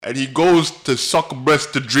and he goes to suck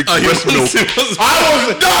breast to drink breast milk. I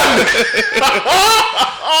was done.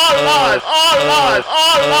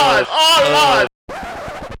 Oh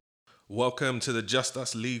Lord. Welcome to the Just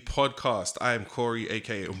Us League podcast. I am Corey,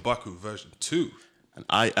 aka Mbaku version 2. And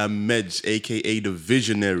I am Meds, aka the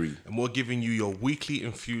Visionary. And we're giving you your weekly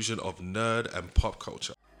infusion of nerd and pop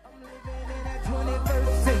culture. I'm living in that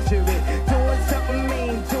 21st century, doing something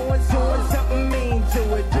mean to it, doing something mean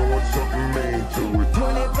to it, doing something mean to it.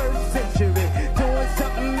 21st century, doing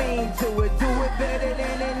something mean to it, do it better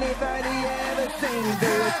than anybody ever seen, do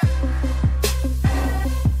it.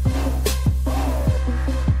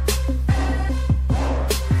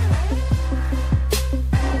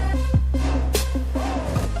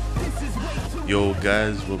 Yo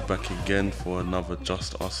guys, we're back again for another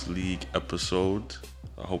Just Us League episode.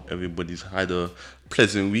 I hope everybody's had a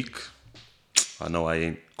pleasant week. I know I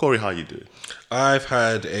ain't. Corey, how you doing? I've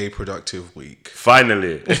had a productive week.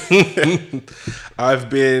 Finally. I've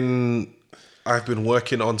been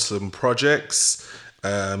working on some projects,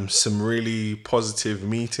 some really positive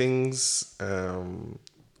meetings,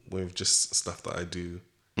 with just stuff that I do.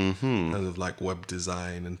 Kind of like web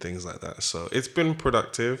design and things like that. So it's been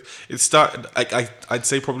productive. It started, I'd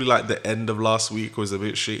say probably like the end of last week was a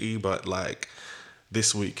bit shitty, but like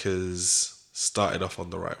this week has started off on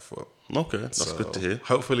the right foot. Okay, that's good to hear.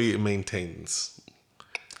 Hopefully it maintains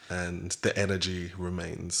and the energy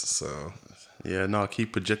remains. So Yeah, no,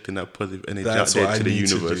 keep projecting that positive energy that's out there what to I the need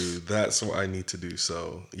universe. to do. That's what I need to do.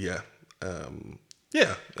 So yeah,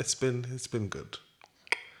 it's been good.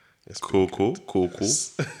 Cool.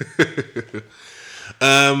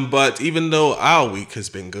 But even though our week has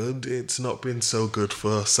been good, it's not been so good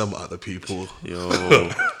for some other people. Yo,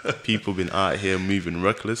 people been out here moving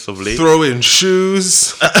reckless of late. Throwing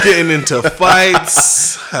shoes, getting into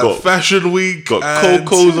fights, have fashion week. Got and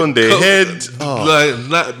cocos on their head.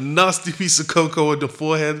 Like nasty piece of cocoa on the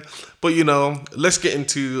forehead. But you know, let's get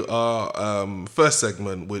into our first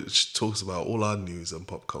segment, which talks about all our news and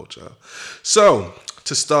pop culture. So,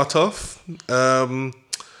 to start off,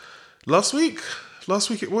 last week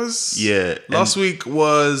it was? Yeah. Last week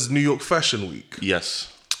was New York Fashion Week.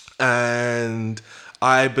 Yes. And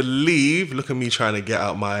I believe, look at me trying to get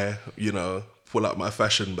out my, pull out my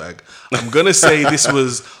fashion bag. I'm going to say this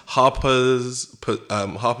was Harper's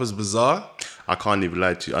Bazaar. I can't even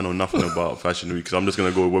lie to you. I know nothing about Fashion Week, so I'm just going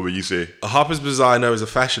to go with whatever you say. Harper's Bazaar, I know, is a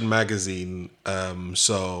fashion magazine.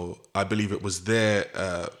 So I believe it was their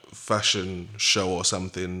fashion show or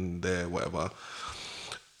something there, whatever.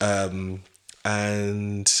 And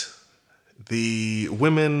the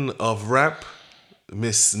women of rap,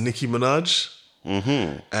 Miss Nicki Minaj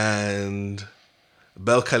and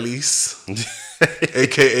Belle Khalice,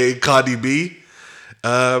 aka Cardi B,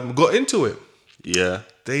 got into it. Yeah.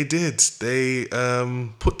 They did. They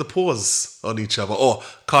put the pause on each other. Or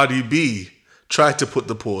Cardi B tried to put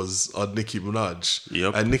the pause on Nicki Minaj.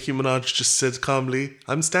 Yep. And Nicki Minaj just said calmly,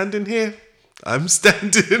 I'm standing here. Yeah,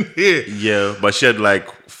 but she had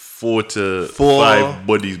like 4 to 5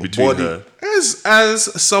 bodies between her. As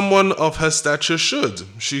someone of her stature should.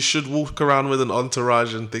 She should walk around with an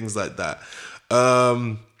entourage and things like that.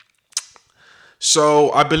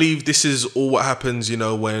 So I believe this is all what happens,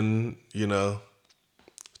 when,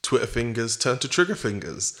 Twitter fingers turn to trigger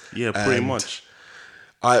fingers. Yeah, pretty And much.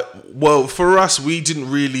 for us, we didn't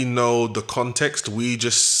really know the context. We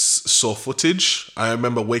just saw footage. I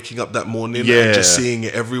remember waking up that morning and just seeing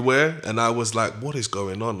it everywhere. And I was like, what is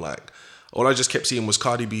going on? Like, all I just kept seeing was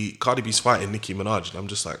Cardi B's fighting Nicki Minaj. And I'm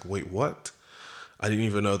just like, wait, what? I didn't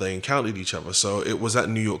even know they encountered each other. So it was at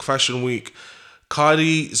New York Fashion Week.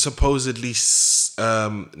 Nicki supposedly said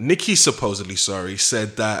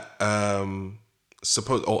that,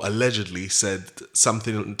 allegedly said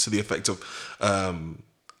something to the effect of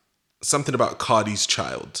something about Cardi's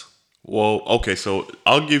child. Well, okay, so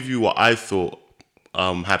I'll give you what I thought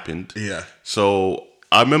happened. Yeah. So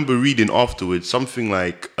I remember reading afterwards something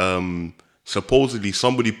like supposedly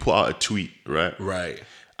somebody put out a tweet, right? Right.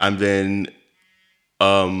 And then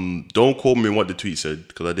don't quote me on what the tweet said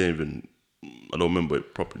because I don't remember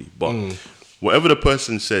it properly. But whatever the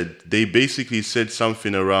person said, they basically said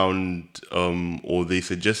something around, or they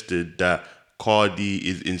suggested that Cardi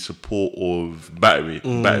is in support of battery,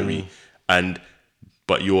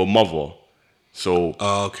 but you're a mother. So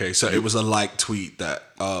Okay, so it was a like tweet that.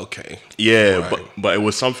 Okay. yeah, Right. but it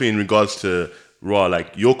was something in regards to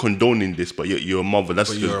like you're condoning this, but you're a mother.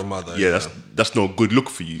 That's But you're a mother, Yeah, yeah. that's not a good look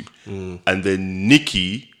for you. And then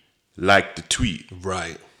Nicki liked the tweet.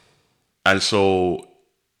 Right. And so,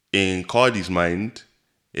 in Cardi's mind,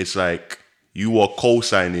 it's like you are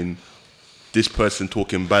co-signing this person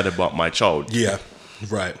talking bad about my child. Yeah.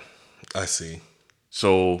 Right. I see.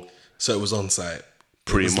 So So it was on site.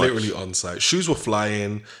 Pretty it was much. literally on site. Shoes were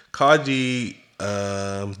flying. Cardi,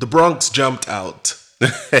 the Bronx jumped out.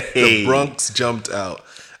 The Bronx jumped out,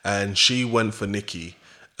 and she went for Nicki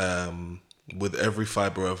with every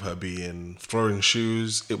fiber of her being, throwing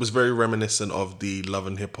shoes. It was very reminiscent of the Love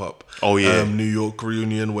and Hip Hop Oh, yeah. New York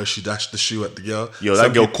reunion where she dashed the shoe at the girl. Yo,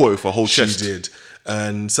 that girl caught it for a whole She chest. did.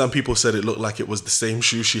 And some people said it looked like it was the same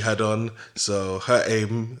shoe she had on. So her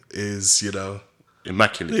aim is,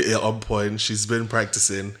 immaculate. yeah, on point. She's been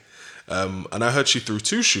practicing. And I heard she threw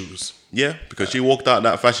 2 shoes. Yeah, because she walked out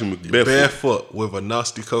that fashion week Barefoot with a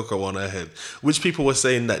nasty cocoa on her head. Which people were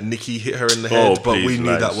saying that Nicki hit her in the head, but we please, knew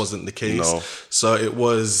lies. that wasn't the case. No. So it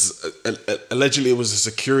was, allegedly it was a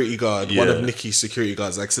security guard. One of Yeah. Nicki's security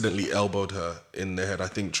guards accidentally elbowed her in the head, I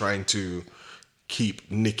think trying to keep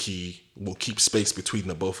space between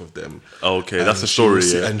the both of them. Okay, And that's the she story.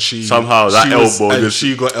 was- Yeah. and she somehow that elbow and just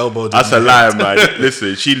she got elbowed. That's in a the lie, head. man.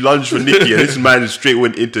 Listen, she lunged for Nicki, and this man straight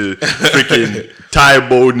went into freaking thigh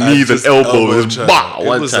bone, knees, and just elbows. elbowed Just her. bah, It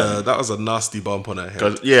one was time. that was a nasty bump on her head.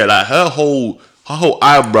 Cause yeah, like her whole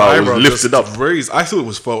eyebrow was lifted just up. raised. I thought it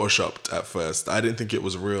was photoshopped at first. I didn't think it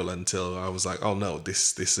was real until I was like, oh no,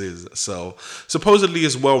 this is. So supposedly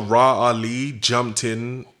as well, Ra Ali jumped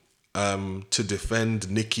in to defend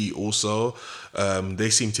Nicki also. They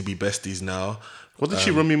seem to be besties now. Wasn't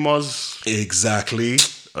she Remy Ma's Exactly.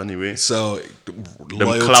 anyway? So Them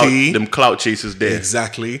loyalty. clout chasers there.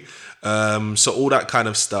 Exactly. So all that kind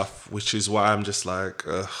of stuff, which is why I'm just like,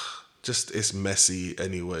 just it's messy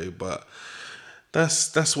anyway. But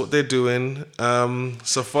that's what they're doing.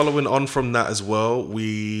 So following on from that as well,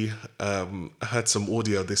 we heard some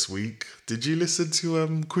audio this week. Did you listen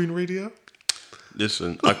to Queen Radio?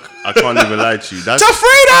 Listen, I can't even lie to you. That's To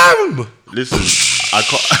freedom. listen. I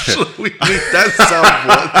can't. We need that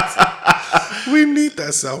soundboard. We need that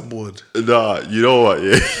soundboard. Nah, you know what?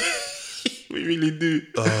 Yeah, we really do.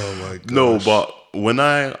 Oh my god. No, but when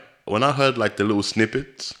I heard like the little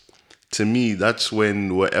snippets, to me that's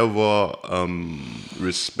when whatever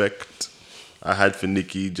respect I had for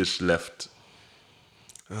Nicki just left.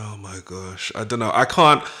 Oh my gosh. I don't know. I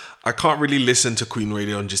can't really listen to Queen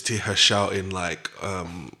Radio and just hear her shouting like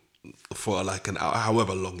for like an hour,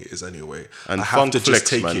 however long it is anyway. And I have Funk to just Flex,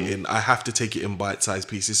 take man. it in. I have to take it in bite-sized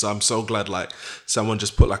pieces. So I'm so glad like someone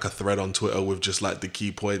just put like a thread on Twitter with just like the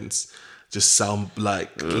key points. Just sound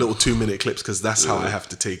like little 2-minute clips because that's how I have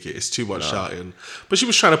to take it. It's too much shouting. But she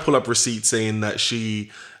was trying to pull up receipts saying that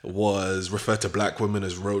she was referred to black women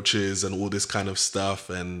as roaches and all this kind of stuff.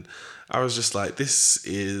 And I was just like, this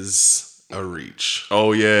is a reach.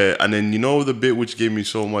 Oh yeah, and then you know the bit which gave me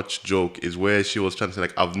so much joke is where she was trying to say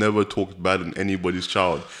like, I've never talked bad on anybody's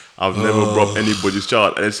child. I've never brought anybody's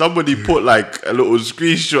child. And then somebody put like a little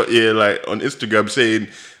screenshot here like on Instagram saying,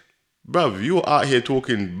 bruv, you were out here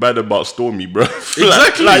talking bad about Stormy, bruv.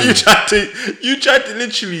 Exactly. like you tried to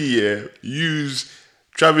literally use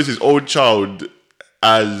Travis's own child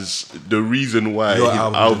as the reason why Your his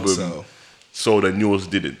album didn't album sold and yours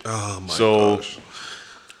didn't. Oh my so, gosh.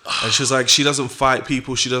 And she's like, she doesn't fight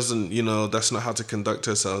people. She doesn't, that's not how to conduct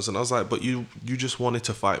herself. And I was like, but you just wanted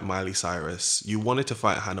to fight Miley Cyrus. You wanted to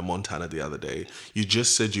fight Hannah Montana the other day. You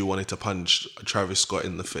just said you wanted to punch Travis Scott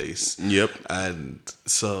in the face. Yep. And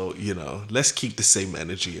so, let's keep the same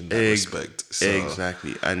energy in that respect. So,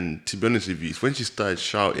 Exactly. And to be honest with you, it's when she started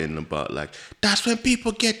shouting about like, that's when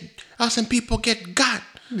people get got.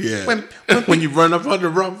 yeah. When When you run up on the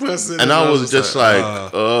wrong person. and I was just like, "Ah,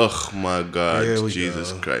 oh my God, here we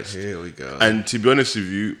Jesus go. Christ. Here we go. And to be honest with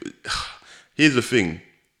you, here's the thing.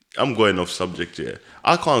 I'm going off subject here.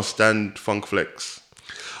 I can't stand Funk Flex.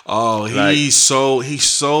 Oh, Like-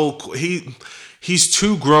 he's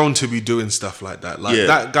too grown to be doing stuff like that. Like Yeah.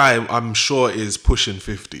 that guy, I'm sure is pushing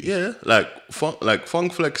 50. Yeah, like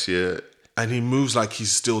Funk Flex, yeah. And he moves like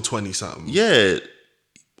he's still 20 something. Yeah.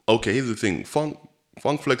 Okay, here's the thing. Funk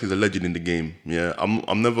Flex is a legend in the game. Yeah.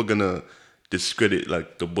 I'm never gonna discredit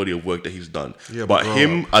like the body of work that he's done. Yeah, but but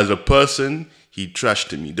him as a person, he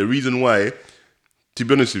trashed me. The reason why, to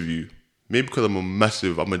be honest with you, maybe because I'm a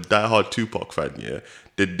diehard Tupac fan, yeah.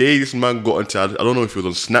 The day this man got onto, I don't know if he was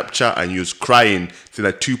on Snapchat and he was crying, saying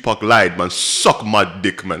that Tupac lied, man, suck my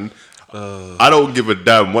dick, man. I don't give a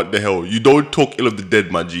damn what the hell. You don't talk ill of the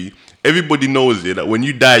dead, my G. Everybody knows it that when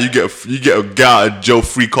you die, you get a get out of jail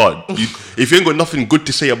free card. If you ain't got nothing good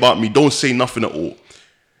to say about me, don't say nothing at all.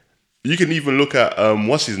 You can even look at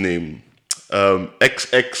what's his name,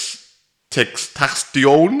 XX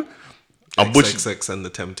Textation. XXX and the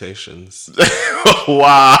Temptations.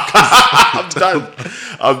 Wow,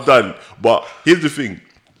 I'm done. But here's the thing,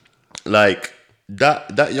 like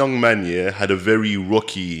that young man, yeah, had a very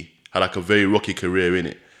rocky career in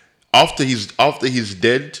it. After he's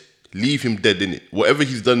dead, leave him dead in it. Whatever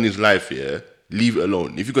he's done in his life, yeah, leave it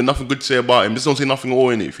alone. If you got nothing good to say about him, just don't say nothing at all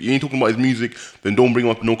in it. If you ain't talking about his music, then don't bring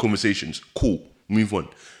him up in no conversations. Cool, move on.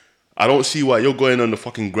 I don't see why you're going on the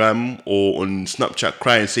fucking gram or on Snapchat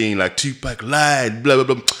crying saying like Tupac lied, blah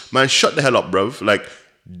blah blah. Man, shut the hell up, bruv. Like,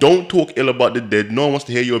 don't talk ill about the dead. No one wants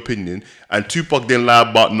to hear your opinion. And Tupac didn't lie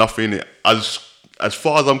about nothing. As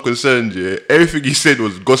far as I'm concerned, yeah, everything he said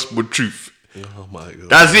was gospel truth. Oh my God.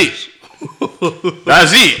 That's it.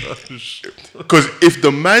 That's it. Because if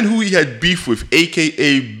the man who he had beef with,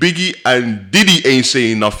 aka Biggie and Diddy, ain't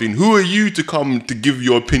saying nothing, who are you to come to give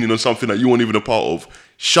your opinion on something that you weren't even a part of?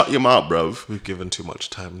 Shut your mouth, bruv. We've given too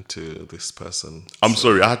much time to this person. I'm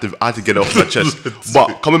sorry, I had to get it off my chest.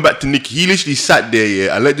 But coming back to Nicki, he literally sat there,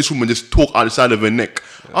 yeah, and let this woman just talk outside of her neck.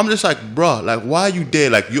 Yeah. I'm just like, bruh, like, why are you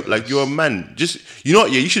there? Like you're a man. Just, you know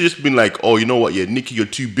what? Yeah, you should just been like, oh, you know what? Yeah, Nicki, you're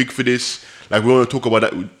too big for this. Like, we want to talk about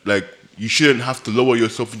that. Like, you shouldn't have to lower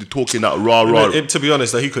yourself into talking that rah. To be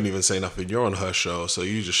honest, he couldn't even say nothing. You're on her show, so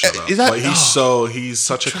you just shut up. But he's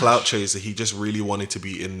such a clout chaser. He just really wanted to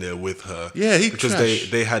be in there with her. Yeah, because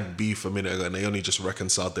they had beef a minute ago and they only just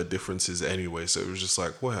reconciled their differences anyway. So it was just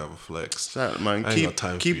like, whatever, flex. That, man,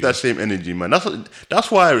 keep that same energy, man.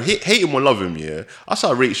 That's why I hate him or love him. Yeah, that's how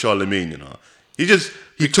I rate Charlemagne. You know, he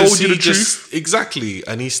told you the truth. Exactly,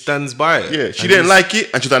 and he stands by it. Yeah, she didn't like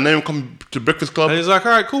it, and she's like, "Never come to Breakfast Club." And he's like,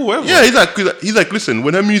 "All right, cool, whatever." Yeah, he's like, listen,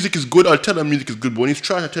 when her music is good, I'll tell her music is good. But when it's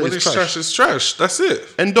trash, I tell her it's trash. It's trash. That's it.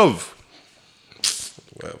 End of.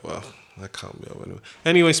 Whatever. That can't be over.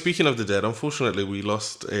 Anyway, speaking of the dead, unfortunately, we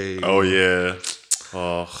lost a. Oh yeah.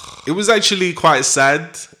 Oh. It was actually quite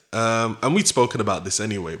sad. And we'd spoken about this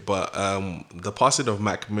anyway, but the passing of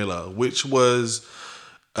Mac Miller, which was,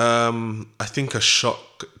 I think, a shock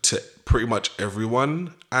to pretty much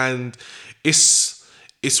everyone, and it's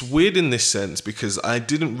weird in this sense because I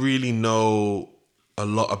didn't really know a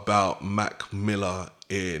lot about Mac Miller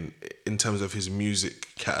in terms of his music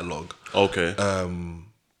catalog. Okay.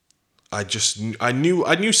 I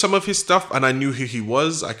knew some of his stuff and I knew who he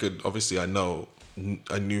was. I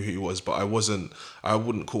knew who he was, but I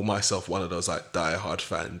wouldn't call myself one of those like die-hard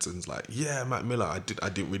fans and like, yeah, Mac Miller. I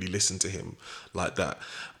didn't really listen to him like that.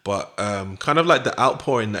 But kind of like the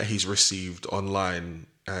outpouring that he's received online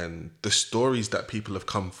and the stories that people have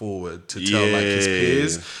come forward to tell like his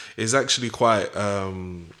peers is actually quite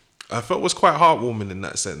I felt was quite heartwarming in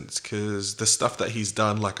that sense, because the stuff that he's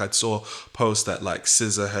done, like I saw posts that like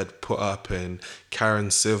SZA had put up and Karen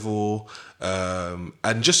Civil, and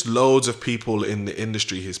just loads of people in the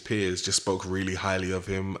industry, his peers, just spoke really highly of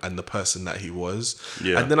him and the person that he was.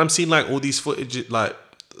 Yeah. And then I'm seeing like all these footage, like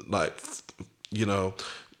you know,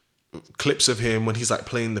 clips of him when he's like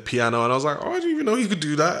playing the piano, and I was like, oh, I didn't even know he could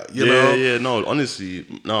do that. You know? Yeah. No, honestly,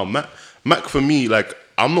 no, Mac for me, like,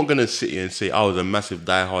 I'm not gonna sit here and say I was a massive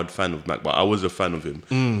diehard fan of Mac, but I was a fan of him.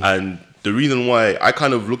 And the reason why I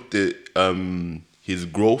kind of looked at his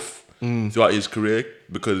growth throughout his career,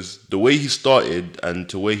 because the way he started and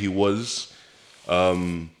to where he was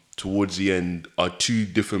towards the end are two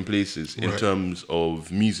different places in terms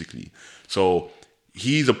of musically. So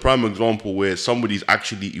he's a prime example where somebody's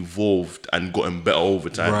actually evolved and gotten better over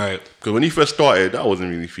time. Right. Because when he first started, I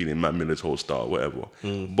wasn't really feeling Mac Miller's whole style, whatever.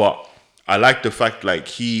 But I like the fact like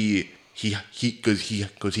because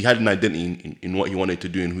he had an identity in what he wanted to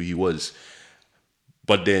do and who he was.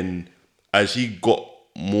 But then as he got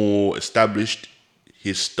more established,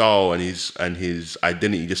 his style and his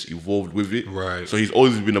identity just evolved with it. Right. So he's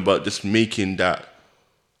always been about just making that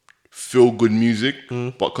feel good music,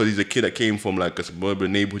 but because he's a kid that came from like a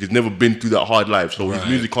suburban neighborhood, he's never been through that hard life, so his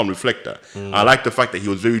music can't reflect that. I like the fact that he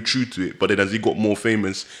was very true to it, but then as he got more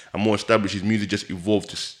famous and more established, his music just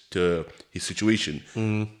evolved to his situation,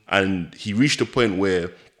 and he reached a point where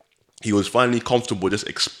he was finally comfortable just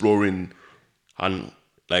exploring and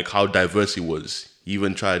like how diverse he was. He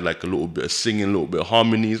even tried like a little bit of singing, a little bit of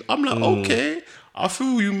harmonies. I'm like, okay, I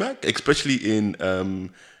feel you, Mac, especially in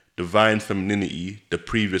Divine Femininity, the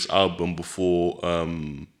previous album before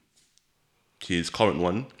his current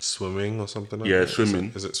one. Swimming or something like that? Yeah,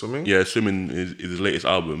 Swimming. Is it Swimming? Yeah, Swimming is his latest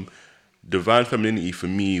album. Divine Femininity for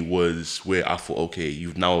me was where I thought, okay,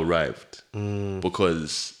 you've now arrived.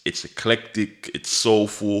 Because it's eclectic, it's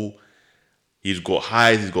soulful. He's got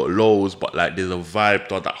highs, he's got lows, but like there's a vibe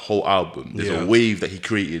to that whole album. There's a wave that he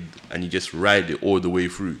created and you just ride it all the way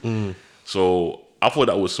through. So I thought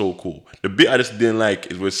that was so cool. The bit I just didn't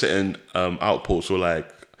like is we're setting outposts, so like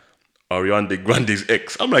Ariana Grande's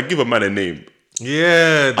ex. I'm like, give a man a name.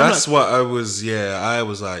 Yeah, that's what I was. Yeah, I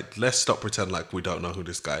was like, let's stop pretend like we don't know who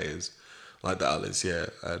this guy is. like the Alice, yeah,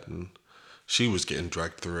 and she was getting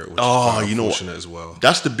dragged through it, which Oh, is you know what? unfortunate as well.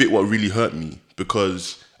 That's the bit what really hurt me,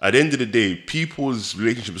 because at the end of the day, people's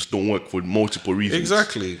relationships don't work for multiple reasons.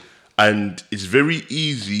 Exactly. And it's very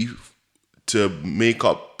easy to make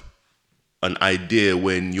up an idea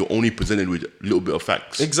when you're only presented with a little bit of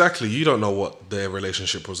facts. Exactly. You don't know what their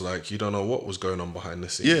relationship was like. You don't know what was going on behind the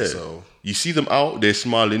scenes. Yeah. So You see them out, they're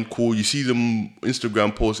smiling, cool. You see them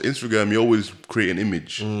Instagram post. Instagram, you always create an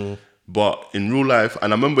image. But in real life,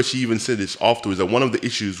 and I remember she even said this afterwards, that one of the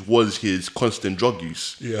issues was his constant drug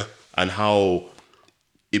use. Yeah. And how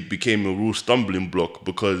it became a real stumbling block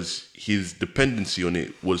because his dependency on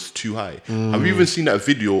it was too high. Have you even seen that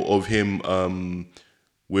video of him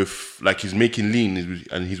with, like, he's making lean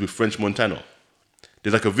and he's with French Montana?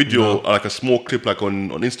 There's like a video, like a small clip, like on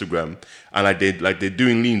Instagram, and they're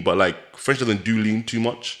doing lean, but like French doesn't do lean too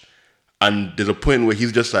much. And there's a point where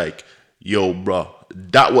he's just like, "Yo, bruh,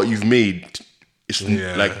 that what you've made, it's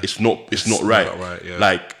like it's not right. not right, yeah.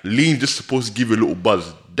 Like lean's just supposed to give you a little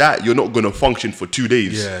buzz. That you're not gonna function for 2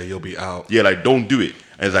 days. yeah, you'll be out. Yeah, like don't do it."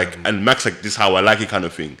 And it's like, and Max like, "This is how I like it," kind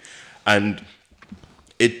of thing. And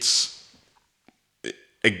it's,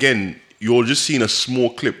 again, you're just seeing a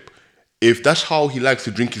small clip. If that's how he likes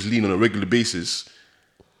to drink his lean on a regular basis,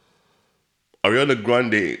 Ariana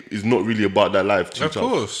Grande is not really about that life too Of tough.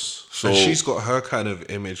 course. So And she's got her kind of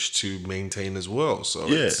image to maintain as well. So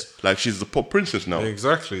yeah, it's, like she's the pop princess now.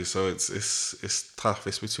 exactly. So it's tough.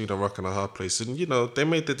 It's between a rock and a hard place. And you know, they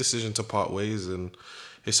made the decision to part ways, and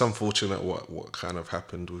it's unfortunate what kind of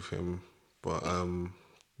happened with him. But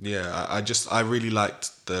yeah, I really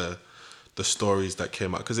liked the stories that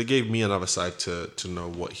came out, because it gave me another side to know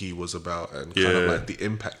what he was about, and kind of Yeah. like the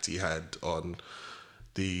impact he had on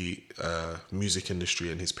the music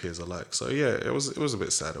industry and his peers alike. So yeah, it was a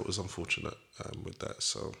bit sad. It was unfortunate with that.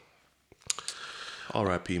 So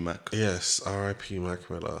R.I.P. Mac. yes, R.I.P. Mac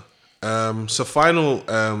Miller. So final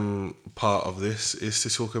part of this is to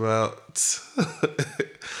talk about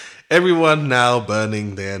everyone now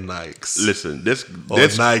burning their Nikes. Listen, let's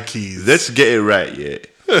Nikes. Let's get it right, yeah.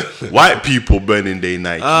 White people burning their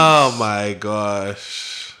Nikes. Oh my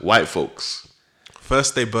gosh. White folks.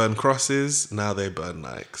 First they burn crosses, now they burn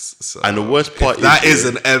Nikes. So And the worst part if that is,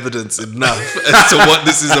 isn't evidence enough as to what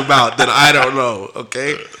this is about, then I don't know,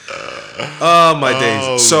 okay? Oh my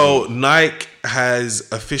days. So Nike has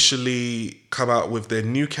officially come out with their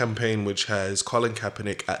new campaign, which has Colin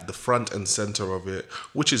Kaepernick at the front and center of it,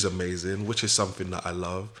 which is amazing, which is something that I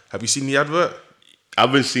love. Have you seen the advert? I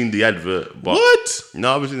haven't seen the advert, but What?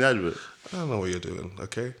 No, I haven't seen the advert. I don't know what you're doing,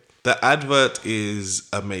 okay? The advert is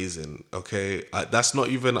amazing, okay? That's not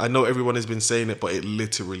even, I know everyone has been saying it, but it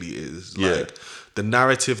literally is. Yeah. Like, the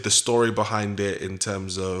narrative, the story behind it in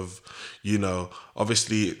terms of, you know,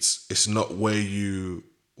 obviously it's not where you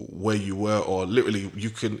were, or literally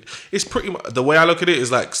you can, it's pretty much, the way I look at it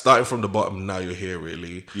is like starting from the bottom, now you're here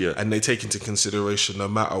really. Yeah. And they take into consideration no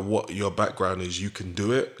matter what your background is, you can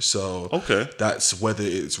do it. So Okay. that's whether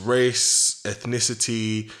it's race,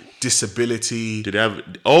 ethnicity, disability. Did they have?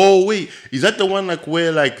 Oh wait, is that the one like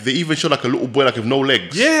where like they even show like a little boy like with no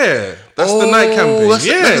legs? Yeah, that's the Oh, Nike campaign.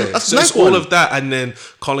 that's So Nike it's all one. of that, and then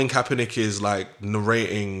Colin Kaepernick is like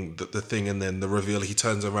narrating the thing, and then the reveal. He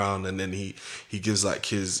turns around and then he gives like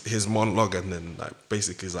his monologue, and then like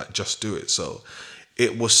basically is like, just do it. So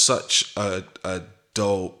it was such a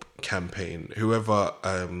dope campaign. Whoever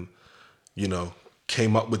you know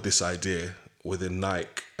came up with this idea within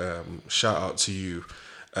Nike, shout out to you.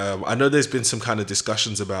 I know there's been some kind of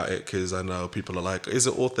discussions about it, because I know people are like, is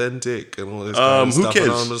it authentic and all this kind of Who stuff. cares?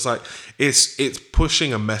 And I'm just like, it's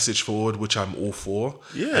pushing a message forward, which I'm all for.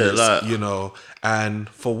 Yeah, And it's, like- you know, and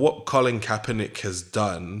for what Colin Kaepernick has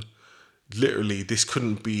done, literally this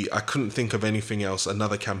couldn't be, I couldn't think of anything else,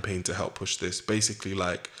 another campaign to help push this. Basically,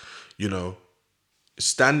 like, you know,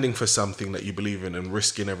 standing for something that you believe in and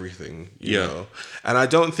risking everything, you Yeah. know. And I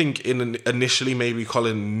don't think initially maybe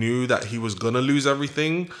Colin knew that he was gonna lose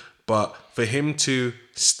everything, but for him to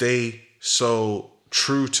stay so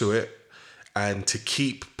true to it and to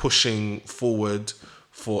keep pushing forward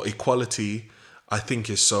for equality, I think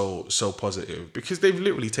is so positive, because they've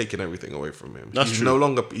literally taken everything away from him. That's He's true.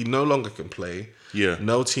 he no longer can play. Yeah.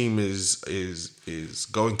 No team is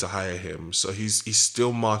going to hire him, so he's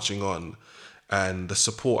still marching on. And the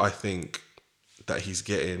support I think that he's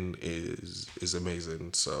getting is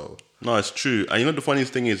amazing. So No, it's true. And you know the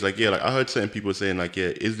funniest thing is like, yeah, like I heard certain people saying like,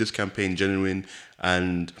 yeah, is this campaign genuine?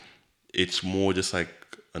 And it's more just like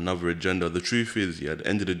another agenda. The truth is, yeah, at the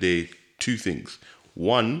end of the day, two things.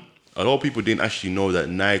 One, a lot of people didn't actually know that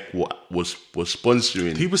Nike was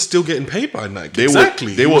sponsoring. He was still getting paid by Nike. They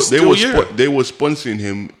exactly. They were still, sponsoring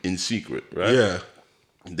him in secret, right? yeah.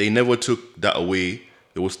 They never took that away.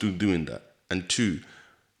 They were still doing that. And two,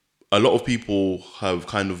 a lot of people have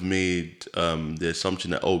kind of made the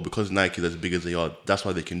assumption that, because Nike is as big as they are, that's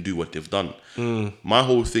why they can do what they've done. My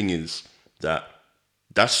whole thing is that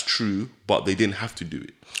that's true, but they didn't have to do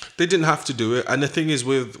it. They didn't have to do it. And the thing is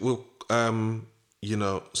with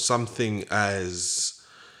something as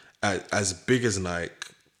big as Nike,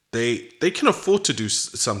 they can afford to do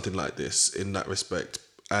something like this in that respect.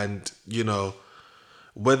 And,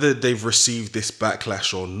 whether they've received this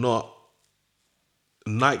backlash or not,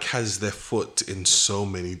 Nike has their foot in so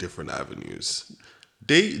many different avenues.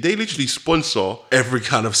 They literally sponsor every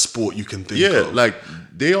kind of sport you can think of. Yeah, like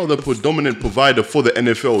they are the predominant provider for the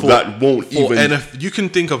NFL you can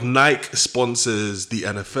think of Nike sponsors the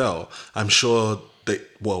NFL. I'm sure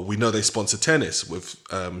we know they sponsor tennis with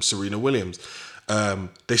Serena Williams.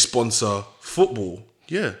 They sponsor football.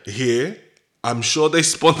 Yeah. Here. I'm sure they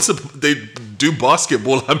do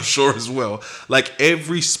basketball, I'm sure as well. Like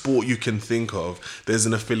every sport you can think of, there's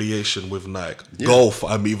an affiliation with Nike. Yeah. Golf,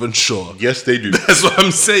 I'm even sure. Yes, they do. That's what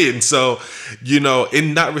I'm saying. So,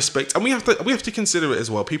 in that respect, and we have to consider it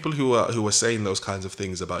as well. People who are saying those kinds of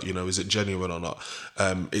things about, is it genuine or not?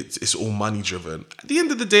 It's all money driven. At the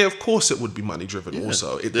end of the day, of course, it would be money driven.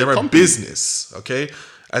 Also, they're a business. Okay.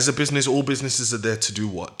 As a business, all businesses are there to do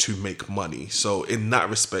what? To make money. So in that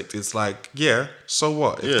respect, it's like, yeah, so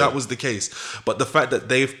what? If that was the case. But the fact that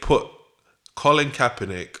they've put Colin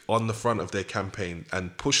Kaepernick on the front of their campaign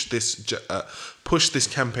and push this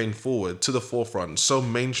campaign forward to the forefront, so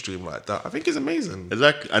mainstream like that, I think is amazing.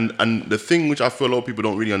 Exactly. And the thing which I feel a lot of people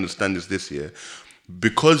don't really understand is this here.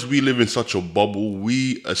 Because we live in such a bubble,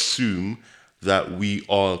 we assume that we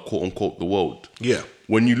are, quote unquote, the world. Yeah.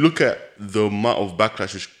 When you look at the amount of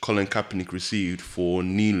backlash which Colin Kaepernick received for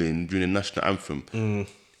kneeling during the national anthem,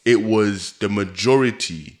 it was the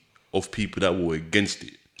majority of people that were against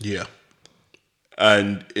it. Yeah.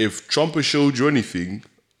 And if Trump has showed you anything,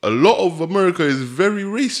 a lot of America is very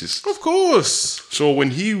racist. Of course. So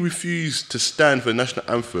when he refused to stand for the national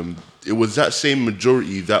anthem, it was that same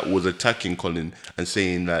majority that was attacking Colin and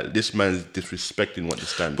saying that this man's disrespecting what he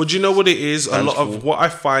stands. But you know what it is? A lot of what I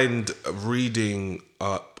find reading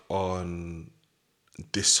up on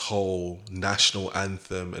this whole national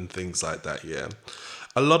anthem and things like that, yeah.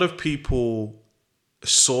 A lot of people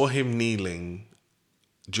saw him kneeling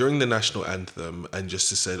during the national anthem and just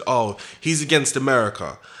said, he's against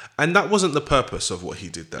America. And that wasn't the purpose of what he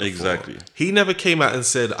did that Exactly. for. He never came out and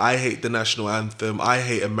said, I hate the national anthem, I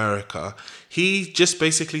hate America. He just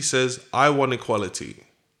basically says, I want equality.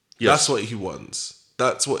 Yes. That's what he wants.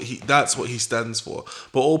 That's what he stands for.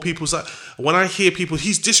 But all people's like, when I hear people,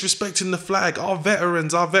 he's disrespecting the flag, our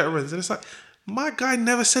veterans. And it's like, my guy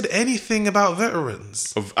never said anything about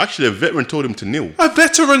veterans. Actually, a veteran told him to kneel. A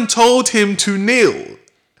veteran told him to kneel.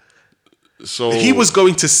 So he was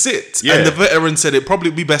going to sit, and the veteran said it'd probably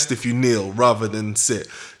be best if you kneel rather than sit.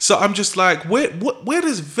 So I'm just like, where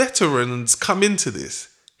does veterans come into this?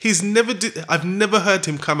 I've never heard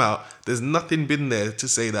him come out. There's nothing been there to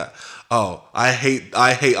say that, I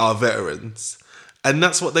hate our veterans. And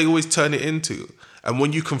that's what they always turn it into. And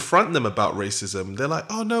when you confront them about racism, they're like,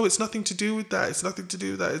 oh no, it's nothing to do with that. It's nothing to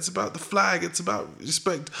do with that. It's about the flag. It's about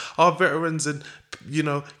respect our veterans and,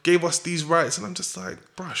 gave us these rights. And I'm just like,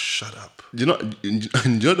 bruh, shut up. You know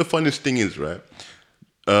the funniest thing is, right?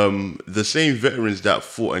 The same veterans that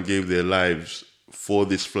fought and gave their lives for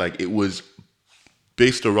this flag, it was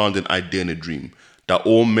based around an idea and a dream that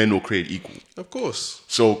all men were created equal. Of course.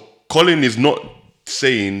 So Colin is not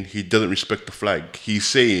saying he doesn't respect the flag. He's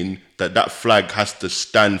saying that flag has to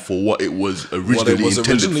stand for what it was originally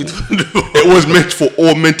intended for. It was meant for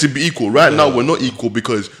all men to be equal. Right now, we're not equal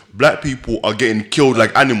because black people are getting killed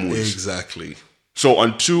like animals. Exactly. So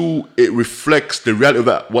until it reflects the reality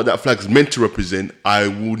of what that flag is meant to represent, I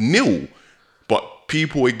will kneel. But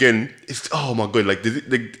people, again, it's, oh my God, like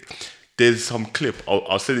there's some clip,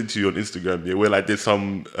 I'll send it to you on Instagram, yeah, where like there's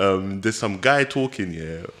some guy talking,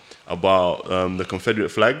 yeah, about the Confederate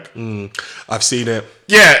flag. I've seen it.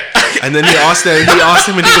 Yeah. And then he asked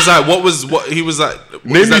him and he was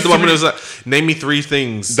like, name me three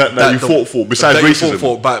things that you fought for besides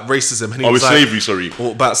racism. About racism. And he was slavery, sorry.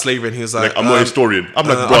 About slavery. And he was like, I'm not a historian. I'm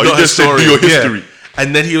like, bro, you just said do your history. Yeah.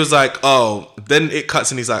 And then he was like, then it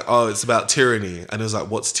cuts and he's like, it's about tyranny. And he was like,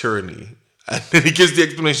 what's tyranny? And then he gives the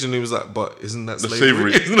explanation and he was like, but isn't that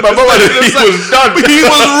slavery? He was done. He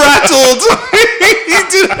was rattled. He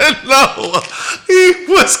didn't know. He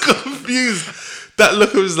was confused. That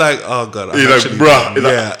look was like, oh god, He's like, bruh.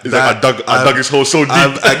 He's like, I dug his hole so deep.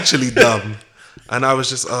 I'm actually dumb. And I was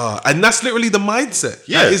just, and that's literally the mindset.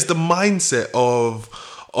 Yeah. That is the mindset of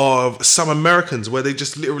some Americans, where they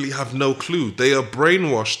just literally have no clue. They are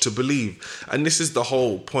brainwashed to believe. And this is the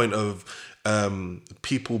whole point of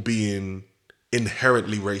people being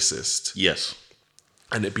inherently racist. Yes.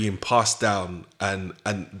 And it being passed down, and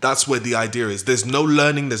that's where the idea is. There's no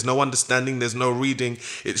learning, there's no understanding, there's no reading.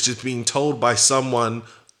 It's just being told by someone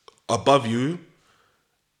above you,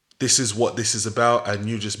 this is what this is about, and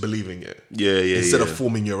you just believing it. Yeah. Instead of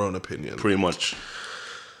forming your own opinion. Pretty much.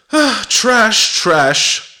 Trash.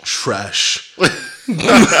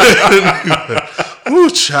 Ooh,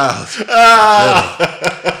 child. Yeah.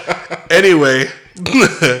 Anyway,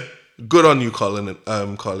 good on you,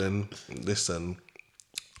 Colin. Listen.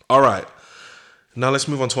 All right. Now let's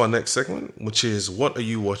move on to our next segment, which is what are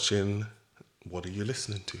you watching? What are you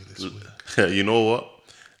listening to this week? You know what?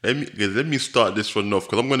 Let me start this one off,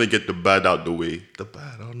 because I'm gonna get the bad out the way. The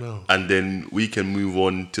bad, oh no. And then we can move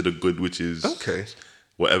on to the good, which is Okay.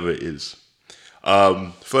 whatever it is.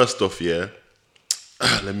 First off, yeah.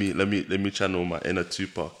 let me channel my inner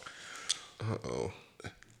Tupac. Uh-oh.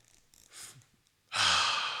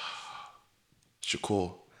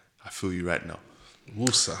 Shakur, I feel you right now.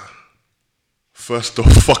 Woosa. First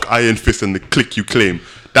off, fuck Iron Fist and the clique you claim.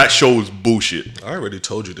 That show was bullshit. I already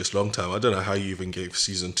told you this long time. I don't know how you even gave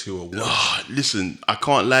season 2 a watch. Listen, I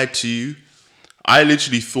can't lie to you. I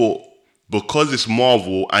literally thought, because it's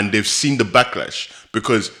Marvel and they've seen the backlash,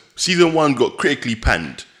 because season 1 got critically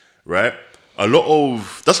panned, right?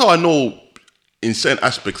 That's how I know in certain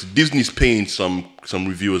aspects Disney's paying some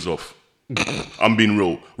reviewers off. I'm being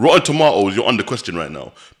real. Rotten Tomatoes, you're under question right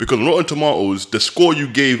now, because on Rotten Tomatoes, the score you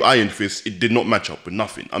gave Iron Fist, it did not match up with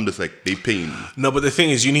nothing. I'm just like, they paying you. No, but the thing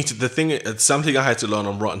is, something I had to learn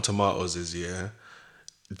on Rotten Tomatoes is,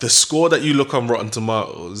 the score that you look on Rotten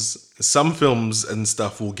Tomatoes, some films and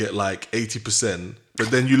stuff will get like 80%,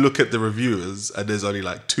 but then you look at the reviewers and there's only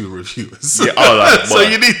like 2 reviewers. Yeah, so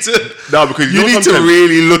you need to because you need to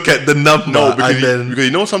really look at the number. No,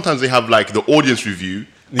 because sometimes they have like the audience review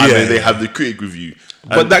and then they have the critic review.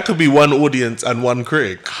 But that could be one audience and one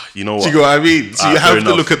critic. You know what? Do you know what I mean? So you have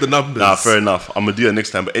to look at the numbers. Nah, fair enough. I'm gonna do that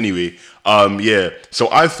next time. But anyway, So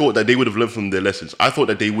I thought that they would have learned from their lessons. I thought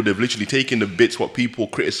that they would have literally taken the bits what people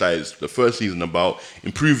criticized the first season about,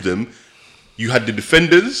 improved them. You had the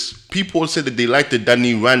Defenders. People said that they liked the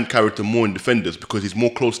Danny Rand character more in Defenders because he's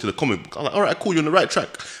more close to the comic book. I was like, all right, cool, you're on the right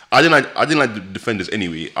track. I didn't like the Defenders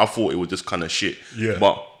anyway. I thought it was just kind of shit. Yeah.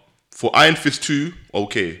 But for Iron Fist 2,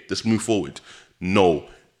 okay, let's move forward. No,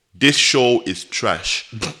 this show is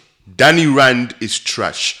trash. Danny Rand is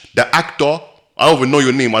trash. The actor, I don't even know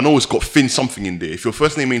your name. I know it's got Finn something in there. If your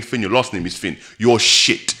first name ain't Finn, your last name is Finn. You're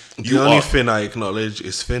shit. The only Finn I acknowledge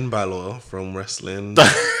is Finn Balor from wrestling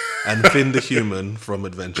and Finn the Human from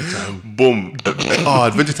Adventure Time. Boom.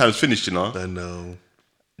 Adventure Time's finished, you know? I know.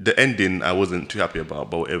 The ending I wasn't too happy about,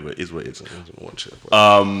 but whatever, it is what it is. I didn't watch it.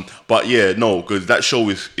 But yeah, no, because that show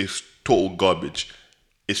is total garbage.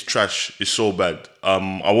 It's trash. It's so bad.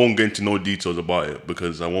 I won't get into no details about it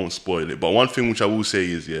because I won't spoil it. But one thing which I will say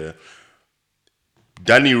is,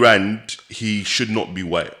 Danny Rand, he should not be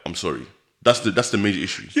white. I'm sorry. That's the major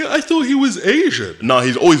issue. Yeah, I thought he was Asian. No,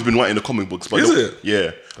 he's always been white in the comic books. But Is it?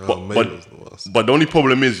 Yeah. But But the only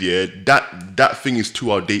problem is, that thing is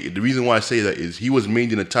too outdated. The reason why I say that is he was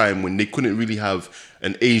made in a time when they couldn't really have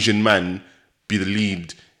an Asian man be the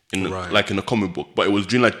lead in like in a comic book. But it was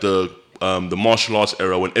during like the martial arts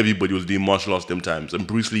era when everybody was doing martial arts them times. And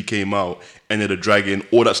Bruce Lee came out, Enter the Dragon,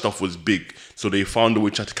 all that stuff was big. So they found a way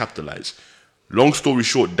to capitalize. Long story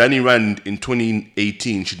short, Danny Rand in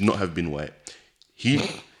 2018 should not have been white. He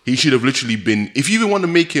should have literally been, if you even want to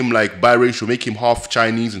make him like biracial, make him half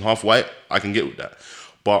Chinese and half white, I can get with that.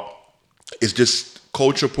 But it's just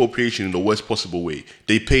culture appropriation in the worst possible way.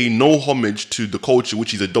 They pay no homage to the culture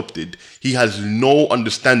which he's adopted. He has no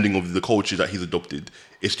understanding of the culture that he's adopted.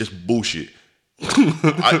 It's just bullshit.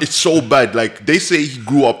 It's so bad. Like they say he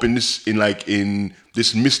grew up in this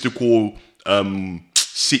mystical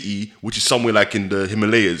city, which is somewhere like in the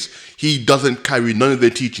Himalayas. He doesn't carry none of their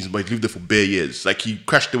teachings, but he lived there for bare years. Like he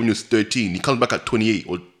crashed there when he was 13. He comes back at 28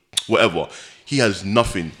 or whatever. He has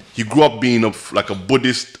nothing. He grew up being like a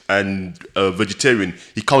Buddhist and a vegetarian.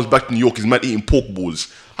 He comes back to New York. He's mad eating pork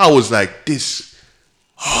balls. I was like,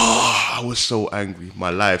 I was so angry. My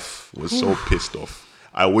life was so pissed off.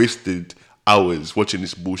 I wasted hours watching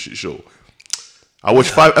this bullshit show. I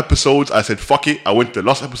watched 5 episodes. I said, fuck it. I went to the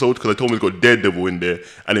last episode because I told me it's got Daredevil in there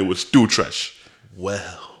and it was still trash.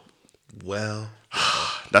 Well.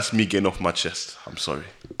 That's me getting off my chest. I'm sorry.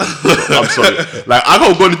 I'm sorry. Like I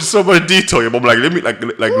can't go into so much detail, yeah, but I'm like,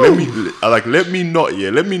 let me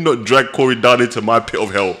not drag Corey down into my pit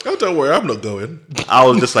of hell. Oh, don't worry, I'm not going. I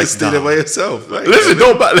was just like, Stay there by yourself. Listen,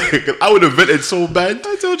 don't back. Like, I would have vented so bad.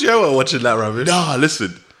 I told you I wasn't watching that rubbish. Nah,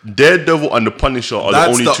 listen. Daredevil and the Punisher are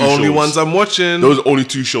That's the only shows. ones I'm watching. Those are only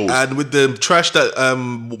 2 shows. And with the trash that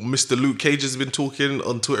Mr. Luke Cage has been talking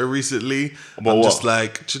on Twitter recently, About I'm what? just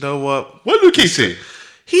like, do you know what? What did Luke Cage say?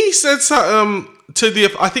 He said something to the.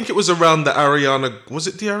 I think it was around the Ariana. Was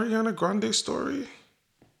it the Ariana Grande story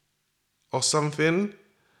or something?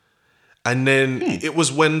 And then it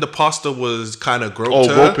was when the pastor was kind of groped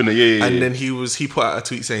her. Groping her, yeah. And then he put out a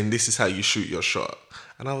tweet saying, "This is how you shoot your shot."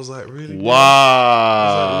 And I was like, really? Wow.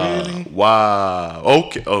 I was like, really? Wow.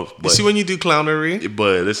 Okay. Oh, You but, see when you do clownery?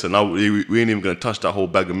 but listen, we ain't even gonna touch that whole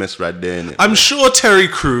bag of mess right there. Innit? I'm sure Terry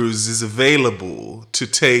Crews is available to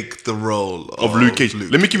take the role Of Luke Cage.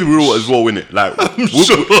 Let me keep it real as well, innit? Like,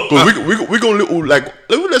 we're going little, like,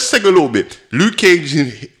 let's take a little bit. Luke Cage,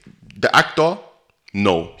 the actor,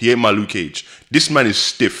 no, he ain't my Luke Cage. This man is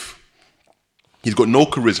stiff. He's got no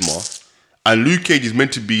charisma. And Luke Cage is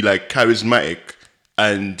meant to be, like, charismatic.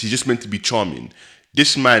 And he's just meant to be charming.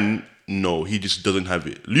 This man, no, he just doesn't have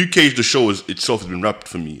it. Luke Cage, the show itself has been wrapped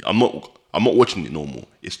for me. I'm not watching it no more.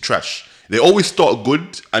 It's trash. They always start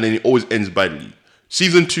good and then it always ends badly.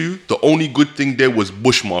 Season 2, the only good thing there was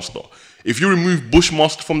Bushmaster. If you remove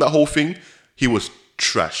Bushmaster from that whole thing, he was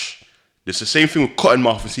trash. It's the same thing with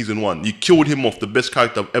Cottonmouth in season 1. You killed him off, the best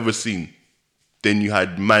character I've ever seen. Then you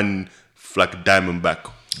had man like Diamondback.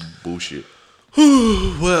 Bullshit.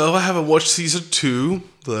 Well, I haven't watched season 2,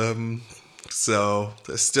 so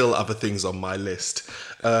there's still other things on my list.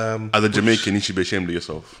 As a Jamaican, you should be ashamed of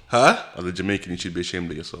yourself. Huh? As a Jamaican, you should be ashamed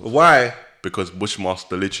of yourself. Why? Because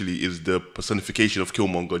Bushmaster literally is the personification of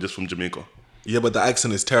Killmonger just from Jamaica. Yeah, but the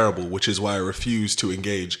accent is terrible, which is why I refuse to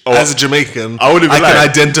engage. Oh, As a Jamaican, I wouldn't even can lie.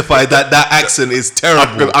 identify that accent is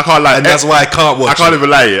terrible. I can't lie. And that's why I can't watch I can't it. even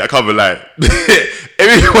lie, yeah. I can't even lie.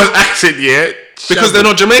 Everyone's accent, yeah. Because they're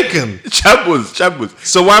not Jamaican. Shambles.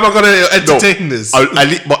 So why am I going to entertain this? But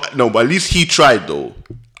at least he tried though.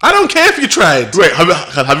 I don't care if you tried. Wait,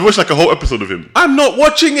 have you watched like a whole episode of him? I'm not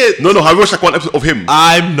watching it. No, have you watched like one episode of him?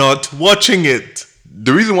 I'm not watching it.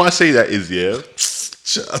 The reason why I say that is, yeah.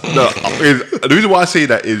 The reason why I say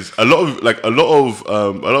that is a lot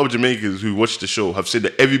of Jamaicans who watched the show have said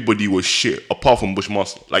that everybody was shit apart from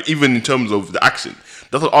Bushmaster. Like even in terms of the accent.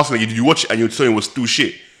 That's what I was like. Did you watch it and you're saying it was still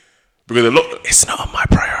shit? Because It's not on my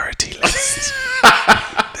priority list.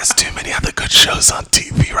 There's too many other good shows on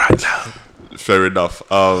TV right now. Fair enough.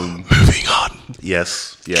 Moving on.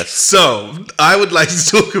 Yes. So I would like to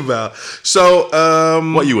talk about. What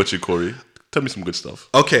are you watching, Corey? Tell me some good stuff.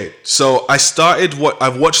 Okay, so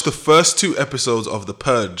I've watched the first 2 episodes of The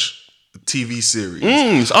Purge TV series.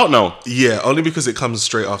 It's out now. Yeah, only because it comes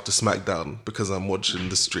straight after SmackDown, because I'm watching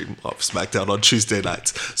the stream of SmackDown on Tuesday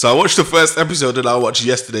nights. So I watched the first episode and I watched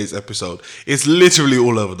yesterday's episode. It's literally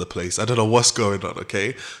all over the place. I don't know what's going on,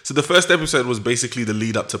 okay? So the first episode was basically the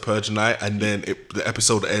lead up to Purge Night, and then the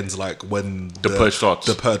episode ends like when The Purge starts.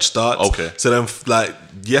 The Purge starts. Okay. So then like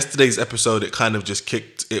yesterday's episode,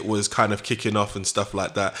 it was kind of kicking off and stuff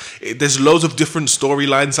like that. There's loads of different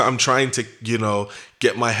storylines that I'm trying to,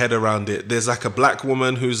 get my head around it. There's like a black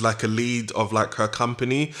woman who's like a lead of like her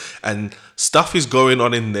company, and stuff is going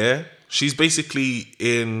on in there. She's basically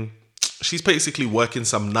working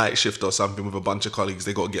some night shift or something with a bunch of colleagues.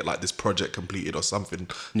 They got to get like this project completed or something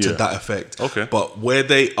to that effect. Okay. But where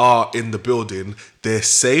they are in the building, they're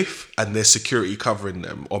safe and there's security covering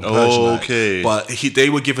them on Purge Night. Okay. But they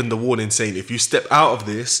were given the warning saying, if you step out of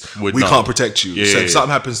this, we done. can't protect you. Yeah, So yeah, if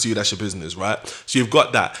something happens to you, that's your business, right? So you've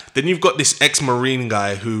got that. Then you've got this ex-Marine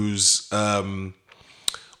guy who's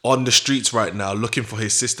on the streets right now looking for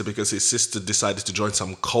his sister because his sister decided to join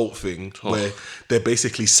some cult thing where they're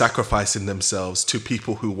basically sacrificing themselves to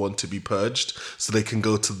people who want to be purged so they can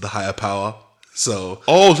go to the higher power. So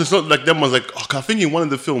it's not like them was like, I think in one of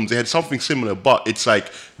the films they had something similar, but it's like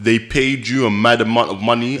they paid you a mad amount of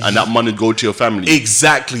money and that money would go to your family.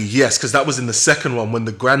 exactly, yes, because that was in the second one when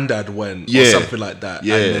the granddad went or something like that.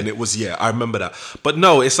 Yeah. And then it was, I remember that. But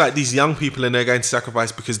no, it's like these young people and they're going to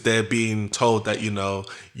sacrifice because they're being told that,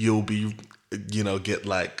 you'll be, get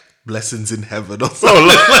like blessings in heaven or something.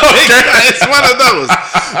 It's one of those.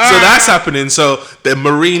 So that's happening. So the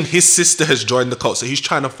Marine, his sister has joined the cult. So he's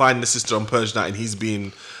trying to find the sister on Purge Night and he's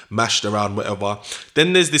being mashed around, whatever.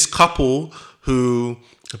 Then there's this couple who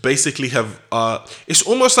basically have, it's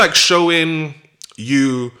almost like showing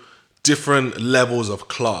you different levels of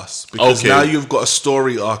class, because Okay. now you've got a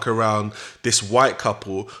story arc around this white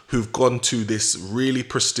couple who've gone to this really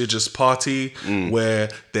prestigious party where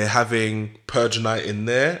they're having purge night in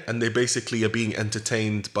there, and they basically are being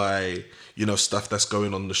entertained by, you know, stuff that's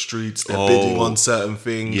going on the streets. They're bidding on certain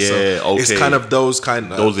things. Yeah, so it's okay. kind of those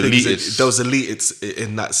kind of Those things, elitists. those elites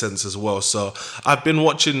in that sense as well. So I've been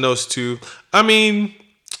watching those two. I mean,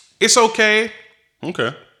 it's okay.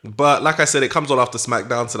 Okay. But like I said, it comes on after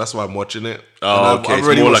SmackDown, so that's why I'm watching it. Oh, And okay. It's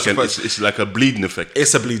already more watched like the first- it's like a bleeding effect.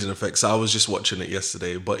 it's a bleeding effect. So I was just watching it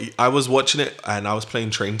yesterday, but I was watching it and I was playing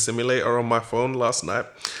Train Simulator on my phone last night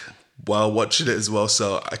while watching it as well.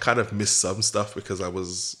 So I kind of missed some stuff because I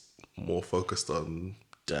was more focused on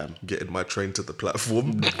Damn. getting my train to the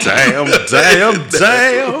platform. Damn.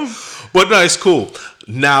 But no, it's cool.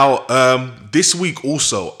 Now, this week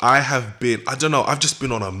also, I've just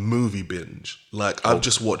been on a movie binge. Like, I've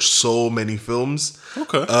just watched so many films.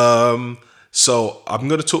 Okay. So I'm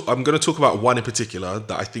gonna talk about one in particular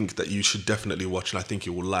that I think that you should definitely watch, and I think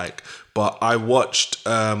you will like. But I watched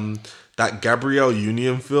that Gabrielle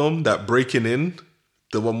Union film, that Breaking In,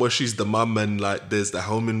 the one where she's the mum and like there's the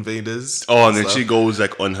home invaders. Oh, and then stuff. she goes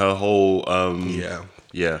like on her whole Yeah.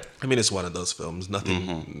 Yeah. I mean, it's one of those films.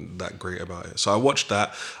 Nothing that great about it. So I watched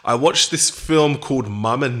that. I watched this film called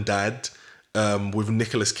Mum and Dad with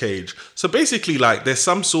Nicolas Cage. So basically, like, there's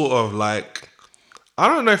some sort of like, I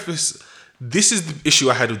don't know if this is the issue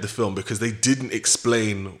I had with the film, because they didn't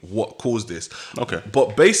explain what caused this. Okay.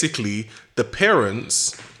 But basically, the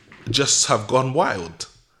parents just have gone wild.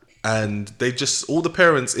 And all the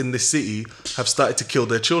parents in this city have started to kill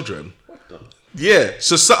their children. Yeah,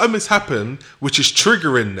 so something has happened which is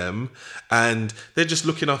triggering them, and they're just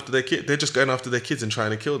looking after their kid. They're just going after their kids and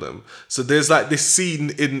trying to kill them. So there's like this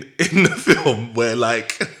scene in the film where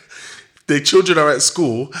like their children are at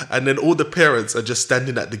school, and then all the parents are just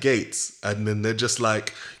standing at the gates, and then they're just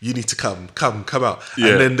like, "You need to come out." Yeah.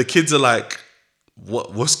 And then the kids are like,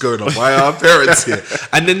 what's going on? Why are our parents here?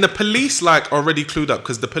 And then the police like already clued up,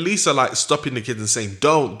 because the police are like stopping the kids and saying,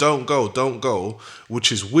 don't go,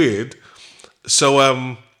 which is weird. So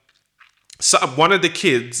one of the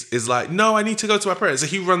kids is like, no, I need to go to my parents. So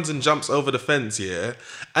he runs and jumps over the fence, yeah.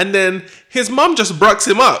 And then his mum just brucks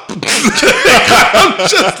him up. I'm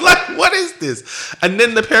just like, what is this? And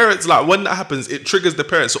then the parents, like, when that happens, it triggers the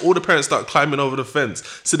parents. So all the parents start climbing over the fence.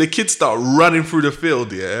 So the kids start running through the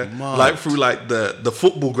field, yeah. Mad. Like through like the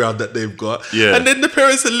football ground that they've got. Yeah. And then the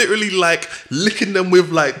parents are literally like licking them with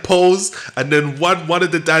like poles. And then one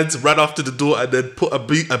of the dads ran after the daughter and then put a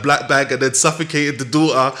black bag and then suffocated the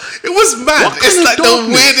daughter. It was mad. It's kind of like the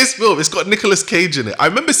darkness? weirdest film. It's got Nicolas Cage in it. I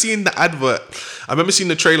remember seeing the advert. I remember seeing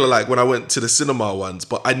the trailer like when I went to the cinema once,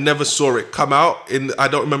 but I never saw it come out. I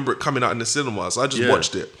don't remember it coming out in the cinema, so I just Yeah.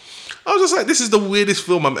 watched it. I was just like, this is the weirdest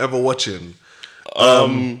film I'm ever watching.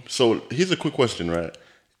 So here's a quick question, right?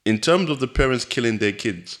 In terms of the parents killing their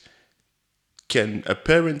kids, can a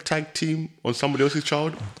parent tag team on somebody else's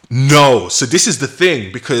child? No. So this is the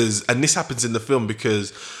thing, and this happens in the film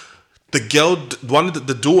because the girl,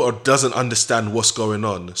 the daughter doesn't understand what's going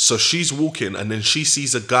on. So she's walking and then she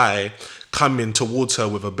sees a guy coming towards her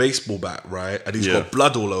with a baseball bat, right? And he's Yeah. got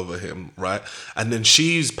blood all over him, right? And then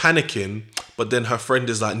she's panicking, but then her friend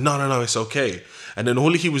is like, no, it's okay. And then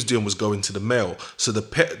all he was doing was going to the mail, so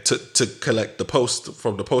to collect the post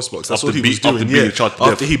from the post box. That's After what he was after doing. beating Yeah, the child to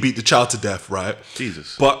after death. he beat the child to death, right?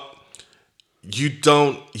 Jesus. But you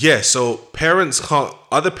don't. Yeah, so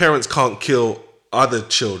other parents can't kill other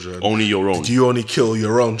children. Only your own. You only kill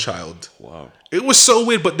your own child. Wow. It was so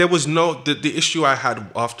weird, but there was no. The issue I had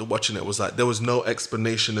after watching it was like there was no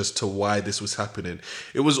explanation as to why this was happening.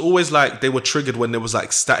 It was always like they were triggered when there was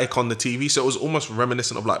like static on the TV, so it was almost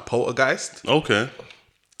reminiscent of like Poltergeist. Okay.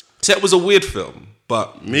 So it was a weird film,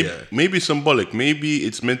 but Maybe symbolic. Maybe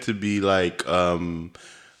it's meant to be like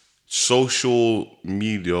social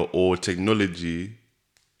media or technology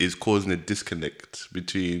is causing a disconnect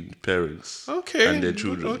between parents and their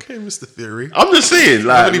children. Okay, Mr. Theory. I'm just saying, I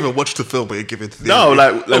like, haven't even watched the film, but you're giving theory. no,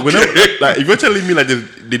 like whenever, like, if you're telling me like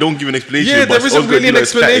they don't give an explanation, Yeah, but there it's isn't also really an gonna be, like,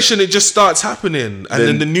 explanation. It just starts happening, and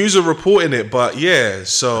then the news are reporting it. But yeah,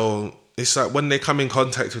 so it's like when they come in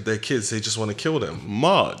contact with their kids, they just want to kill them.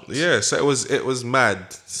 mad. Yeah, so it was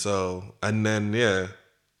mad. So and then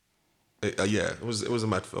it was a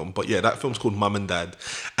mad film. But yeah, that film's called Mum and Dad,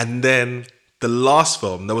 and then the last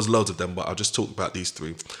film, there was loads of them, but I'll just talk about these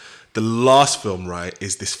three. The last film, right,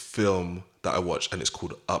 is this film that I watched, and it's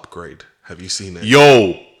called Upgrade. Have you seen it?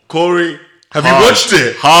 Yo, Corey, Have you watched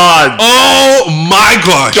it? Hard. Oh my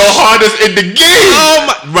gosh. The hardest in the game.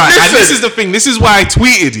 Oh my, right. And this Listen. is the thing. This is why I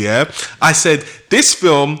tweeted, yeah. I said, this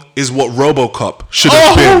film is what RoboCop should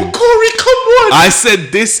have been. Corey, come on. I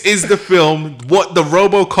said, this is the film, what the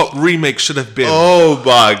RoboCop remake should have been. Oh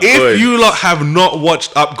my god. If you lot have not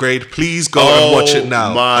watched Upgrade, please go and watch it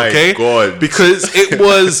now. my okay? God. Because it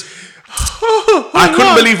was... I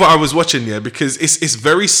couldn't believe what I was watching, yeah, because it's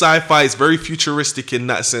very sci-fi, it's very futuristic in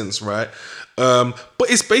that sense, right? But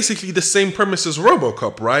it's basically the same premise as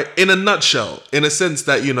RoboCop, right? In a nutshell, in a sense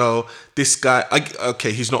that, you know, this guy,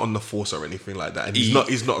 okay, he's not on the force or anything like that, and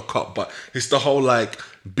he's not a cop, but it's the whole like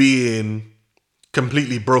being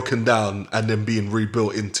completely broken down and then being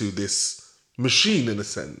rebuilt into this machine in a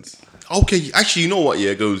sense. Okay, actually, you know what? Yeah,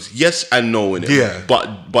 it goes yes and no in it. Yeah.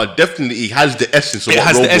 but definitely it has the essence of It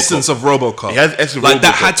has the essence of RoboCop. It has the essence of like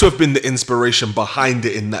that RoboCop. had to have been the inspiration behind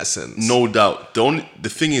it in that sense. No doubt. The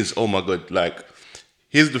thing is, oh my god, like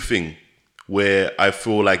here's the thing where I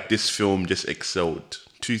feel like this film just excelled.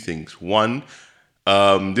 Two things. One,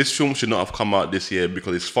 this film should not have come out this year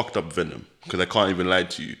because it's fucked up Venom. Because I can't even lie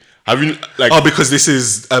to you. Have you like? Oh, because this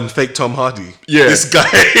is fake Tom Hardy. Yeah. This guy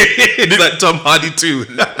is like Tom Hardy too.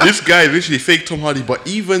 This guy is literally fake Tom Hardy, but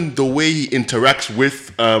even the way he interacts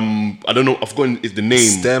with I don't know, I've forgotten is the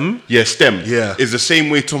name. Stem? Yeah, Stem. Yeah. It's the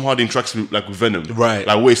same way Tom Hardy interacts with with Venom. Right.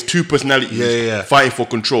 Like where it's two personalities Yeah. fighting for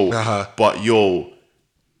control. Uh-huh. But yo,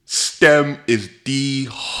 Stem is the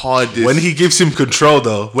hardest. When he gives him control,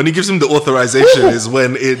 though, when he gives him the authorization, is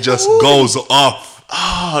when it just goes off.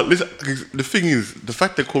 Listen, the thing is, the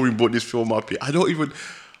fact that Corey brought this film up here, I don't even.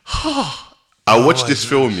 I watched this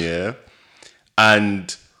film, yeah,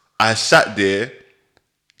 and I sat there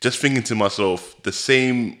just thinking to myself the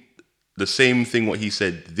same thing. What he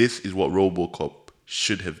said, this is what RoboCop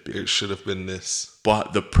should have been. It should have been this.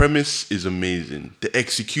 But the premise is amazing, the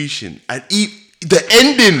execution, and the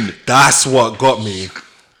ending. That's what got me.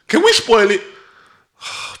 Can we spoil it?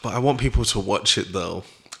 But I want people to watch it though.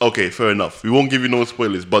 Okay, fair enough. We won't give you no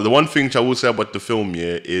spoilers. But the one thing which I will say about the film,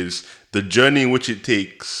 yeah, is the journey in which it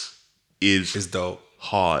takes is dope.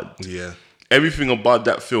 hard. Yeah. Everything about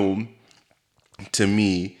that film, to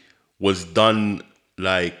me, was done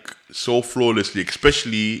like so flawlessly.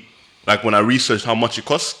 Especially like when I researched how much it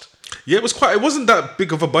cost. Yeah, it wasn't that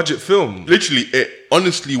big of a budget film. Literally, it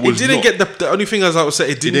honestly was. It didn't get the only thing as I would say,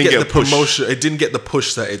 it didn't get the push. promotion. It didn't get the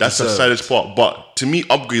push that it That's the deserved. saddest part. But to me,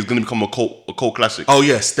 Upgrade is going to become a cult classic. Oh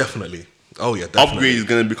yes, definitely. Oh yeah, definitely. Upgrade is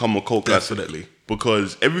going to become a cult classic. Definitely.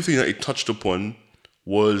 Because everything that it touched upon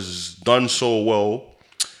was done so well.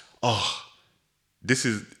 Oh, this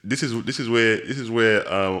is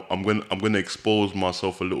where I'm going to expose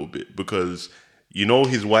myself a little bit, because you know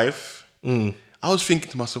his wife. I was thinking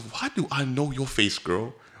to myself, why do I know your face,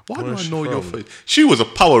 girl? Why do I know your face? She was a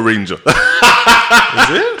Power Ranger. Is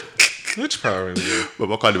it? Which Power Ranger?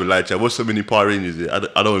 But I can't even lie to you. There was so many Power Rangers there.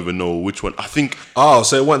 I don't even know which one. I think. Oh,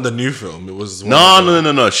 so it wasn't the new film. It was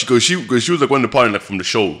No. She was like one of the Power Rangers, like from the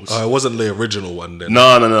shows. Oh, it wasn't the original one then.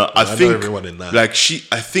 No. I know think everyone in that. like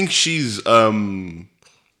I think she's I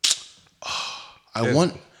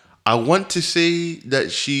want to say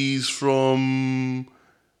that she's from.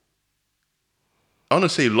 I want to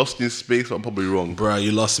say Lost in Space, but I'm probably wrong. Bruh,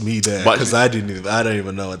 you lost me there But- because I don't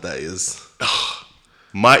even know what that is.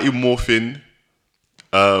 Mighty Morphin,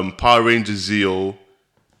 Power Rangers Zeo,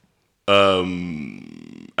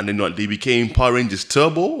 and then they became Power Rangers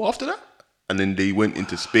Turbo after that, and then they went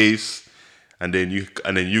into space, and then you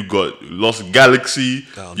got Lost Galaxy,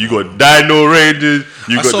 you got Dino Rangers,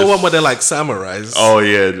 I saw one where they're like samurais. Oh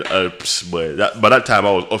yeah, but by that time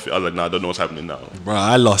I was off it. I was like, nah, I don't know what's happening now. Bro,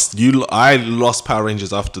 I lost Power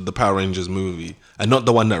Rangers after the Power Rangers movie, and not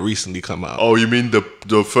the one that recently come out. Oh, you mean the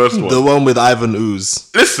first one? The one with Ivan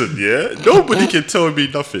Ooze. Listen, yeah, nobody can tell me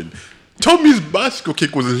nothing. Tommy's bicycle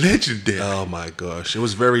kick was legendary. Oh my gosh, it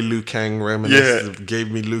was very Liu Kang reminiscent. Yeah.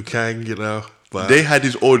 Gave me Liu Kang, you know. But They had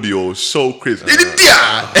his audio so crisp.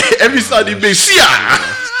 Every time he made jeez.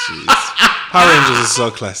 Power Rangers is so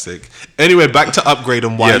classic. Anyway, back to Upgrade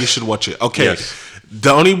and why Yes. you should watch it. Okay, Yes.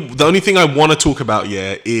 the only thing I want to talk about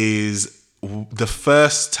is the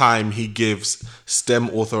first time he gives STEM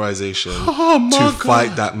authorization to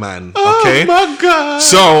fight that man. Okay, Oh my God.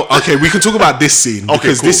 So okay, we can talk about this scene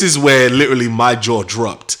because cool. this is where literally my jaw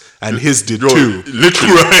dropped and his did Yo, too.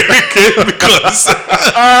 literally. Because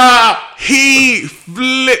he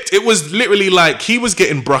flipped. It was literally like he was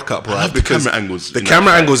getting Bruck up, right? love the Because camera angles The in that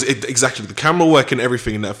camera fight. angles, exactly. The camera work and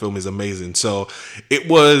everything in that film is amazing. So he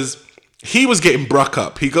was getting Bruck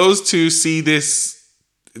up. He goes to see this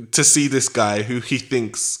to see this guy who he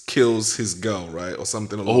thinks kills his girl, right, or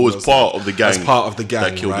something. Who was part of the gang? As part of the gang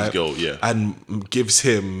that killed right? his girl, yeah. And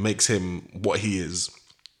makes him what he is.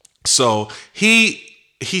 So he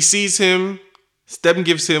sees him. Stem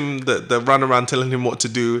gives him the run around telling him what to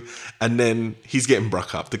do, and then he's getting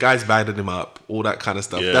bruck up. The guy's bagging him up, all that kind of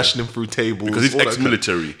stuff, Yeah. dashing him through tables. Because he's all that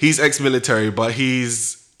ex-military. He's ex-military, but he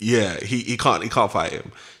can't fight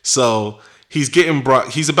him. So he's getting bruck.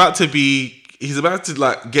 He's about to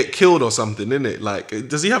like get killed or something, isn't it? Like,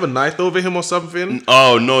 does he have a knife over him or something?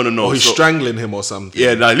 Oh no. Or he's strangling him or something.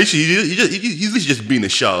 Yeah, nah, literally, he's literally just being a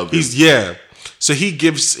shot of him. So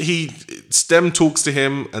Stem talks to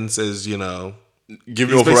him and says, you know, Give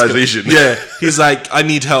me authorization. Yeah, he's like, I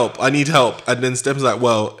need help, and then Stem's like,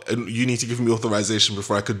 well, you need to give me authorization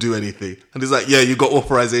before I could do anything. And he's like, yeah, you got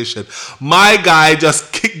authorization. My guy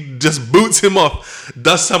just boots him off,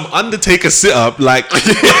 does some Undertaker sit up, like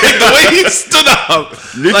the way he stood up,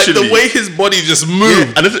 Literally. like the way his body just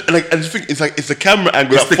moved. Yeah, it's the camera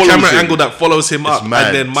angle. It's the camera angle that follows him up, mad.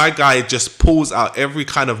 and then my guy just pulls out every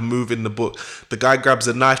kind of move in the book. The guy grabs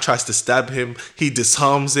a knife, tries to stab him. He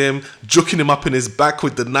disarms him, juking him up in his back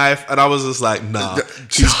with the knife, and I was just like, nah,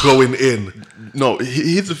 he's going in. No,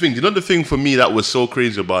 here's the thing. You know, the thing for me that was so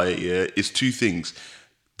crazy about it, yeah, is two things.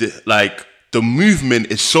 The movement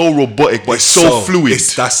is so robotic, but it's so fluid.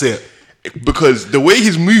 That's it. Because the way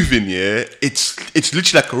he's moving, yeah, it's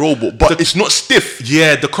literally like a robot, but it's not stiff.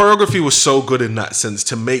 Yeah, the choreography was so good in that sense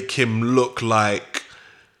to make him look like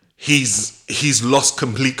he's lost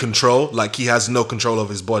complete control, like he has no control of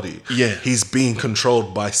his body. Yeah. He's being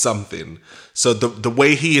controlled by something. So the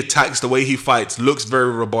way he attacks, the way he fights looks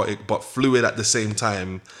very robotic but fluid at the same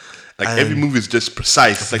time. Like And every move is just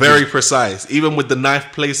precise. Like very precise. Even with the knife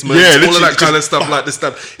placement, Yeah, all of literally that kind of just- stuff, like the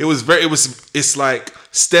stuff. It's like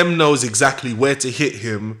Stem knows exactly where to hit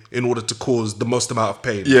him in order to cause the most amount of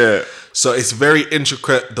pain. Yeah. So it's very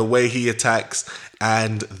intricate the way he attacks,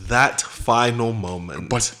 and that final moment.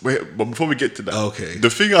 But before we get to that, Okay. the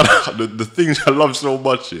things I love so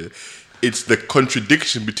much here, it's the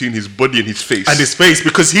contradiction between his body and his face. And his face,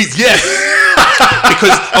 because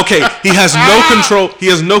because he has no control. He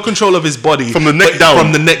has no control of his body From the neck down.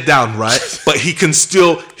 From the neck down, right? But he can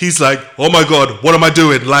still. He's like, oh my god, what am I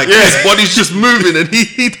doing? Like his body's just moving, and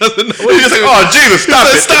he doesn't know. What He's just like, oh Jesus,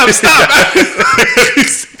 stop it. Stop!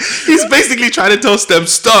 He's basically trying to tell Stem,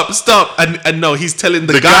 stop, and no, he's telling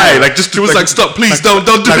the guy, like, just he was like, stop, please, don't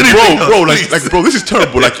do like, anything, bro, please. bro, this is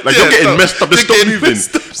terrible. Like Yeah, you're getting stop. messed up. Just You're stop getting moving.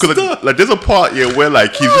 messed up. Because Stop. like there's a part here where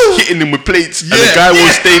like he's just hitting him with plates, and the Yeah, guy won't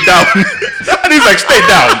yeah. stay down, and he's like, stay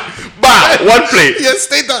down. Bah, one plate. Yeah,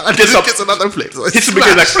 stay down. And Gets then up. gets another plate. So Hits him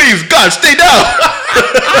again, like, please, God, stay down.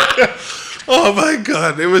 oh my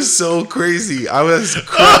god, it was so crazy. I was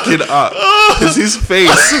cracking up because his face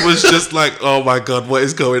was just like, oh my god, what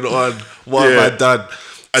is going on? What have I done?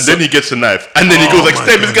 And then he gets a knife, and then he goes like,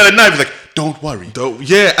 Stem, he's got a knife. He's like, don't worry. Don't,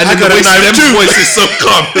 yeah, and I then got the a way knife Stem's too. voice is so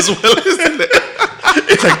calm as well, isn't it?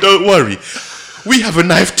 It's like, don't worry. We have a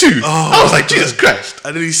knife too. I was like, Jesus Christ.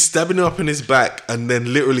 And then he's stabbing him up in his back, and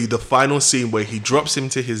then literally the final scene where he drops him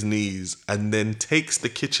to his knees and then takes the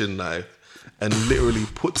kitchen knife and literally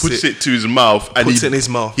puts It to his mouth, and Puts it in his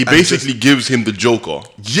mouth He and basically gives him the Joker.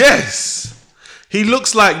 Yes, he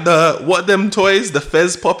looks like them toys, the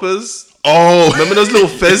Fez poppers. Oh, Remember those little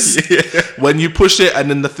Fez? Yeah. When you push it and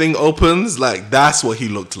then the thing opens, like that's what he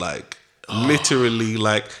looked like. Literally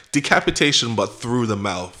like decapitation, but through the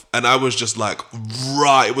mouth. And I was just like,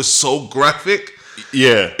 right, it was so graphic.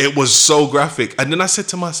 Yeah. It was so graphic. And then I said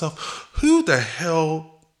to myself, who the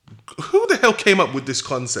hell came up with this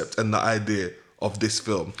concept and the idea of this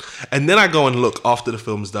film? And then I go and look after the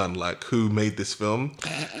film's done, like who made this film?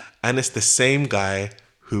 And it's the same guy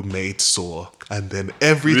who made Saw. And then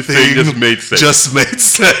everything just made sense. Just made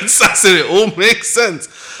sense. I said it all makes sense.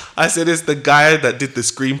 I said it's the guy that did the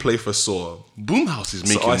screenplay for Saw. Boomhouse is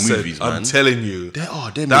making So I said, movies, man. I'm telling you, they're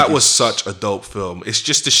that making- was such a dope film. It's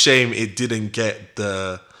just a shame it didn't get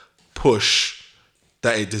the push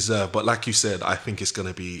that it deserved. But like you said, I think it's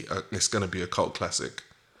gonna be a cult classic.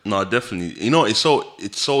 No, definitely. You know, it's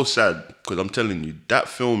so sad because I'm telling you, that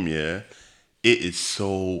film, yeah, it is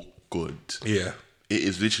so good. Yeah. It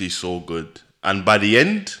is literally so good. And by the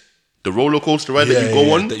end, the roller coaster ride that you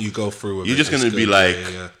go on, that you go through. With you're it, just it's gonna be good. like,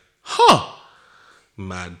 Yeah. huh?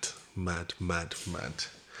 Mad.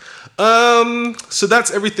 So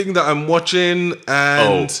that's everything that I'm watching.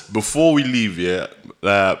 And Before we leave, yeah,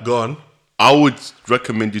 go on. I would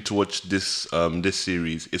recommend you to watch this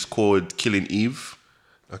series. It's called Killing Eve.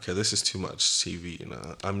 Okay, this is too much TV, you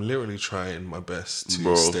know. I'm literally trying my best to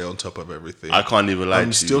Bro, stay on top of everything. I can't even lie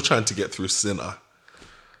I'm to still you. trying to get through Sinner.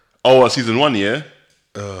 Oh, season 1, yeah.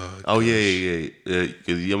 Oh yeah.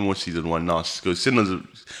 Because you haven't watched season 1 now. Because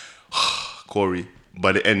Sinner's Corey.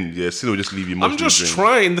 By the end, Sinner will just leave you. I'm just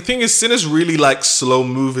trying. The thing is, Sinner's really like slow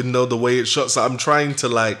moving though. The way it's shot, so I'm trying to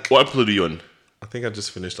like. What episode are you on? I think I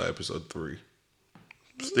just finished like episode 3.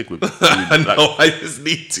 Stick with it. I just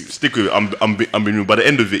need to stick with it. I'm being by the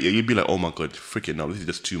end of it, you'd be like, oh my god, freaking now, this is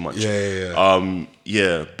just too much.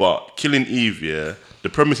 Yeah. But Killing Eve, the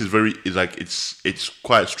premise is it's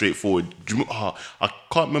quite straightforward. I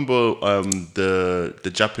can't remember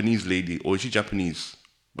the Japanese lady, or is she Japanese?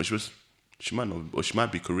 But she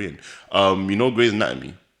might be Korean. Grey's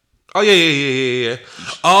Anatomy. Oh yeah.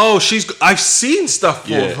 Oh, I've seen stuff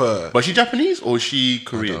of her. But is she Japanese or is she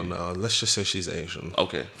Korean? I don't know. Let's just say she's Asian.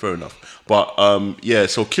 Okay, fair enough. But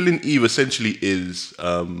so Killing Eve essentially is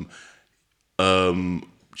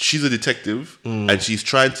she's a detective and she's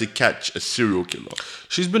trying to catch a serial killer.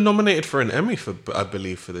 She's been nominated for an Emmy I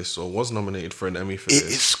believe for this, or was nominated for an Emmy for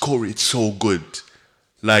this. It's so good.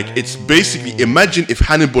 Like it's basically, imagine if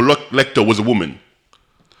Hannibal Lecter was a woman.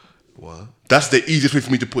 What? That's the easiest way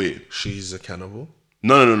for me to put it. She's a cannibal?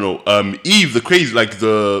 No. Eve, the crazy, like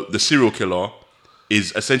the serial killer,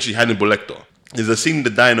 is essentially Hannibal Lecter. There's a scene in the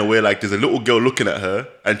diner where like there's a little girl looking at her,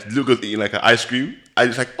 and the little girl's eating like an ice cream, and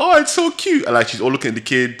it's like, oh, it's so cute, and like she's all looking at the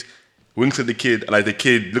kid, winks at the kid, and like the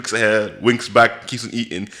kid looks at her, winks back, keeps on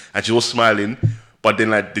eating, and she's all smiling. But then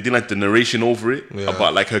like they did like the narration over it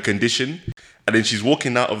about like her condition, and then she's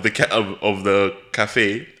walking out of the of the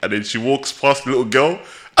cafe, and then she walks past the little girl.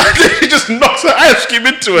 And then he just knocks her ice cream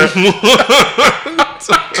into her.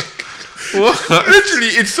 Literally,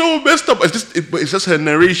 it's so messed up. It's just her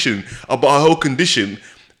narration about her whole condition,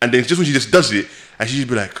 and then it's just when she just does it, and she just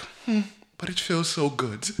be like, "But it feels so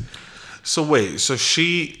good." So wait, so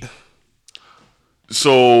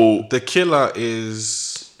the killer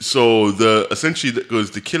is essentially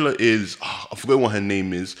because the killer is I forget what her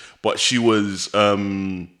name is, but she was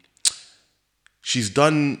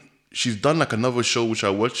She's done like another show which I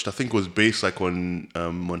watched. I think it was based like on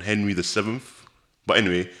Henry VII. But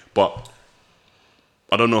anyway,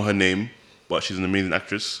 I don't know her name, but she's an amazing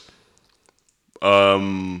actress.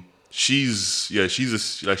 She's a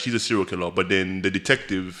serial killer, but then the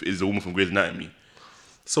detective is the woman from Grey's Anatomy.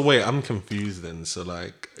 So wait, I'm confused then. So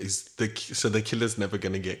like, the killer's never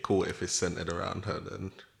gonna get caught if it's centered around her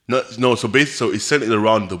then? No. So it's centered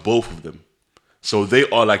around the both of them. So they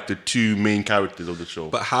are like the two main characters of the show.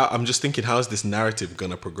 But I'm just thinking, how is this narrative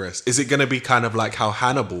gonna progress? Is it gonna be kind of like how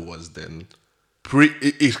Hannibal was then?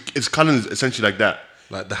 It's kind of essentially like that.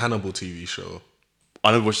 Like the Hannibal TV show.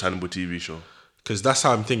 I never watched the Hannibal TV show. Because that's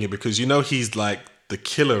how I'm thinking. Because he's like the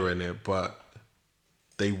killer in it, but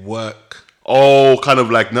they work. Oh, kind of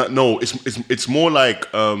like no. It's more like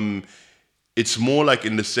it's more like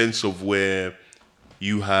in the sense of where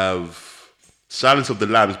you have Silence of the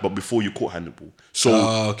Lambs, but before you caught Hannibal.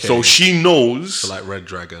 So she knows. So like Red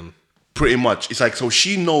Dragon. Pretty much. It's like, so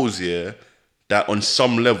she knows, that on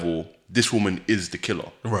some level, this woman is the killer.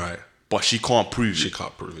 Right. But she can't prove it. She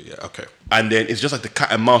can't prove it, yeah. Okay. And then it's just like the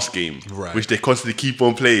cat and mouse game. Right. Which they constantly keep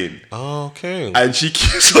on playing. Okay. And she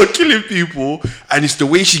keeps on killing people. And it's the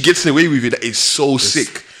way she gets away with it that is so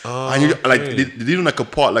sick. And like they do like a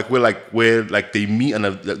part where they meet and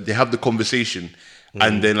they have the conversation.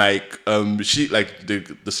 And then she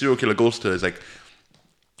the serial killer goes to her, is like,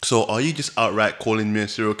 so are you just outright calling me a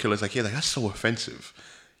serial killer? It's like, yeah, that's so offensive.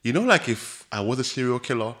 Like if I was a serial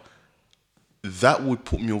killer, that would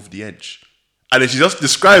put me over the edge. And then she's just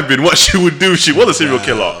describing what she would do if she was a serial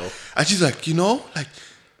killer. And she's like,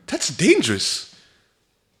 that's dangerous.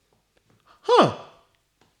 Huh.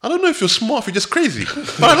 I don't know if you're smart, if you're just crazy.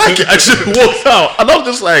 But I like it. And she walks out. And I'm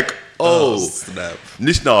just like, snap.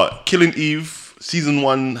 Listener, Killing Eve. Season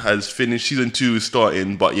 1 has finished. Season 2 is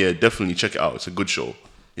starting. But yeah, definitely check it out. It's a good show.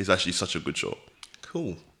 It's actually such a good show.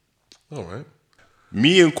 Cool. All right.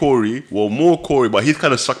 Me and Corey, more Corey, but he's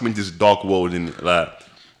kind of sucked me into this dark world of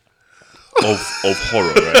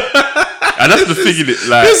horror, right? And that's the thing in it.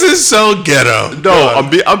 Like, this is so ghetto. No,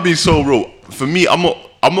 I'm being so real. For me, I'm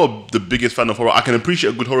not the biggest fan of horror. I can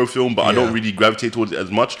appreciate a good horror film, but I don't really gravitate towards it as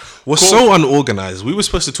much. We're so unorganized. We were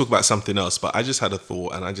supposed to talk about something else, but I just had a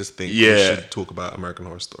thought, and I just think we should talk about American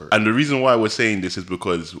Horror Story. And the reason why we're saying this is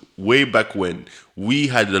because way back when, we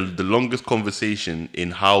had the longest conversation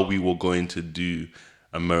in how we were going to do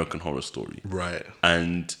American Horror Story. Right.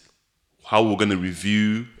 And how we're going to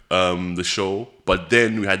review the show. But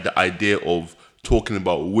then we had the idea of talking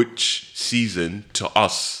about which season to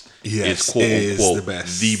us is quote unquote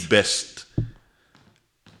the best.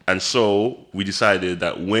 And so we decided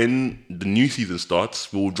that when the new season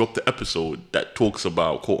starts, we'll drop the episode that talks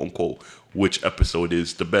about quote unquote which episode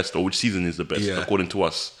is the best or which season is the best according to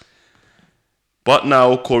us. But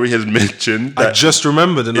now Corey has mentioned that I just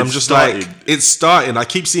remembered, and I'm it's just started. like, it's starting. I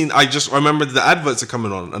keep seeing. I just remembered the adverts are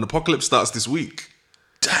coming on, and Apocalypse starts this week.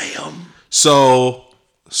 damn. So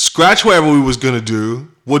scratch whatever we was gonna do.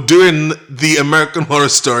 We're doing the American Horror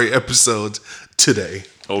Story episode today.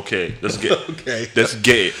 Okay, let's get Okay. let's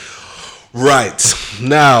get it. Right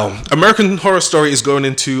now, American Horror Story is going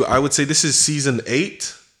into. I would say this is season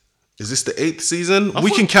 8. Is this the 8th season? We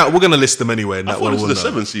can count. We're gonna list them anyway. And I that thought way this we'll was the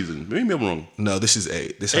know. 7th season. Maybe I'm wrong. No, this is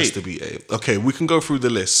 8. This has 8. to be 8. Okay, we can go through the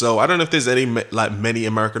list. So I don't know if there's any many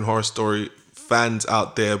American Horror Story fans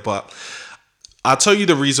out there, but I'll tell you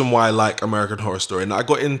the reason why I like American Horror Story. And I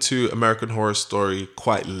got into American Horror Story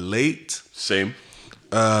quite late. Same.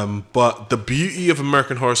 But the beauty of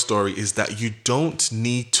American Horror Story is that you don't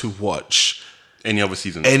need to watch Any other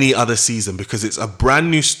season? any other season because it's a brand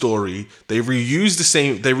new story. They reuse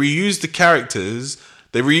the characters,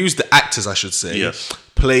 they reuse the actors, I should say, Yes.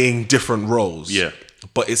 playing different roles. Yeah.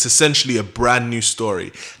 But it's essentially a brand new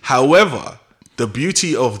story. However, the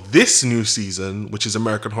beauty of this new season, which is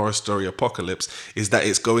American Horror Story Apocalypse, is that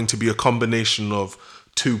it's going to be a combination of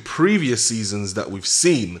 2 previous seasons that we've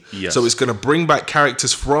seen. Yes. So it's going to bring back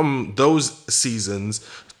characters from those seasons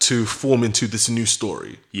to form into this new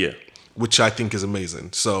story, Yeah. which I think is amazing.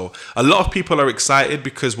 So a lot of people are excited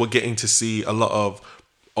because we're getting to see a lot of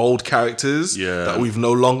old characters Yeah. that we've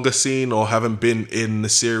no longer seen or haven't been in the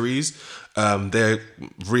series. They're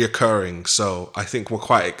reoccurring, so I think we're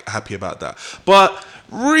quite happy about that. But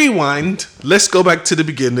rewind, let's go back to the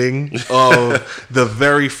beginning of the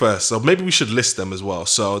very first. So maybe we should list them as well.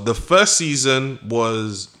 So the first season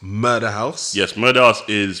was Murder House. Yes, Murder House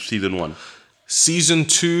is season 1. Season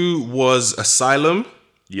 2 was Asylum.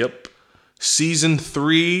 Yep. Season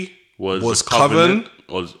 3 was Coven. Coven.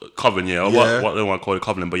 Was Coven, yeah. Yeah. What do I want to call it?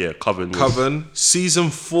 Covenant, but yeah, Coven. Was, Coven. Season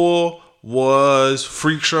 4 was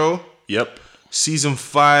Freak Show. Yep. Season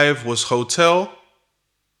 5 was Hotel.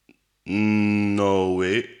 No,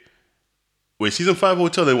 wait. Wait, season 5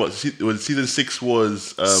 Hotel, then what? Season 6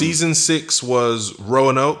 was... Season 6 was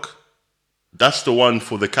Roanoke, that's the one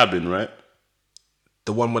for the cabin, right?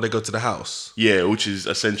 the one where they go to the house. Yeah, which is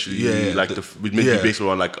essentially Yeah, like meant to yeah. be based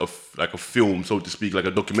on like a film, so to speak, like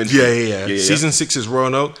a documentary. Yeah. Season 6 is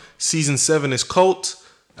Roanoke. Season 7 is Cult.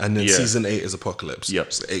 And then Yeah. season 8 is Apocalypse.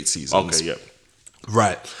 Yep. So 8 seasons. Okay, yeah.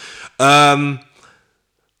 Right. I'm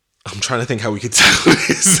trying to think how we could tackle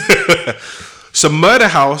this. So Murder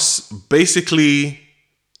House basically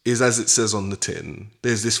is as it says on the tin.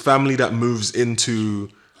 There's this family that moves into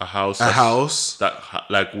A house. a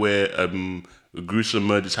like where gruesome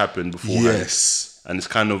murders happened beforehand. Yes. And it's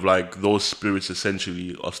kind of like those spirits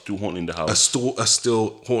essentially are still haunting the house. Are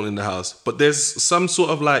still haunting the house. But there's some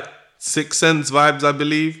sort of like Sixth Sense vibes, I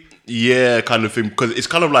believe. Yeah, kind of thing. Because it's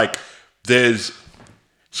kind of like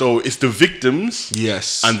so it's the victims.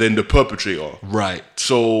 Yes. And then the perpetrator. Right.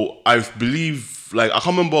 So I believe, like, I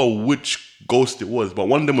can't remember which ghost it was, but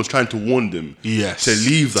one of them was trying to warn them. Yes. To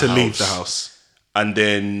leave the house. leave the house. And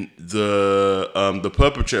then the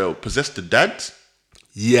perpetrator possessed the dad.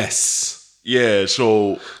 Yes. Yeah,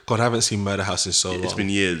 so God, I haven't seen Murder House in so long. it's been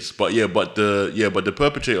years. But the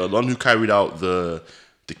perpetrator, the one who carried out the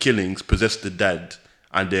killings, possessed the dad,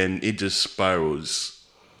 and then it just spirals.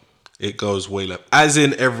 It goes way left. As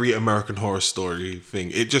in every American Horror Story thing.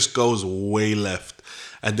 It just goes way left.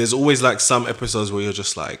 And there's always like some episodes where you're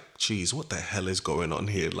just like, geez, what the hell is going on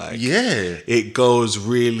here? Like, Yeah. it goes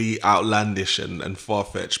really outlandish and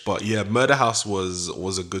far-fetched. But yeah, Murder House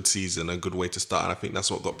was a good season, a good way to start. And I think that's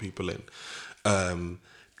what got people in.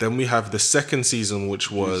 Then we have the second season, which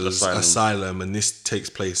was Asylum. And this takes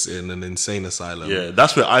place in an insane asylum. Yeah,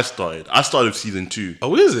 that's where I started. I started with season 2.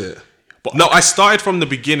 Oh, is it? No, I started from the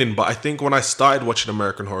beginning, but I think when I started watching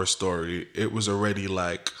American Horror Story, it was already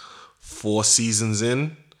like 4 seasons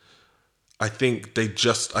in. I think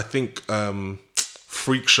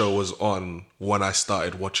Freak Show was on when I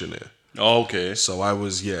started watching it. Oh, okay. So I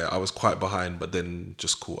was quite behind, but then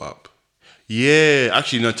just caught up. Yeah,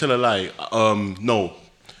 actually, no, tell a lie. No,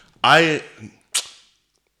 I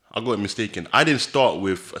got it mistaken. I didn't start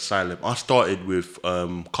with Asylum. I started with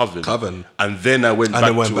Coven. And then I went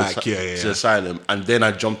back to Asylum. And then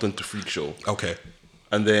I jumped onto Freak Show. Okay.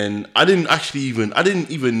 And then I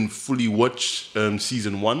didn't even fully watch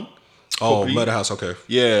season 1. Oh, properly. Murder House, okay.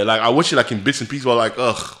 Yeah, like I watched it like in bits and pieces. I was like,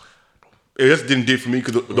 ugh, it just didn't do it for me.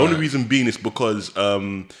 Because the only reason being is because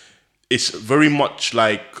it's very much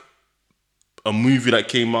like a movie that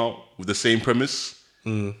came out with the same premise,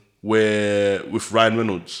 where with Ryan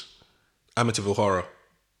Reynolds. Amityville Horror.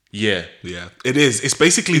 Yeah. Yeah, it is. It's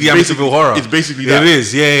basically the Amityville Horror. It's basically that. It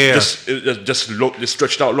is. Yeah. Just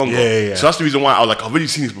stretched out longer. Yeah. So that's the reason why I was like, I've already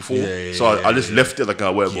seen this before. Yeah, so I just left it like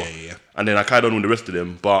whatever. Yeah. And then I carried on with the rest of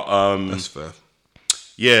them. But That's fair.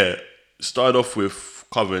 yeah, started off with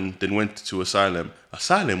Coven, then went to Asylum.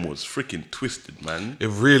 Asylum was freaking twisted, man. It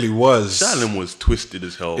really was. Asylum was twisted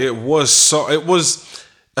as hell. It was.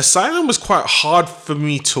 Asylum was quite hard for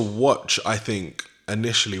me to watch. I think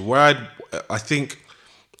initially, I think.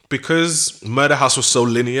 Because Murder House was so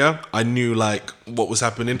linear, I knew like what was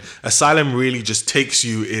happening. Asylum really just takes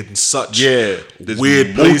you in such there's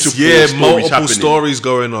weird places. Yeah, stories multiple happening. stories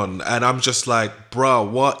going on. And I'm just like, bruh,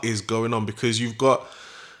 what is going on? Because you've got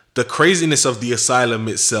the craziness of the asylum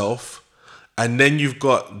itself, and then you've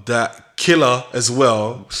got that killer as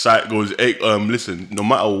well. Site goes, hey, listen, no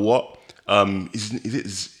matter what,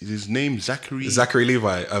 is his name Zachary? Zachary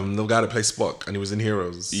Levi, the guy that plays Spock, and he was in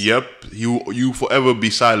Heroes. Yep, you forever be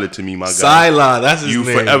silent to me, my guy. Sylar, that's his You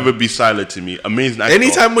name. forever be silent to me. Amazing actor.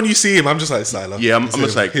 Anytime when you see him, I'm just like, Sylar. Yeah, I'm That's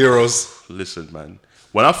just him. like Heroes. Listen, man.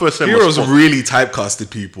 When I first said Heroes really typecasted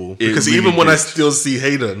people because really even when I did. still see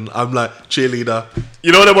Hayden, I'm like cheerleader.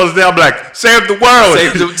 you know what it was there, I'm like, save the world.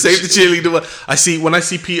 Save the cheerleader. When I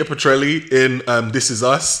see Peter Petrelli in This Is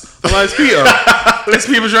Us, I'm like, it's Peter. It's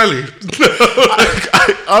Peter Petrelli.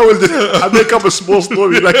 I make up a small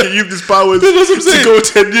story like you use these powers That's what I'm saying. to go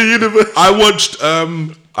to a new universe.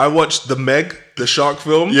 I watched the Meg, the shark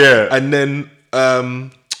film. Yeah. And then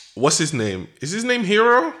what's his name? Is his name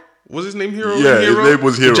Hero? Was his name Hero? Yeah, his name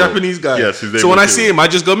was Hero. The Japanese guy. Yes, his name So when was I see Hero. him, I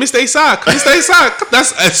just go, Mr. Isak, Mr. Isak.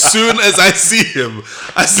 That's as soon as I see him.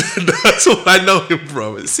 I said, that's what I know him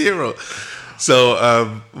from. It's Hero.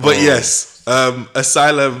 So, but yes,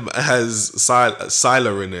 Asylum has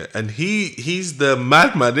Sylar in it, and he's the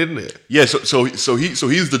madman, isn't it? Yeah, so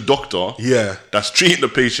he's the doctor. Yeah. That's treating the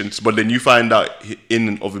patients, but then you find out in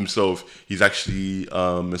and of himself he's actually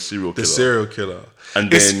a serial killer. The serial killer.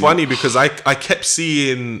 And it's then- funny because I kept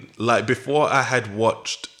seeing, like, before I had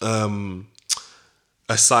watched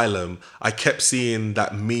Asylum, I kept seeing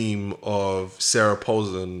that meme of Sarah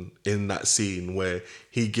Paulson in that scene where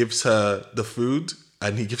he gives her the food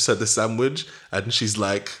and he gives her the sandwich and she's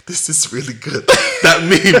like, this is really good. That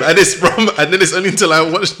meme. And then it's only until I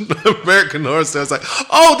watched American Horror Story I was like,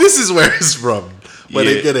 oh, this is where it's from. When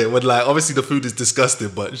they Yeah. get it, when like obviously the food is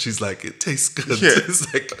disgusting, but she's like, it tastes good. Yeah.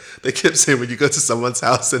 It's like they kept saying when you go to someone's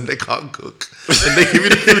house and they can't cook and they give you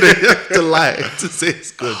the food and you have to lie to say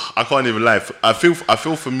it's good. I can't even lie. I feel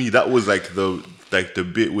for me that was like the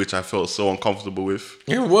bit which I felt so uncomfortable with.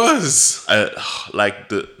 It was.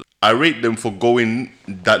 I rate them for going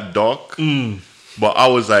that dark, but I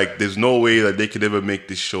was like, there's no way that they could ever make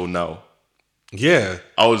this show now. Yeah.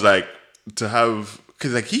 I was like, to have,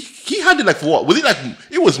 because like he had it like for what was it like?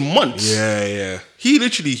 It was months. Yeah. He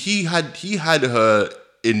literally he had her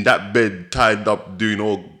in that bed tied up doing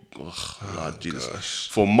all. Lord Jesus,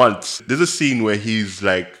 for months. There's a scene where he's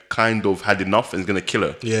like kind of had enough and is gonna kill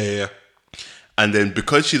her. Yeah. And then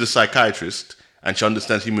because she's a psychiatrist and she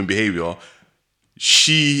understands human behavior,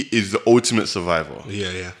 she is the ultimate survivor.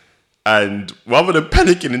 Yeah. And rather than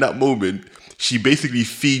panicking in that moment, she basically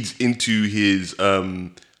feeds into his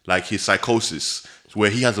his psychosis, where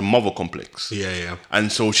he has a mother complex. Yeah.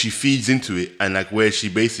 And so she feeds into it, and like where she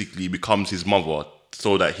basically becomes his mother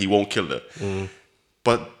so that he won't kill her.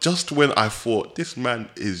 But just when I thought this man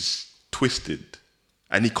is twisted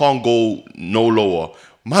and he can't go no lower,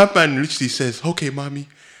 my man literally says, "Okay, mommy,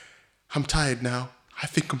 I'm tired now. I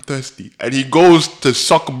think I'm thirsty." And he goes to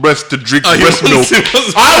suck breast to drink breast milk.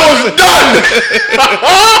 I was done.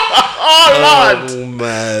 Oh, Lord. Oh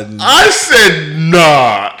man. I said,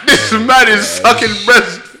 nah, this man is sucking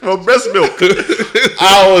breast milk.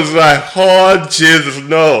 I was like, oh, Jesus,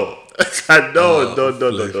 no.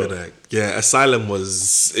 No. Yeah, Asylum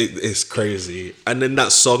it's crazy. And then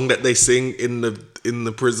that song that they sing in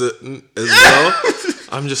the prison as well.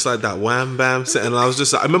 I'm just like that wham bam set, and I was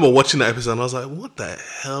just I remember watching that episode and I was like, what the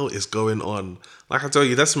hell is going on? Like I tell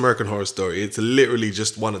you, that's American Horror Story. It's literally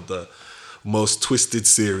just one of the most twisted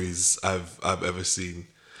series I've ever seen.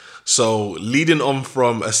 So leading on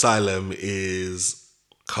from Asylum is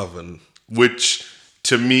Coven. Which,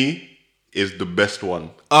 to me, is the best one.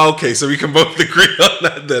 Okay, so we can both agree on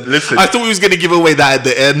that then. Listen. I thought we was going to give away that at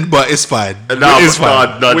the end, but it's fine. Nah, It's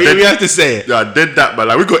fine. nah, we that- have to say it. Yeah, I did that, man.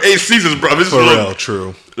 Like, we got 8 seasons, bro. This is For long. real,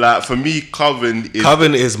 true. Like, for me, Coven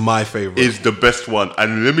Coven is my favorite. is the best one.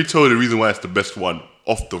 And let me tell you the reason why it's the best one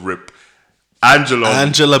off the rip.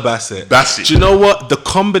 Angela Bassett. Bassett. Do you know what? The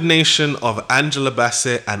combination of Angela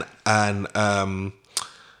Bassett and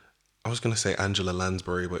I was going to say Angela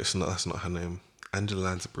Lansbury, but that's not her name. Angela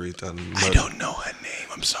Lansbury done. I don't know her name.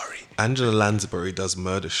 I'm sorry. Angela Lansbury does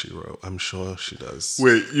Murder She Wrote. I'm sure she does.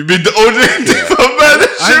 Wait, you mean the old lady from Murder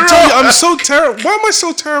She I told you, Wrote? I'm so terrible. Why am I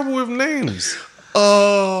so terrible with names?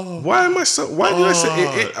 Oh, Why am I so? Why did I say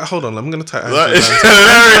it? Hold on, I'm gonna type that Angela is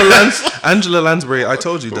Lansbury. hilarious. Angela Lansbury. I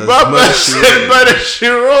told you, does Batman Murder She said Wrote. Murder She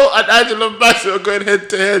Wrote and Angela Bassett are going head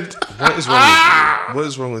to head. What is wrong with me? What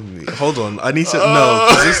is wrong with me? Hold on, I need to know.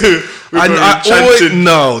 'Cause this is- We've got I always enchanted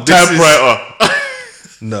no. This is, Typewriter.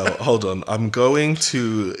 no, hold on. I'm going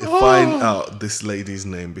to find out this lady's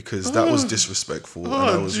name because that was disrespectful and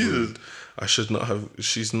I was Jesus. rude. I should not have.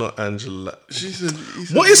 She's not Angela. She said,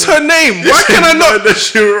 What is her name? Why can I not? Murder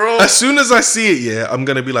She Wrote. As soon as I see it, yeah, I'm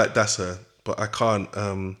gonna be like, that's her. But I can't.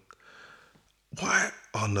 Why?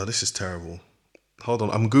 Oh no, this is terrible. Hold on,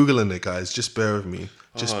 I'm googling it, guys. Just bear with me.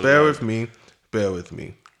 Just bear with me. Bear with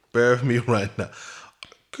me. Bear with me right now.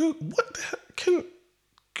 What the heck? Can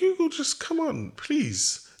Google just come on,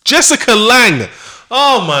 please? Jessica Lange.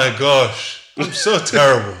 Oh my gosh, I'm so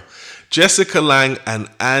terrible. Jessica Lange and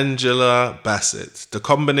Angela Bassett. The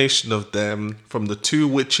combination of them from the two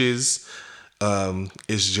witches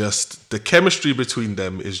is just the chemistry between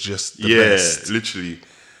them is just the best. Literally.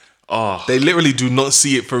 Oh, They literally do not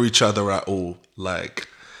see it for each other at all. Like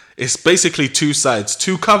it's basically two sides,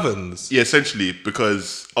 two covens. yeah, essentially,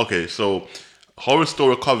 because, okay, so Horror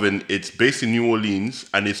Story Coven, it's based in New Orleans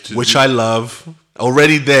and it's to Which I love.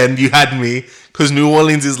 Already then you had me because New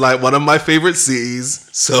Orleans is like one of my favorite cities.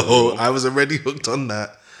 So I was already hooked on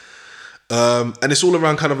that. And it's all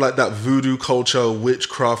around kind of like that voodoo culture,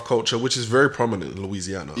 witchcraft culture, which is very prominent in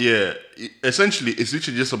Louisiana. Yeah, essentially, it's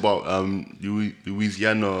literally just about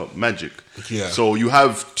Louisiana magic. Yeah. So you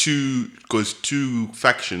have two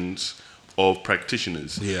factions of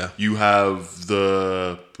practitioners. Yeah. You have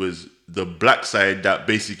the black side that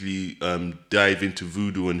basically dive into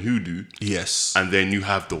voodoo and hoodoo. Yes. And then you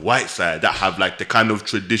have the white side that have like the kind of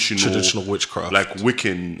traditional witchcraft. like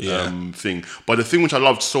Wiccan Yeah. thing. But the thing which I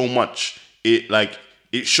loved so much,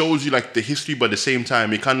 it shows you like the history, but at the same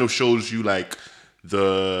time it kind of shows you like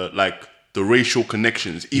the racial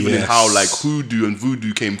connections, even in Yes. how like hoodoo and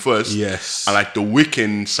voodoo came first. Yes. And like the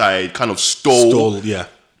Wiccan side kind of stole yeah.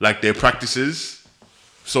 like their practices.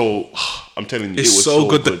 So I'm telling you, It's it was so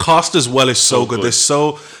good. The cast as well is so good. good. There's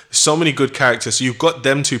so many good characters. So you've got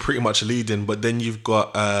them two pretty much leading, but then you've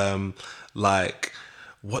got like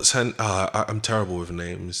what's her? I'm terrible with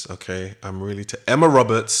names. Okay, I'm really Emma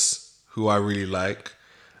Roberts, who I really like.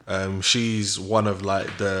 She's one of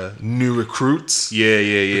like the new recruits. Yeah.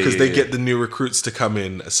 Because they yeah. get the new recruits to come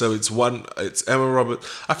in. So it's Emma Roberts.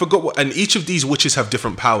 I forgot what, and each of these witches have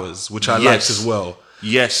different powers, which I liked as well.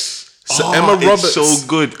 Yes. So Emma Roberts, it's so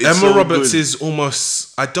good. It's Emma so Roberts good. is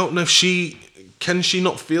almost. I don't know if she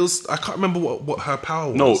not feel. I can't remember what her power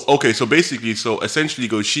was. No, okay. So basically,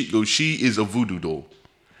 essentially, she is a voodoo doll.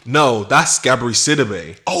 No, that's Gabri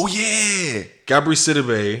Sidibe. Oh yeah. Gabri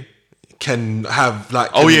Sidibe can have like.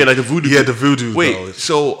 Oh yeah, like the voodoo. Yeah, the voodoo. Wait, doll.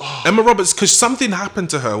 so Emma Roberts, because something happened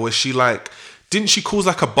to her where she like. Didn't she cause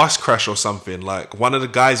like a bus crash or something? Like one of the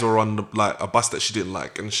guys were on like a bus that she didn't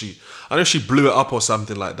like, and I know she blew it up or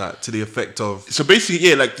something like that to the effect of. so basically,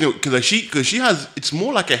 yeah, like because she has, it's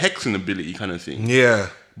more like a hexing ability kind of thing. Yeah.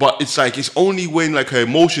 But it's like it's only when like her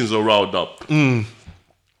emotions are riled up.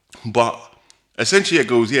 But essentially, it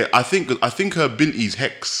goes, yeah. I think her ability is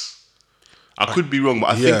hex. I could be wrong,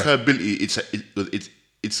 but I think her ability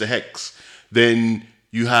it's a hex. Then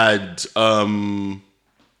you had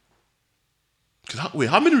wait,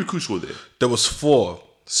 how many recruits were there? There was 4.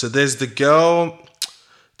 So there's the girl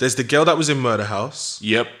that was in Murder House,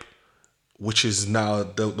 Yep. which is now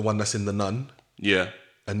the one that's in The Nun. Yeah.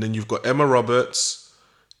 And then you've got Emma Roberts,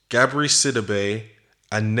 Gabri Sidibe,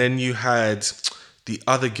 and then you had the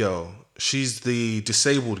other girl. She's the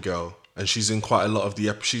disabled girl, and she's in quite a lot of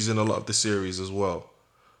the series as well.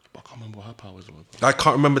 I can't remember what her powers were. I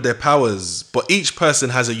can't remember their powers, but each person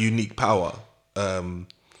has a unique power.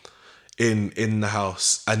 In the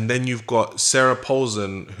house, and then you've got Sarah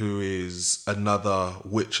Paulson, who is another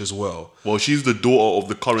witch as well. Well, she's the daughter of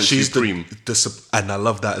the current She's Supreme. And I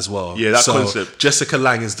love that as well. Yeah, that concept. Jessica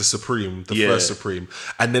Lange is the Supreme, the first Supreme,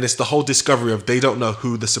 and then it's the whole discovery of they don't know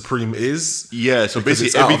who the Supreme is. Yeah, so because basically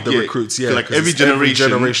it's out of the recruits. Yeah, like 'cause every it's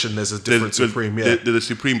generation, there's a different Supreme. Yeah, the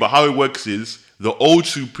Supreme. But how it works is the old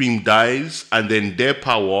Supreme dies, and then their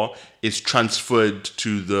power is transferred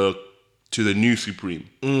to the new Supreme.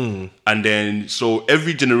 And then so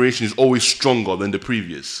every generation is always stronger than the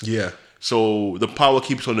previous. yeah. So the power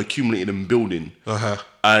keeps on accumulating and building.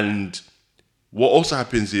 And what also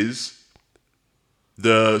happens is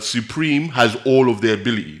the Supreme has all of their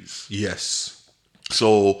abilities. Yes.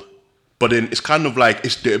 So but then it's kind of like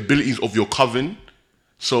it's the abilities of your coven.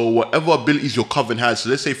 So whatever abilities your coven has, so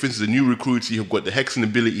let's say for instance the new recruits, you've got the hexing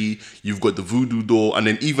ability, you've got the voodoo door, and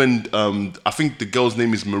then even I think the girl's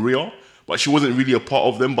name is Maria, but she wasn't really a part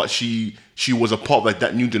of them, but she was a part of like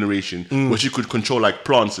that new generation where she could control like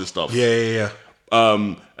plants and stuff. Yeah.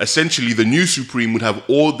 Essentially the new Supreme would have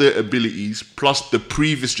all their abilities plus the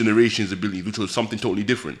previous generation's abilities, which was something totally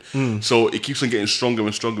different. So it keeps on getting stronger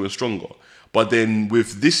and stronger and stronger. But then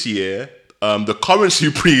with this year, the current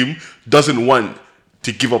Supreme doesn't want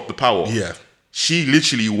to give up the power. Yeah. She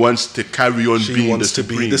literally wants to carry on She being wants the to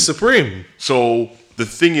Supreme. be the Supreme. So the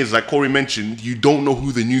thing is, like Corey mentioned, you don't know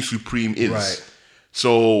who the new Supreme is. Right.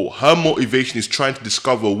 So her motivation is trying to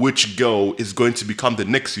discover which girl is going to become the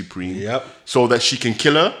next Supreme. Yep. So that she can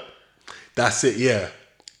kill her That's it, yeah.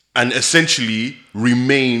 and essentially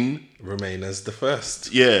remain. Remain as the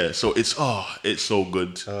first. Yeah. So it's so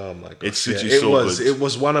good. Oh my god. It's Yeah, literally good. It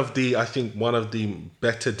was one of the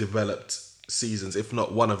better developed seasons, if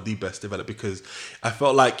not one of the best developed, because I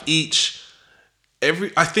felt like each of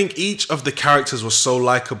the characters was so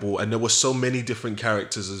likable, and there were so many different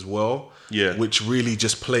characters as well. Yeah. Which really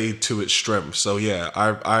just played to its strength. So yeah,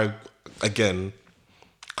 I again,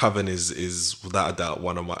 Coven is without a doubt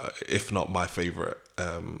one of my, if not my favorite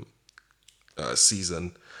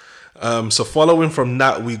season. So following from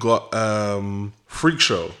that, we got Freak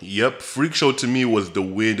Show. Yep, Freak Show to me was the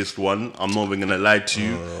weirdest one. I'm not even gonna lie to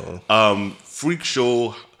you. Freak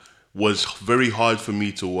Show was very hard for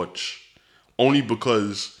me to watch, only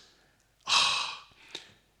because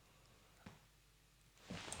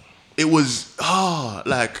it was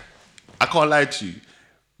like I can't lie to you,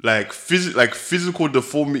 like physical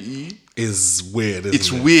deformity Is weird, isn't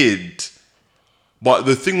it's it? weird. But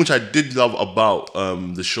the thing which I did love about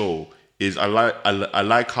the show is I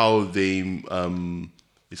like how they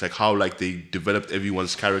it's like how like they developed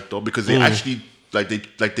everyone's character, because they actually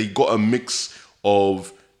they got a mix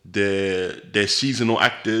of their seasonal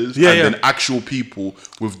actors and then actual people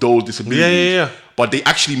with those disabilities. Yeah. But they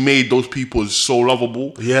actually made those people so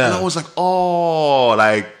lovable. Yeah. And I was like, oh,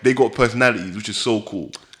 like they got personalities, which is so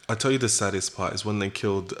cool. I tell you, the saddest part is when they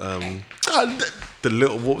killed God, the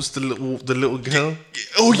little. What was the little girl?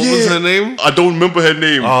 oh What yeah, was her name? I don't remember her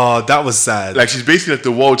name. Oh, that was sad. Like she's basically like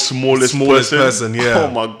the world's smallest person, yeah.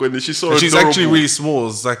 Oh my goodness, she's so And she's adorable. actually really small.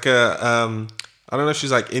 It's like a I don't know if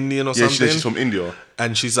she's like Indian or something. She's from India.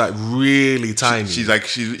 And she's like really tiny. She's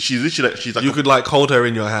literally like she's like you could like hold her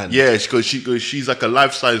in your hand. yeah, she's like a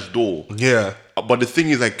life-size doll. Yeah. But the thing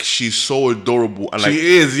is, like, she's so adorable and like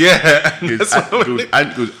She is, yeah. That's what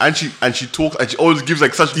I mean. and she talks and she always gives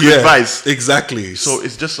like such good advice. Exactly. So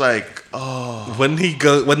it's just like, oh when they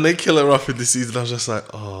kill her off in the season, I was just like,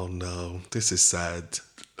 oh no, this is sad.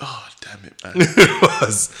 damn it, man.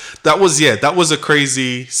 That was a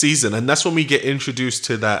crazy season, and that's when we get introduced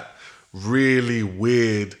to that really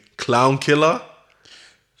weird clown killer.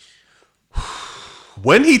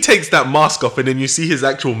 When he takes that mask off and then you see his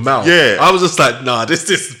actual mouth, Yeah. I was just like, nah, this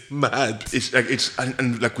is mad. It's like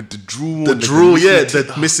and like with the drool, The and, like, drool, missing the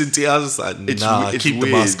teeth. missing teeth. I was just like, nah, It's keep weird.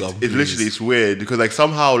 the mask on. It's literally it's weird because like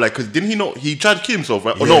somehow like because didn't he tried to kill himself,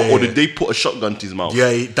 right? Or Yeah, or yeah. did they put a shotgun to his mouth?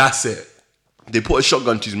 Yeah, that's it. They put a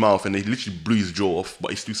shotgun to his mouth and they literally blew his jaw off,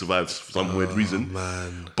 but he still survives for some weird reason.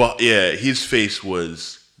 Man. But yeah, his face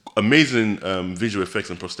was amazing visual effects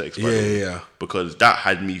and prosthetics. By the way, Yeah. because that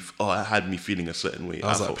had me feeling a certain way. I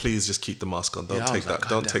was like, felt- please just keep the mask on. Don't Yeah, I take was like, that.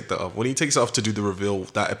 Don't "God take that off. When he takes it off to do the reveal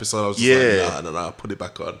that episode, I was just Yeah. like, nah, put it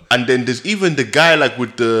back on. And then there's even the guy like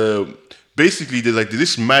with the basically there's like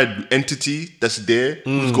this mad entity that's there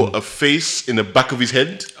who's got a face in the back of his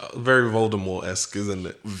head. Very Voldemort-esque, isn't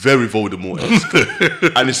it? Very Voldemort-esque.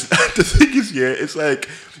 And it's the thing is, yeah, it's like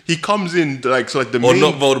he comes in like so like the Or main.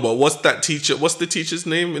 not Voldemort. What's that teacher? What's the teacher's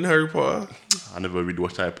name in Harry Potter? I never really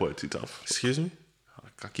watched Harry Potter too tough. Excuse me?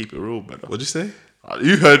 I keep it real, brother. What'd you say?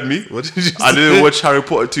 You heard me. What did you I say? didn't watch Harry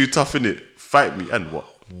Potter too tough in it. Fight me and what?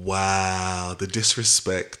 Wow, the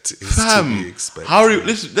disrespect is to Fam, be expected. Harry.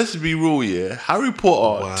 Let's be real, yeah. Harry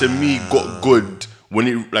Potter to me got good when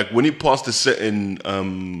it passed a certain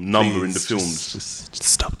number in the films. Just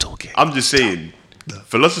stop talking. I'm just saying,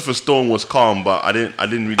 Philosopher's Stone was calm, but I didn't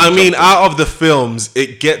really. I mean, jump in. out of the films,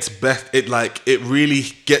 it gets it really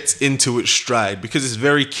gets into its stride because it's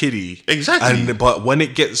very kiddie. Exactly. But when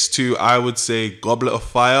it gets to, I would say, Goblet of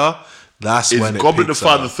Fire, that's when it Goblet of picks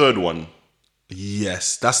Fire up. the third one?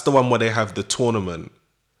 Yes, that's the one where they have the tournament.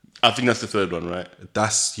 I think that's the third one, right?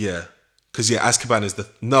 That's because Azkaban is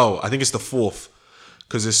I think it's the fourth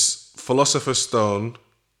because it's Philosopher's Stone.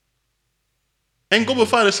 Ain't Goblet of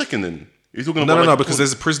Fire the second then? You're talking No, about because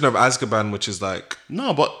there's a Prisoner of Azkaban, which is like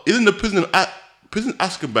no, but isn't the Prison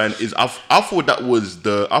Azkaban is. I thought that was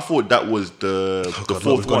the. The God,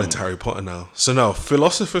 fourth we've gone one. into Harry Potter now. So no,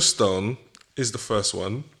 Philosopher's Stone is the first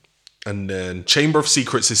one, and then Chamber of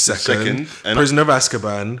Secrets is second. and- Prisoner of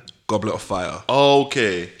Azkaban, Goblet of Fire,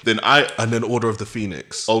 Okay, then and then Order of the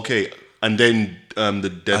Phoenix. Okay, and then the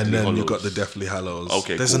Deathly and then Hallows. you got the Deathly Hallows.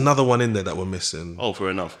 Okay, there's cool. another one in there that we're missing. Oh, fair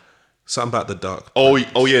enough. Something about the Dark. Oh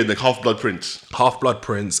yeah, the Half-Blood Prince. Half-Blood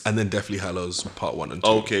Prince, and then Deathly Hallows Part 1 and 2.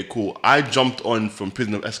 Okay, cool. I jumped on from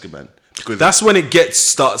Prison of Azkaban because That's when it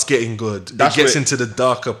starts getting good. That's it gets where- into the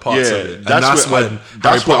darker parts of it. And that's where when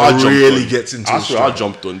that's Harry where I Potter jumped really on. gets into That's his where I stride.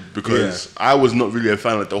 jumped on because I was not really a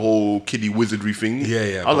fan of the whole kiddie wizardry thing. Yeah. I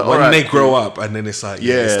was But like, when alright, they grow cool. up, and then it's like,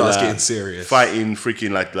 it starts like, getting serious. Fighting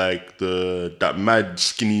freaking like that mad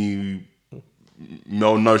skinny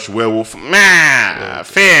malnourished werewolf. Nah,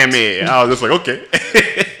 fear me. I was just like, okay.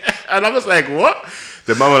 And I was like, what?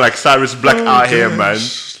 The man was like Cyrus Black out here, man,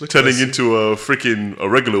 gosh. Look at turning us. into a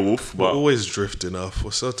regular wolf. We're But always drifting off. We're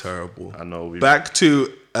so terrible. I know. Back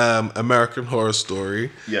to American Horror Story.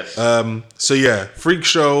 Yes. So yeah, Freak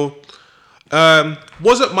Show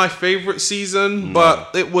wasn't my favorite season,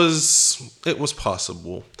 but it was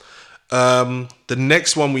passable. The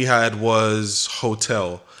next one we had was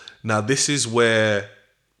Hotel. Now this is where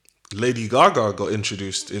Lady Gaga got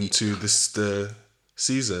introduced into the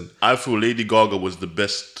season, I feel Lady Gaga was the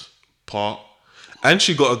best part. and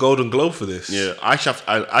she got a Golden Globe for this. Yeah, I should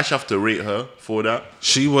have to rate her for that.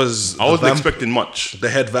 She was I wasn't expecting much. the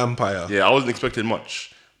head vampire. Yeah, I wasn't expecting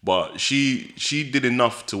much, but she did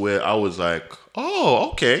enough to where I was like,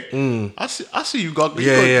 oh, okay. I see you got you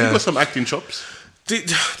got some acting chops.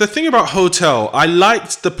 The thing about Hotel, I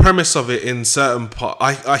liked the premise of it in certain part.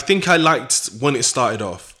 I think I liked when it started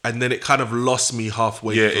off, and then it kind of lost me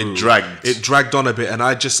halfway Yeah, through. it dragged. It dragged on a bit, and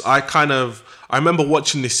I remember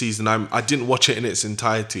watching this season. I didn't watch it in its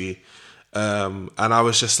entirety, and I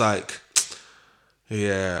was just like,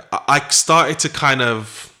 yeah. I started to kind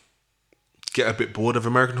of get a bit bored of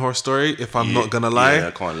American Horror Story, if I'm not gonna lie. Yeah,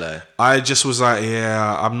 I can't lie. I just was like,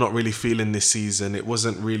 yeah, I'm not really feeling this season. It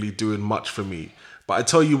wasn't really doing much for me. But I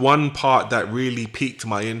tell you, one part that really piqued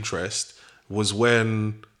my interest was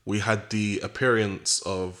when we had the appearance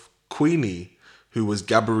of Queenie, who was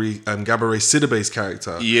Gabourey Sidibe's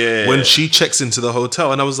character. Yeah. When she checks into the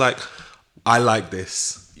hotel, and I was like, I like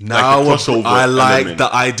this. Now the crossover I like element.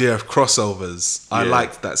 the idea of crossovers. I Yeah.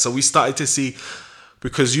 liked that. So we started to see,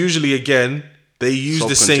 because usually again, they use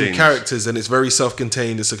the same Self-contained. characters and it's very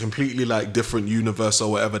self-contained. It's a completely like different universe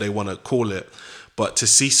or whatever they want to call it. But to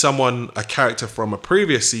see a character from a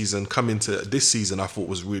previous season come into this season, I thought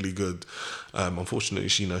was really good. Unfortunately,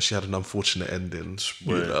 she had an unfortunate ending.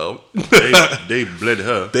 They bled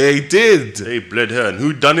her. They did. They bled her, and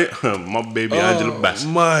who done it? My baby Angela Bassett.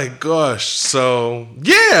 My gosh. So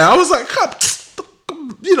yeah, I was like,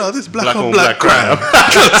 this black on black crime.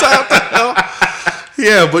 What the hell?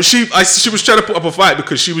 Yeah, but she was trying to put up a fight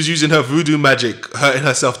because she was using her voodoo magic, hurting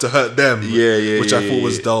herself to hurt them. Yeah, which I thought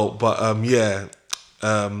was dope. But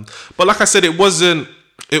but like I said, it wasn't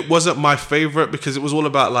my favorite because it was all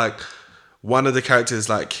about like one of the characters,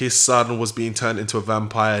 like his son was being turned into a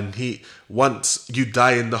vampire, and once you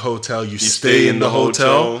die in the hotel, you stay in the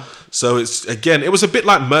hotel. So it was a bit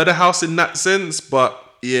like Murder House in that sense, but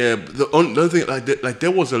Yeah, but the other thing, like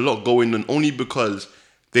there was a lot going on only because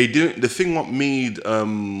they didn't. The thing what made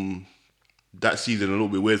that season a little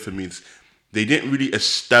bit weird for me is they didn't really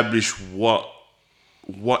establish what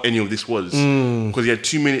any of this was because you had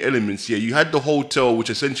too many elements. Yeah, you had the hotel, which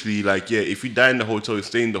essentially if you die in the hotel, you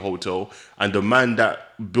stay in the hotel, and the man that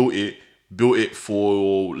built it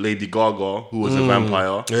for Lady Gaga, who was a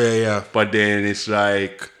vampire. yeah. But then it's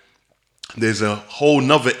like there's a whole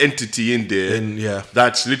nother entity in there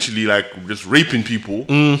that's literally like just raping people.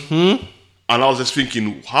 Mm-hmm. And I was just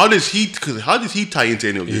thinking, how does he tie into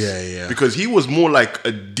any of this? Yeah. Because he was more like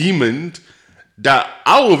a demon that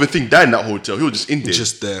I don't even think died in that hotel. He was just in there.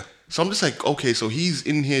 Just there. So I'm just like, okay, so he's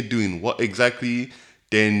in here doing what exactly?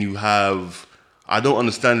 Then you have, I don't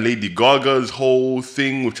understand Lady Gaga's whole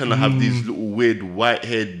thing with trying to have these little weird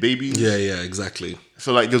white-haired babies. Yeah, exactly.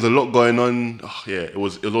 So like, there's a lot going on. Oh, yeah, it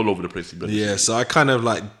was all over the place. To be honest. Yeah, so I kind of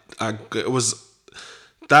it was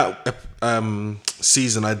that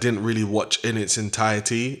season I didn't really watch in its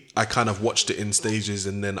entirety. I kind of watched it in stages,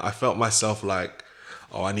 and then I felt myself like,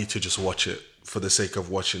 oh, I need to just watch it for the sake of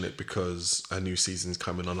watching it because a new season's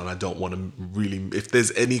coming on, and I don't want to really. If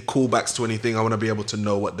there's any callbacks to anything, I want to be able to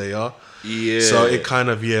know what they are. Yeah. So it kind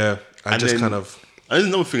of And there's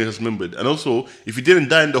another thing I just remembered. And also, if you didn't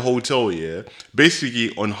die in the hotel,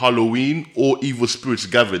 basically on Halloween, all evil spirits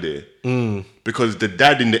gather there. Because the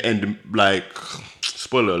dad in the end, like,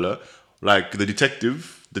 spoiler alert, like the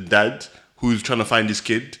detective, the dad, who's trying to find his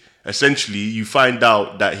kid. Essentially, you find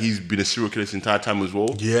out that he's been a serial killer this entire time as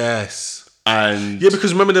well. Yes. And Yeah,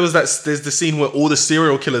 because remember there's the scene where all the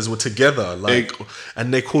serial killers were together, like,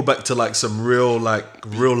 and they called back to like some real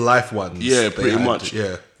life ones. yeah, they pretty had. much.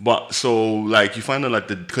 Yeah. But so like you find out like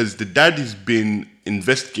because the dad has been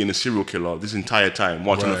investigating a serial killer this entire time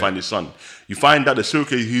while trying to Right. find his son. You find out the serial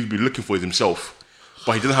killer he's been looking for is himself,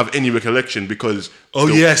 but he doesn't have any recollection because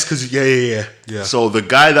Yes, because yeah. So the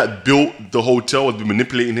guy that built the hotel has been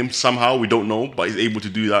manipulating him somehow. We don't know, but he's able to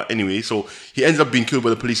do that anyway. So he ends up being killed by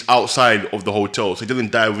the police outside of the hotel. So he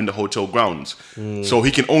doesn't die within the hotel grounds. So he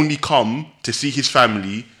can only come to see his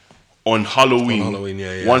family on Halloween,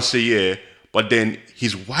 yeah. once a year. But then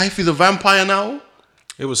his wife is a vampire now.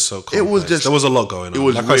 It was so complex. It was just- there was a lot going on. it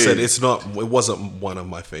was like I said, weird. it wasn't one of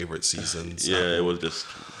my favorite seasons. Yeah, it was just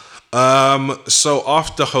So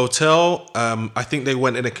after Hotel, I think they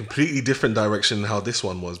went in a completely different direction than how this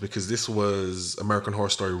one was, because this was American Horror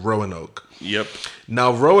Story Roanoke. yep.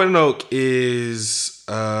 Now Roanoke is,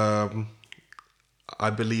 I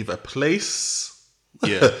believe, a place,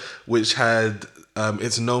 Yeah. which had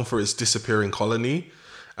it's known for its disappearing colony,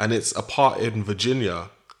 and it's a part in Virginia.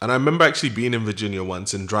 And I remember actually being in Virginia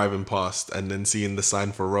once and driving past and then seeing the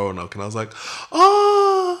sign for Roanoke, and I was like,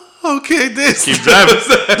 oh, okay, this. Keep driving.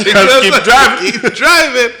 Keep driving. Keep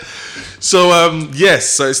driving. So yes,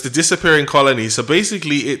 so it's the disappearing colony. So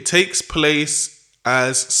basically, it takes place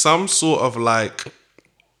as some sort of like,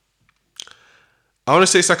 I want to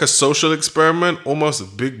say it's like a social experiment,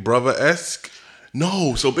 almost Big Brother-esque.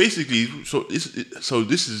 No, so basically,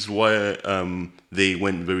 this is why they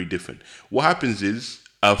went very different. What happens is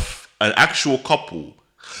an actual couple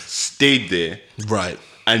stayed there, Right.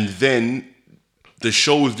 and then the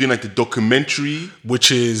show was doing like the documentary.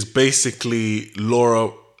 Which is basically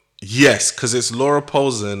Laura. Yes, because it's Laura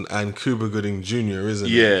Posen and Cuba Gooding Jr., isn't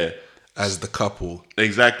it? Yeah, As the couple.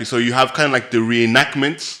 exactly. So you have kind of like the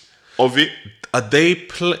reenactments of it. Are they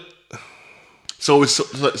play? So it's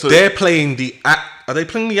so They're playing the act. Are they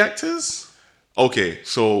playing the actors? okay.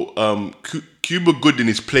 So Cuba Gooding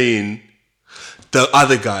is playing. The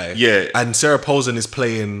other guy. Yeah. And Sarah Posen is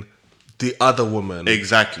playing the other woman.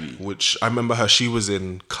 Exactly. Which I remember her. She was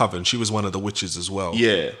in Coven. She was one of the witches as well.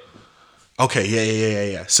 Yeah. Okay.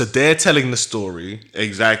 Yeah. So they're telling the story,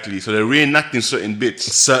 Exactly. So they're reenacting certain bits.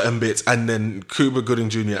 certain bits, and then Cuba Gooding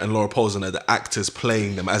Jr. and Laura Posen are the actors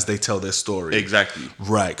playing them as they tell their story. Exactly.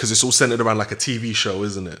 Right, because it's all centered around like a TV show,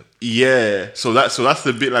 isn't it? Yeah. So that's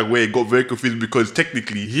the bit like where it got very confused because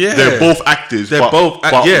technically Yeah. they're both actors. They're both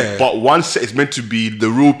yeah. But one set is meant to be the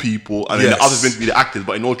real people and then Yes. the other is meant to be the actors.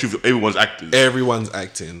 But in all truth, everyone's actors. Everyone's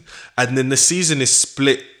acting, and then the season is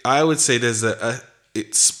split. I would say there's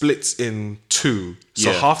it splits in two.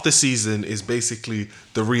 So Yeah. half the season is basically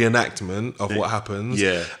the reenactment of what happens.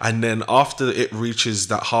 Yeah. And then after it reaches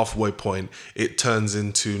that halfway point, it turns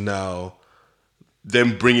into now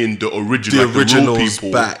Them bringing the original, the like the real originals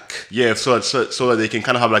people back. Yeah, so that they can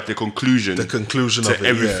kind of have like the conclusion The conclusion to of it,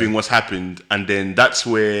 everything yeah. what's happened, and then that's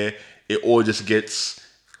where it all just gets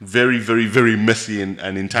very, very, very messy and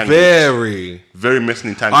entangled. Very messy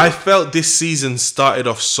and entangled. I felt this season started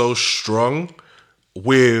off so strong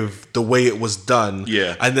with the way it was done.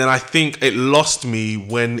 Yeah. And then I think it lost me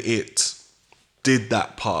when it did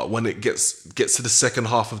that part, when it gets to the second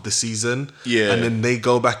half of the season. Yeah. And then they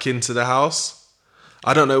go back into the house.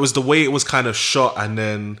 I don't know, it was the way it was kind of shot, and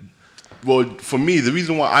then Well, for me, the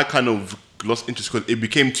reason why I kind of lost interest because it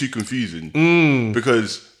became too confusing.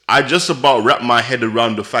 Because I just about wrapped my head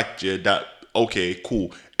around the fact that okay,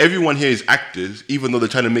 cool, everyone here is actors, even though they're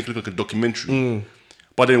trying to make it look like a documentary.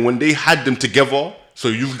 But then when they had them together, so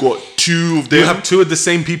you've got two of them. you have two of the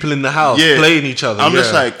same people in the house playing each other. I'm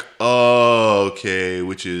just yeah. like, oh, okay,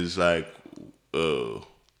 which is like,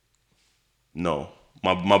 no,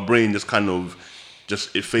 my brain just kind of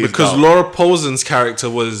it fades because out. Laura Posen's character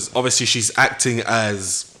was obviously she's acting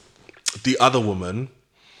as the other woman,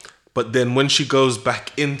 but then when she goes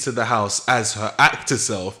back into the house as her actor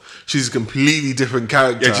self, she's a completely different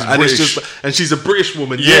character. Yeah, she's and British. it's just and she's a British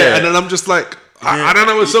woman. Yeah. And then I'm just like, Yeah. I don't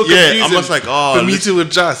know, it's so Yeah, confusing. I'm just like, oh, for me this- to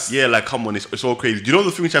adjust. Yeah, like come on, it's all crazy. Do you know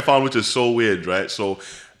the thing which I found which is so weird, right? So,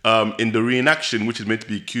 in the reenaction, which is meant to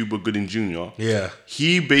be Cuba Gooding Jr., Yeah.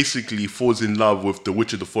 he basically falls in love with the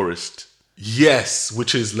Witch of the Forest, Yes,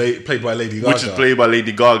 which is played by Lady Gaga. which is played by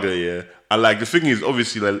Lady Gaga. Yeah, and like the thing is,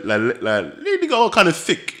 obviously, like Lady Gaga kind of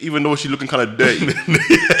thick, even though she's looking kind of dirty.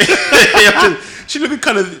 She looking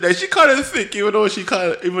kind of like she kind of thick, even though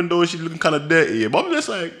she's looking kind of dirty. Yeah. But I'm just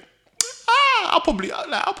like, I'll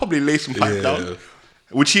probably lay some pipe Yeah. down,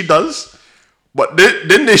 which he does. But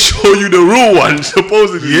then they show you the real one,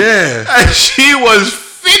 supposedly. Yeah. And she was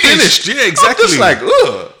finished. Yeah, exactly. I'm just like,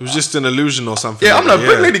 ugh. It was just an illusion or something. Yeah, I'm like, that,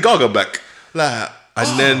 bring Lady Gaga back. Like,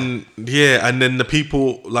 And then the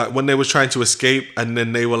people, like, when they was trying to escape, and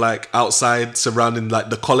then they were like outside surrounding, like,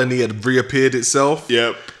 the colony had reappeared itself.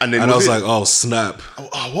 yep. And then And I was like, oh snap.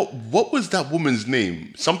 what was that woman's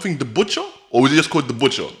name? Something the Butcher, or was it just called the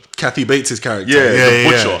Butcher? Kathy Bates' character. Yeah, the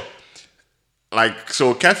Butcher. Like,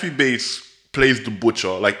 so Kathy Bates plays the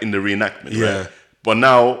Butcher, like in the reenactment. Yeah. Right? But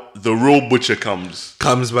now the real Butcher comes.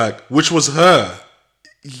 Comes back, which was her.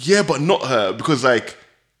 Yeah, but not her, because like.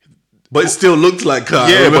 But it still looked like her.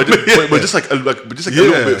 Yeah, but Yeah. just like a little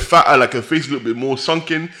bit fatter, like her face a little bit more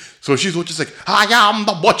sunken. So she's all just like, I am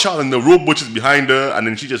the Butcher, and the real Butcher's behind her, and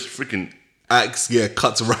then she just freaking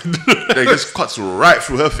cuts right. like just cuts right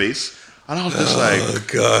through her face, and I was just like, Oh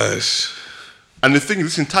gosh. and the thing is,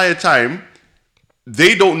 this entire time,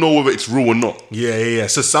 they don't know whether it's real or not. Yeah.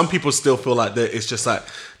 So some people still feel like that it's just like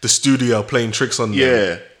the studio playing tricks on them.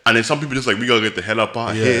 Yeah, and then some people just like, we gotta get the hell up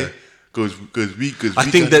out of here, because I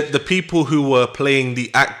think that the people who were playing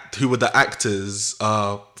who were the actors,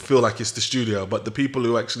 feel like it's the studio, but the people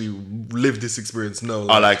who actually lived this experience know,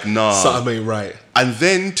 are like, nah, something ain't right. And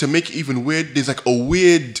then to make it even weird, there's like a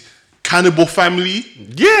weird cannibal family.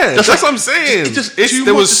 Yeah, that's what I'm saying.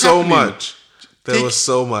 There was so much. There was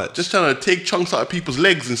so much. Just trying to take chunks out of people's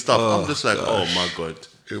legs and stuff. I'm just like, oh my god.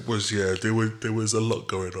 It was there was a lot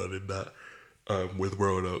going on in that with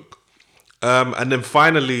Roanoke. And then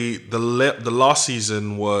finally, the last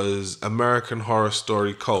season was American Horror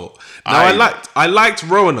Story Cult. Now I liked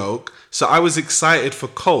Roanoke, so I was excited for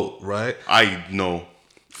Cult, right? I know.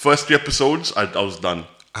 First 3 episodes, I was done.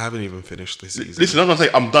 I haven't even finished this season. Listen, I'm not saying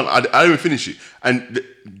I'm done. I didn't even finish it. And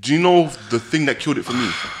do you know the thing that killed it for me?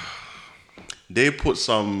 They put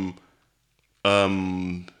some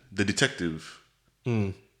the detective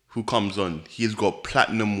who comes on. He's got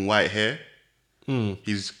platinum white hair.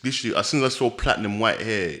 He's literally, as soon as I saw platinum white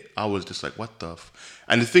hair, I was just like, what the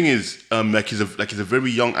and the thing is, he's a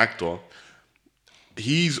very young actor.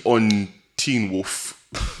 He's on Teen Wolf.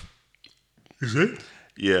 Is it?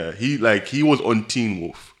 Yeah, he was on Teen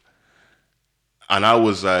Wolf. And I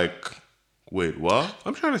was like, wait, what?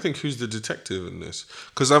 I'm trying to think who's the detective in this,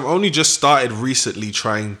 because I've only just started recently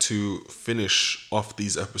trying to finish off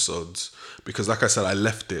these episodes, because like I said, I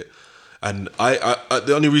left it. And I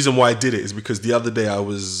the only reason why I did it is because the other day I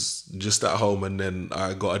was just at home, and then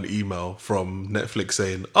I got an email from Netflix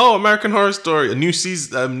saying, "Oh, American Horror Story, a new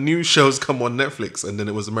season, new shows come on Netflix," and then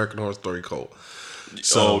it was American Horror Story Cult.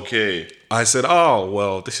 So okay, I said, "Oh,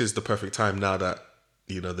 well, this is the perfect time now that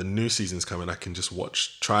the new season's coming. I can just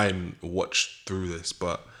try and watch through this."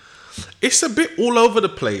 But it's a bit all over the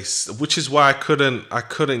place, which is why I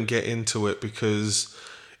couldn't get into it, because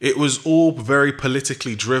it was all very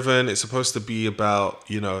politically driven. It's supposed to be about,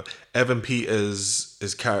 Evan Peters,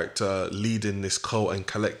 his character, leading this cult and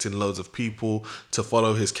collecting loads of people to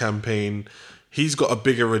follow his campaign. He's got a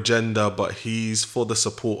bigger agenda, but he's for the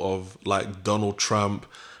support of like Donald Trump,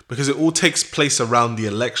 because it all takes place around the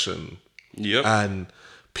election. Yep. And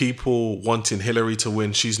people wanting Hillary to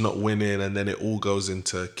win, she's not winning, and then it all goes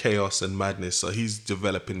into chaos and madness. So he's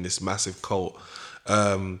developing this massive cult.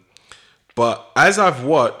 But as I've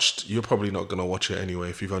watched, you're probably not going to watch it anyway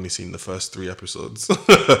if you've only seen the first 3 episodes.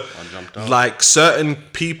 Like certain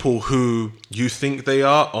people who you think they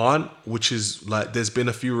aren't, which is like, there's been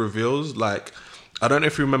a few reveals. Like, I don't know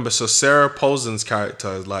if you remember, so Sarah Paulson's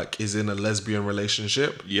character is in a lesbian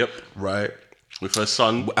relationship. Yep. Right. With her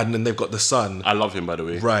son. And then they've got the son. I love him, by the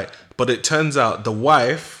way. Right. But it turns out the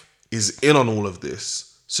wife is in on all of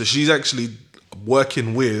this. So she's actually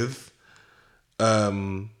working with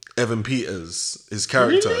Evan Peters, his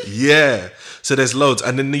character. Really? Yeah. So there's loads.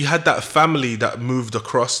 And then you had that family that moved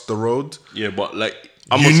across the road. Yeah, but like,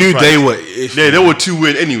 You knew they were they were too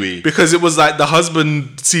weird anyway. because it was like the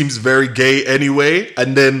husband seems very gay anyway,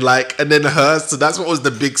 and then her. So that's what was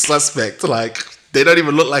the big suspect. Like, they don't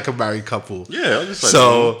even look like a married couple. Yeah, I'm just like,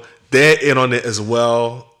 so they're in on it as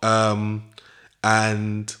well.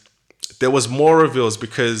 And there was more reveals,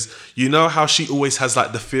 because you know how she always has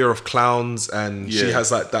like the fear of clowns, and she Yeah.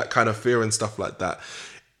 has like that kind of fear and stuff like that.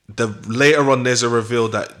 Later on, there's a reveal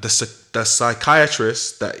that the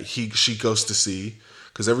psychiatrist that she goes to see,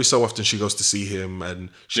 because every so often she goes to see him, and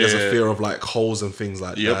she has a fear of like holes and things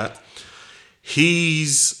like that.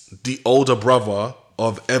 He's the older brother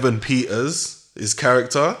of Evan Peters, his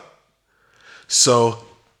character. So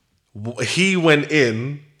he went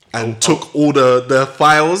in and took all the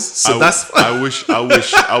files. So I wish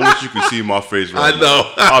you could see my face right I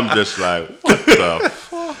know. now. I'm just like, what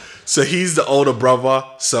the So he's the older brother.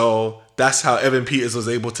 So that's how Evan Peters was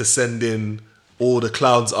able to send in all the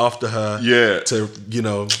clowns after her, to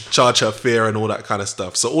charge her fear and all that kind of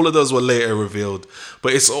stuff. So all of those were later revealed,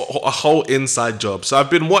 but it's a whole inside job. So I've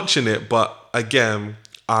been watching it, but again,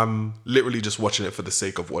 I'm literally just watching it for the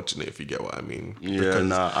sake of watching it, if you get what I mean. Yeah,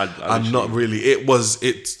 I'm not really.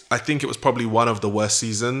 I think it was probably one of the worst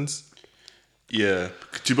seasons. Yeah,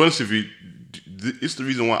 to be honest with you, it's the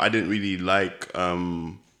reason why I didn't really like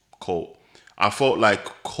Colt. I felt like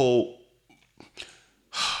Colt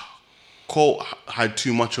had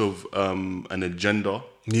too much of an agenda.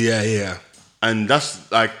 Yeah. And that's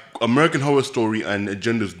like American Horror Story and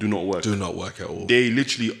agendas do not work. Do not work at all. They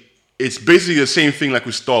literally, it's basically the same thing like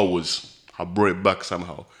with Star Wars. I brought it back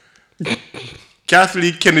somehow.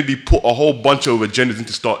 Kathleen Kennedy put a whole bunch of agendas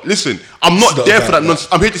into Star. Listen, I'm not there for that nonsense.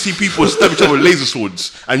 I'm here to see people stab each other with laser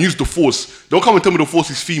swords and use the Force. Don't come and tell me the Force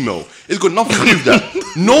is female. It's got nothing to do with that.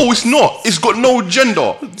 No, it's not. It's got no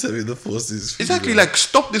gender. Tell me the Force is female. Exactly, like,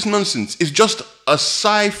 stop this nonsense. It's just a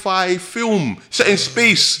sci-fi film set in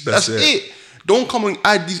space. That's it. Don't come and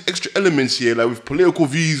add these extra elements here, like with political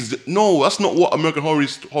views. No, that's not what American Horror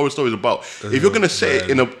Story is about. If you're gonna say it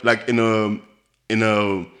in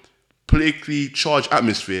a politically charged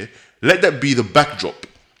atmosphere, let that be the backdrop.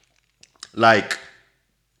 Like,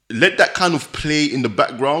 let that kind of play in the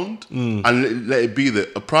background and let it be there.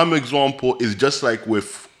 A prime example is just like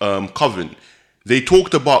with Coven. They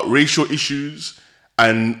talked about racial issues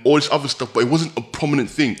and all this other stuff, but it wasn't a prominent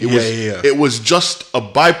thing. It was just a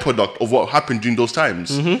byproduct of what happened during those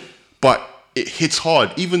times. But it hits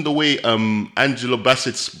hard. Even the way Angela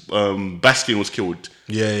Bassett's Bastion was killed.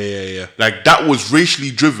 Yeah. Like, that was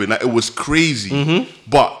racially driven. Like, it was crazy.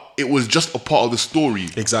 But it was just a part of the story.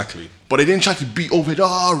 Exactly. But they didn't try to beat over it.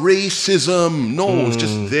 racism. No, it's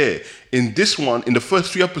just there. In this one, in the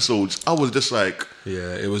first 3 episodes, I was just like...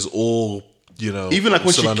 Yeah, it was all, even like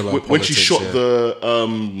when she shot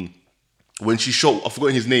when she shot, I've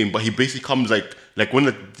forgotten his name, but he basically comes like when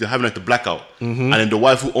they're having like the blackout, and then the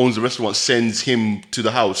wife who owns the restaurant sends him to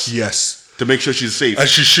the house. Yes. To make sure she's safe. And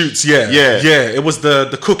she shoots, yeah. It was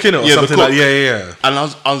the cook in it or something like that. Yeah. And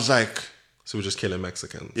I was like... So we're just killing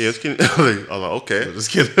Mexicans. Yeah, just killing... I was like, okay. We're just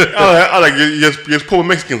killing... I was like, you just poor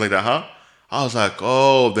Mexicans like that, huh? I was like,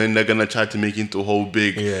 oh, then they're gonna try to make it into a whole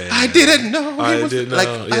big... I didn't know he was...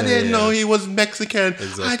 I didn't know he was Mexican.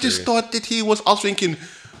 Exactly. I just thought that he was... I was thinking...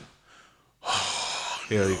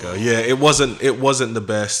 Here we go. Yeah, it wasn't the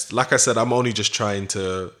best. Like I said, I'm only just trying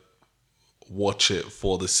to watch it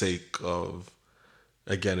for the sake of,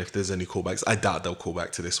 again, if there's any callbacks. I doubt they'll call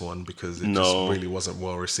back to this one because it just really wasn't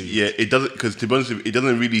well received. Yeah, it doesn't, because to be honest, it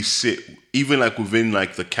doesn't really sit even like within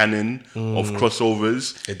like the canon of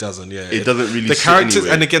crossovers. It doesn't. Yeah, it doesn't really. The sit characters,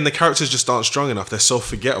 anywhere. and again, the characters just aren't strong enough. They're so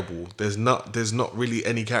forgettable. There's not really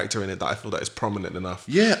any character in it that I feel that is prominent enough.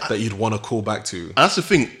 Yeah, that you'd want to call back to. And that's the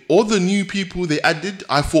thing. All the new people they added,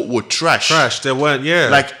 I thought were trash. They weren't. Yeah,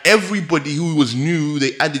 like everybody who was new,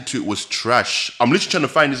 they added to it was trash. I'm literally trying to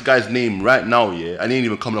find this guy's name right now. Yeah, I ain't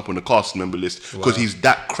even coming up on the cast member list because he's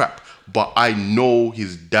that crap. But I know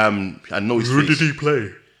his damn. I know his Who face. did he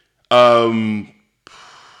play?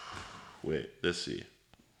 Wait, let's see.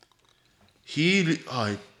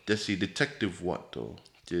 Let's see. Detective what though?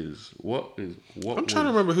 What? I'm trying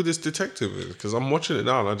to remember who this detective is because I'm watching it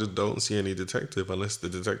now and I just don't see any detective unless the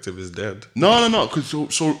detective is dead. No. Because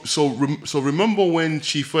so remember when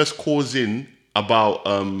she first calls in about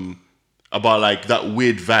like that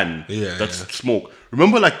weird van that's smoke.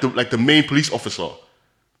 Remember like the main police officer.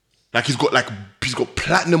 Like he's got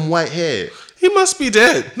platinum white hair. He must be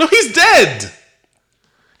dead. No, he's dead.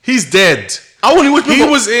 He's dead. He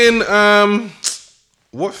was in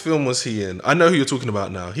what film was he in? I know who you're talking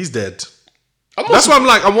about now. He's dead. That's why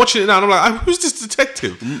I'm watching it now and I'm like, who's this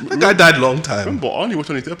detective? That guy died a long time. Remember, I only watched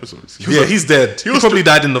 22 episodes. He's dead. He probably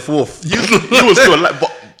died in the 4th. He was still alive,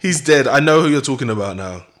 but he's dead. I know who you're talking about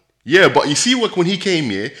now. Yeah, but you see when he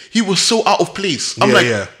came here, he was so out of place. I'm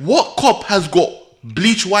what cop has got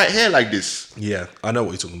bleach white hair like this? Yeah, I know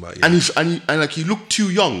what you're talking about. Yeah. And like he looked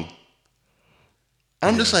too young.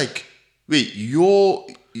 And I'm just like, wait, you're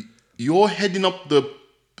heading up the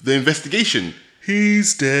investigation.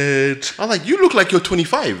 He's dead. I was like, you look like you're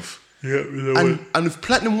 25. Yeah, and with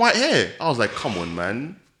platinum white hair. I was like, come on,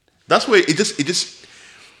 man. That's where it just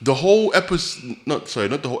the whole episode. Not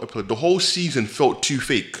the whole episode. The whole season felt too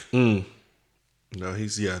fake. No,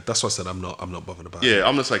 that's what I said. I'm not bothered about it. Yeah,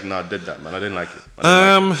 I'm just like, nah, dead that, man. I didn't like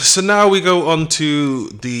it. So now we go on to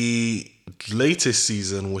the latest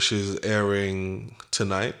season, which is airing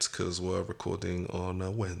tonight because we're recording on a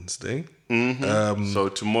Wednesday. So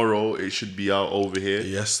tomorrow it should be out over here.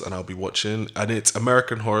 Yes, and I'll be watching, and it's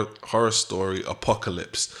American Horror Story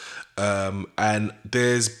Apocalypse. And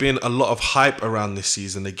there's been a lot of hype around this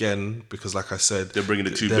season again because, like I said, They're bringing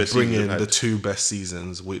the two they're best seasons bringing they've the had. two best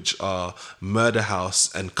seasons, which are Murder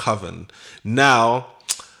House and Coven. Now,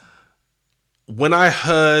 when I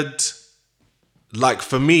heard, like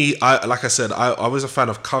for me, I was a fan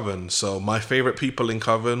of Coven. So my favorite people in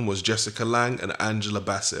Coven was Jessica Lange and Angela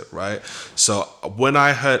Bassett, right? So when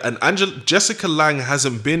I heard, and Jessica Lange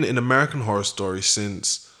hasn't been in American Horror Story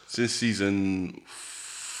since season.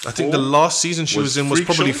 I think the last season she was in was Freak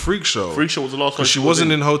probably Show? Freak Show. Freak Show was the last one because she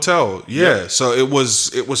wasn't in Hotel. Yeah, Yeah. so it was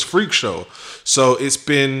Freak Show. So it's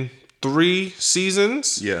been 3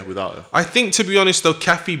 seasons. Yeah, without her. I think, to be honest, though,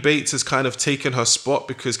 Kathy Bates has kind of taken her spot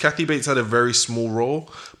because Kathy Bates had a very small role,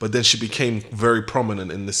 but then she became very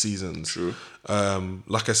prominent in the seasons. True.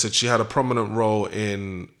 Like I said, she had a prominent role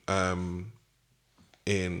in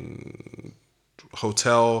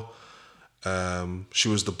Hotel. She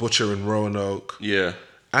was the butcher in Roanoke. Yeah.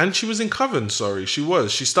 And she was in Coven, sorry. She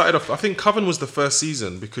was. She started off, I think Coven was the first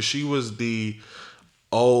season because she was the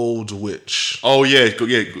old witch. Oh yeah,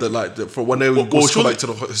 For when they would go she back to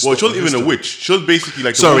the she wasn't even a witch. She was basically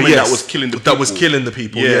like the Sorry, woman yes. that was killing the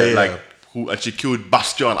people. Yeah. like who and she killed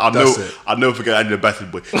Bastion. That's it. I'll never forget Angela Bassett,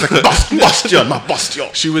 boy. It's like Bastion, my Bastion.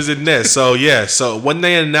 She was in there. So yeah. So when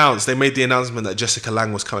they made the announcement that Jessica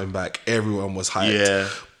Lange was coming back, everyone was hyped. Yeah.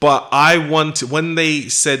 But when they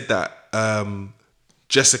said that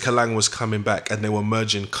Jessica Lange was coming back and they were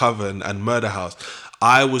merging Coven and Murder House,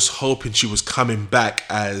 I was hoping she was coming back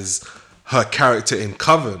as her character in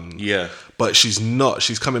Coven. Yeah. But she's not.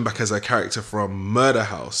 She's coming back as her character from Murder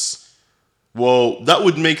House. Well, that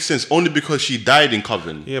would make sense only because she died in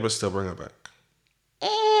Coven. Yeah, but still bring her back.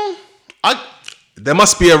 I There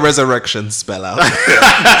must be a resurrection spell out.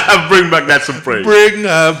 bring back that some praise. Bring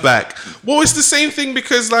her back. Well, it's the same thing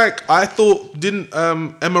because, like, I thought, didn't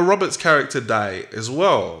Emma Roberts' character die as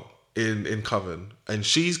well in Coven? And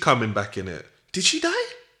she's coming back in it. Did she die?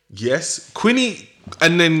 Yes. Quinny,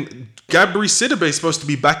 and then Gabri Sidibe is supposed to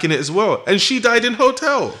be back in it as well. And she died in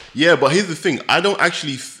Hotel. Yeah, but here's the thing. I don't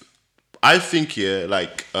actually. I think I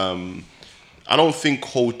don't think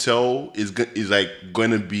Hotel is like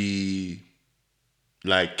going to be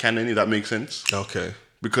like canon. If that makes sense. Okay.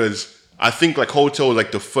 Because I think like Hotel was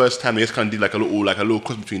like the first time they just kind of did like a little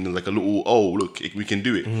cross between them, like a little look, we can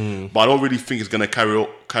do it. But I don't really think it's gonna carry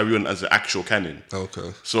on as an actual canon.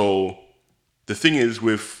 Okay. So the thing is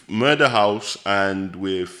with Murder House and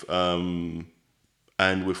with Coven,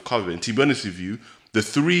 to be honest with you, the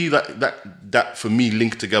three that for me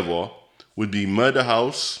link together would be Murder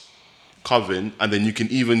House, Coven, and then you can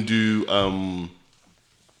even do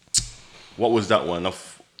what was that one?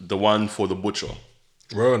 Of the one for the butcher.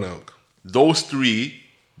 Roanoke. Those three,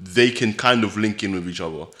 they can kind of link in with each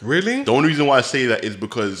other. Really? The only reason why I say that is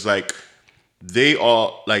because like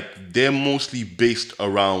they're mostly based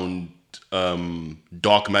around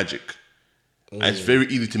dark magic. And it's very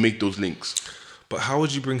easy to make those links. But how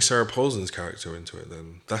would you bring Sarah Paulson's character into it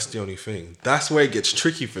then? That's the only thing. That's where it gets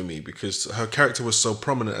tricky for me because her character was so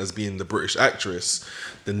prominent as being the British actress,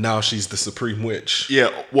 then now she's the Supreme Witch. Yeah,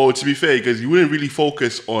 well, to be fair, because you wouldn't really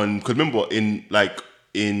focus on, because remember in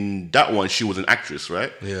that one she was an actress,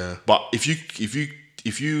 right? Yeah. But if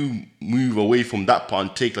you move away from that part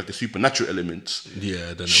and take like the supernatural elements,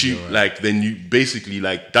 Yeah, then she it'll be alright. then you basically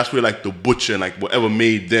like that's where like the butcher and like whatever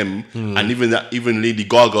made them and even Lady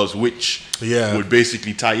Gaga's witch Yeah. would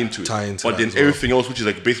basically tie into it. Tie into but that then as well. everything else, which is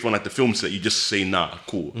like based on like the film set, you just say nah,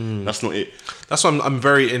 cool. That's not it. That's why I'm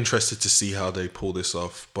very interested to see how they pull this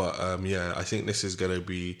off. But yeah, I think this is going to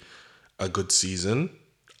be a good season.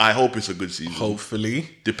 I hope it's a good season. Hopefully.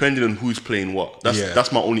 Depending on who's playing what.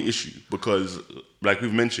 That's my only issue because, like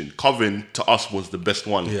we've mentioned, Coven to us was the best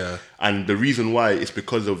one. Yeah. And the reason why is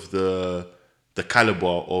because of the caliber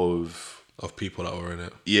of people that were in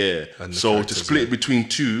it. yeah. And the So to characters, split it yeah. between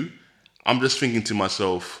two, I'm just thinking to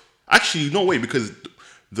myself, actually no way, because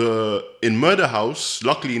in Murder House,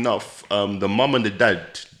 luckily enough, the mum and the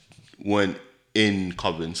dad weren't in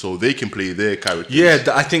Coven, so they can play their characters. Yeah,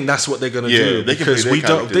 I think that's what they're going to Yeah, do they can play because their they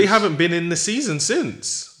characters. haven't been in the season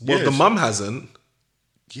since. Well, Yeah, the so- mum hasn't.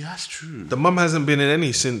 Yeah, that's true. The mum hasn't been in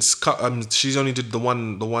any since. She's only did the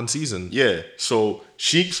one season. Yeah, so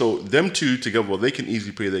them two together, they can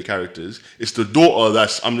easily play their characters. It's the daughter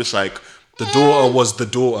I'm just like, The daughter was the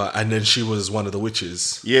daughter, and then she was one of the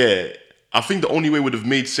witches. yeah. I think the only way would have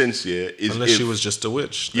made sense here is Unless if, she was just a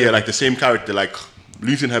witch. yeah, like the same character, like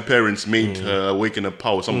losing her parents made her awaken her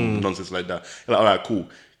power, some nonsense like that. You're like, all right, cool,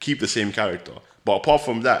 keep the same character. But apart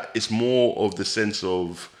from that, it's more of the sense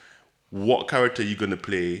of what character you're gonna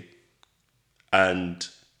play, and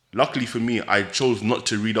luckily for me, I chose not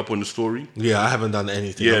to read up on the story. Yeah, I haven't done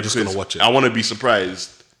anything. Yeah, I'm just gonna because watch it. I want to be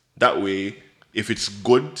surprised. That way, if it's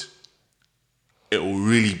good, it will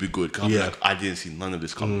really be good. 'Cause I'll be Yeah. like, I didn't see none of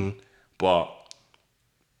this coming. But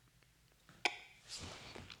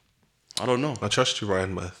I don't know. I trust you,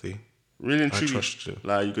 Ryan Murphy. Really and I truly, trust you.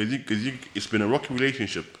 like because it's been a rocky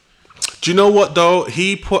relationship. Do you know what though?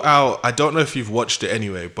 He put out. I don't know if you've watched it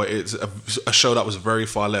anyway, but it's a show that was very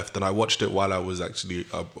far left, and I watched it while I was actually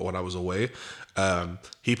when I was away.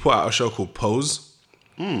 He put out a show called Pose.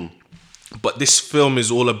 But this film is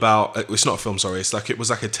all about. It's not a film, sorry. It was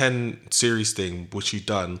like a 10 series thing which he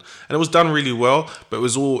done, and it was done really well. But it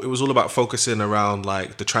was all about focusing around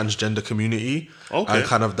like the transgender community and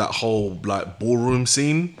kind of that whole like ballroom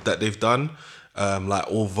scene that they've done, like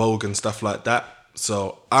all Vogue and stuff like that.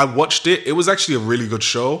 So I watched it. It was actually a really good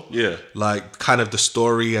show. Yeah. Like kind of the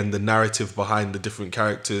story and the narrative behind the different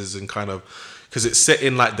characters and kind of because it's set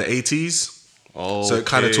in like the 80s. So it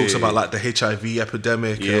kind of talks about like the HIV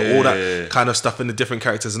epidemic and all that kind of stuff in the different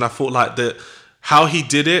characters. And I thought like how he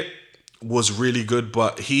did it was really good,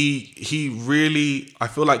 but he really, I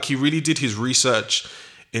feel like he really did his research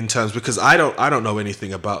in terms, because I don't know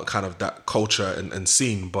anything about kind of that culture and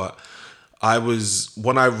scene, but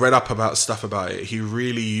when I read up about stuff about it, he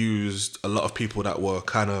really used a lot of people that were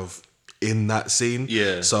kind of in that scene.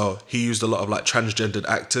 Yeah. So he used a lot of like transgendered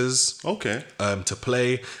actors. Okay. To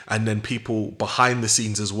play, and then people behind the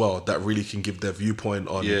scenes as well that really can give their viewpoint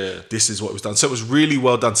on this is what was done. So it was really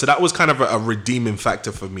well done. So that was kind of a redeeming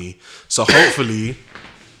factor for me. So hopefully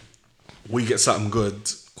we get something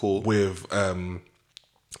good with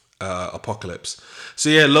Apocalypse. So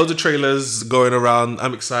yeah, loads of trailers going around.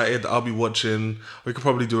 I'm excited. I'll be watching. We could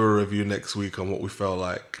probably do a review next week on what we felt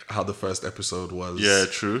like, how the first episode was. Yeah,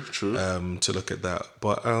 true. To look at that.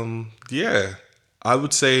 But yeah, I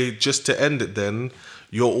would say just to end it then,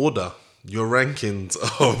 your rankings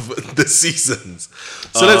of the seasons.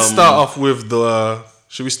 So let's start off with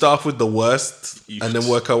should we start off with the worst and then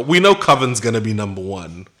work out? We know Coven's gonna be number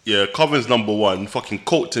one. Yeah, Coven's number one. Fucking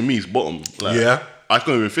Cult to me is bottom. Like, Yeah. I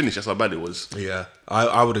couldn't even finish. That's how bad it was. Yeah,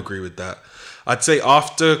 I would agree with that. I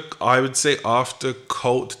would say after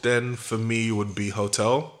Cult, then for me would be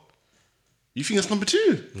Hotel. You think that's number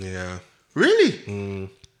two? Yeah. Really?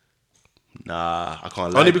 Nah, I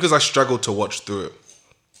can't lie. Only because I struggled to watch through it.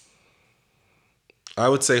 I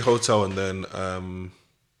would say Hotel and then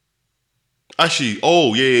Actually,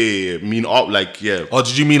 yeah. Mean up, like, yeah. Oh,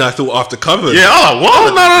 did you mean I thought after Coven? Yeah,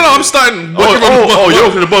 what? No, I'm starting. You're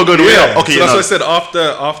opening the ball going way up. Okay, so that's what I said.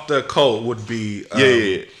 After Cult would be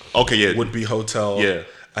yeah. Okay, yeah. would be Hotel. Yeah.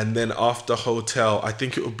 And then after Hotel, I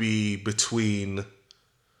think it would be between.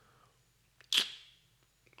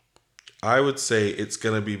 I would say it's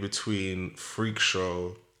gonna be between Freak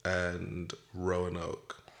Show and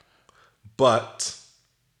Roanoke, but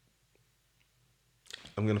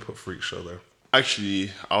I'm gonna put Freak Show there.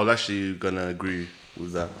 Actually, I was actually gonna agree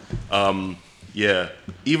with that. Yeah.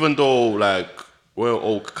 Even though like Royal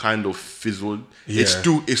Oak kind of fizzled, it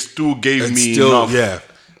still gave me enough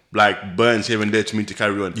like burns here and there to me to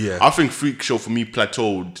carry on. Yeah. I think Freak Show for me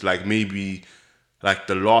plateaued like maybe like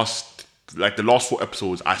the last 4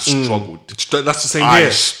 episodes I struggled. That's the same here.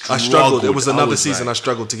 I struggled. It was another season I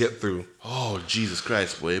struggled to get through. Oh Jesus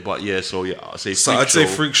Christ, boy! But yeah, so yeah, I'd say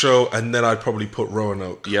Freak Show, and then I'd probably put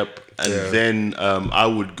Roanoke. Yep, and then I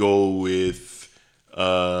would go with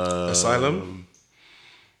Asylum.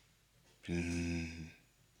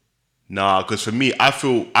 Nah, because for me, I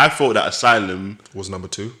thought that Asylum was number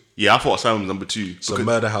 2. Yeah, I thought Asylum was number 2. So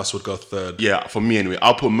Murder House would go third. Yeah, for me anyway.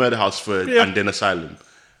 I'll put Murder House third and then Asylum.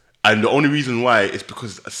 And the only reason why is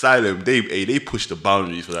because Asylum, they pushed the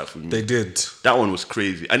boundaries for that for me. They did. That one was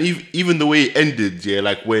crazy. And even the way it ended,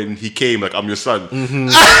 like when he came, like, I'm your son. Mm-hmm.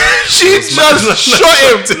 She just shot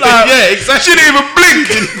him. Like, yeah, exactly. She didn't even blink.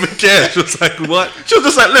 She didn't even care. She was like, what? She was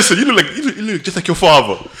just like, listen, you look just like your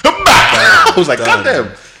father. I was like,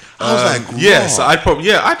 goddamn. I was like, yeah, so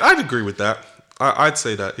I'd agree with that. I'd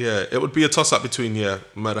say that, yeah. It would be a toss-up between,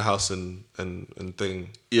 Murder House and Thing.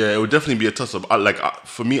 Yeah, it would definitely be a toss-up.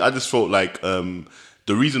 For me, I just felt like the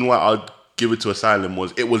reason why I'd give it to Asylum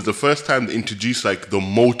was it was the first time they introduced, like, the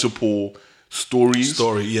multiple stories.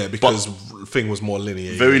 Because Thing was more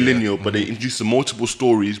linear. Very linear, but they introduced the multiple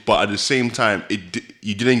stories, but at the same time,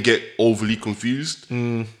 you didn't get overly confused.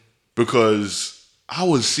 Because I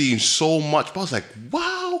was seeing so much, but I was like,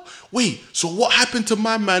 wow, wait, so what happened to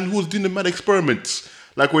my man who was doing the mad experiments?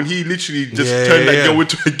 Like when he literally just turned that girl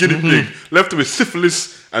into a guinea pig, left her with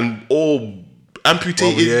syphilis and all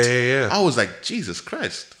amputated. I was like, Jesus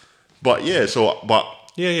Christ. Yeah,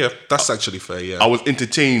 that's actually fair, I was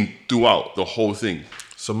entertained throughout the whole thing.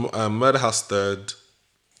 So Murder House third,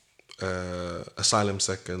 Asylum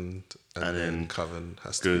second, and then Coven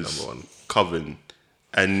has to be number one. Coven,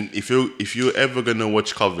 and if you're ever gonna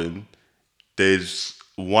watch Coven, there's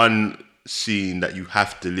one scene that you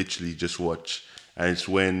have to literally just watch, and it's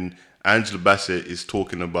when Angela Bassett is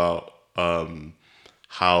talking about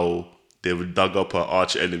how they've dug up her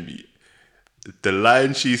arch enemy. The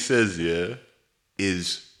line she says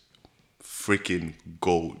is freaking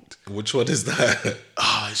gold. Which one is that?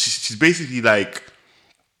 She's basically like,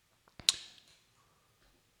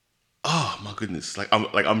 oh my goodness! I'm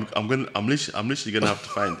literally gonna have to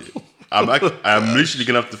find it. I'm literally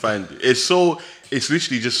gonna have to find it. It's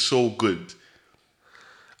literally just so good.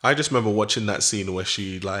 I just remember watching that scene where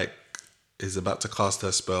she like is about to cast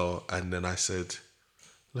her spell, and then I said,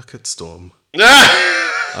 "Look at Storm."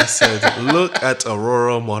 I said, "Look at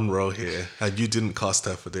Aurora Monroe here, and you didn't cast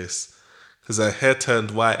her for this." Because her hair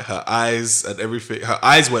turned white, her eyes and everything. Her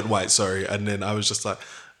eyes went white, sorry. And then I was just like,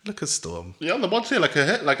 look at Storm. Yeah, I'm about to say like her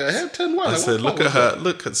hair turned white. I said, look at her,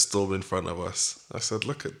 look at Storm in front of us. I said,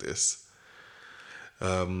 look at this.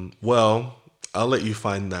 Well, I'll let you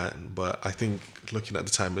find that. But I think looking at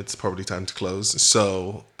the time, it's probably time to close.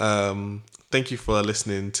 So thank you for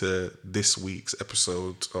listening to this week's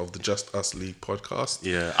episode of the Just Us League podcast.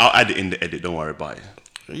 Yeah, I'll add it in the edit. Don't worry about it.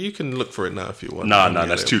 You can look for it now if you want. No,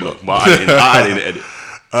 that's too long. But I'll add it in the edit.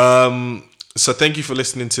 So thank you for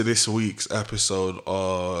listening to this week's episode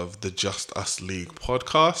of the Just Us League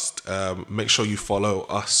podcast. Make sure you follow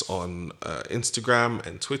us on Instagram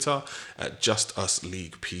and Twitter at Just Us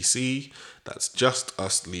League PC. That's Just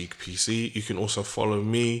Us League PC. You can also follow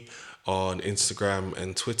me on Instagram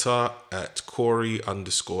and Twitter at Corey_S,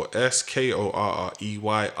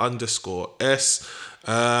 KORREY_S.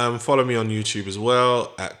 Follow me on YouTube as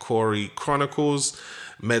well at Corey Chronicles.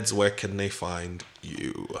 Meds, where can they find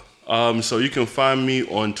you? So you can find me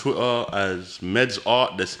on Twitter as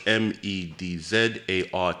Medzart. That's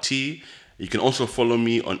MEDZART. You can also follow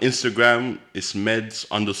me on Instagram. It's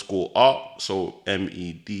Meds_art. So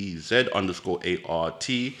MEDZ_ART.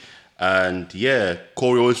 And yeah,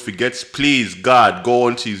 Corey always forgets. Please, God, go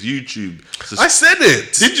onto his YouTube. I said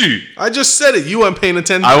it. Did you? I just said it. You weren't paying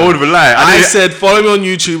attention. I won't even lie. I said follow me on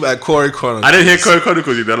YouTube at Corey Chronicles. I didn't hear Corey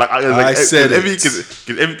Chronicles either. I said it.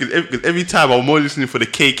 Because every time I'm more listening for the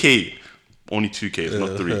KK. Only 2K, it's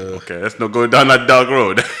not 3. Okay, let's not go down that dark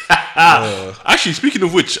road. Actually, speaking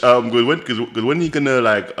of which, when are you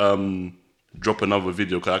gonna drop another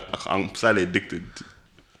video? Because I'm slightly addicted.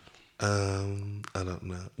 I don't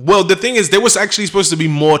know. Well, the thing is, there was actually supposed to be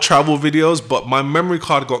more travel videos, but my memory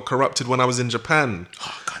card got corrupted when I was in Japan.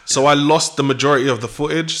 So I lost the majority of the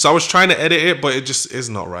footage. So I was trying to edit it, but it just is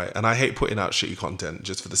not right. And I hate putting out shitty content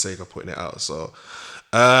just for the sake of putting it out. So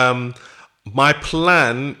my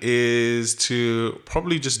plan is to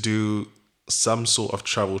probably just do some sort of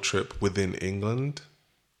travel trip within England,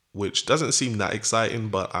 which doesn't seem that exciting,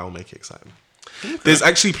 but I'll make it exciting. Okay. There's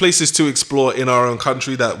actually places to explore in our own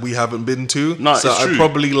country that we haven't been to. No, so it's true. I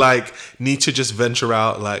probably need to just venture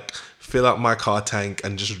out, fill up my car tank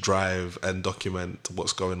and just drive and document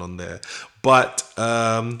what's going on there. But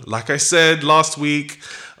like I said last week,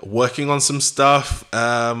 working on some stuff.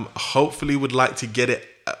 Hopefully would like to get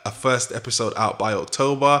a first episode out by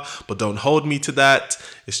October, but don't hold me to that.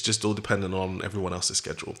 It's just all dependent on everyone else's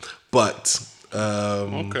schedule. But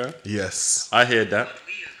okay. Yes. I hear that.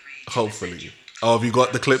 Hopefully. Oh, have you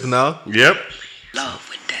got the clip now? Yep. Love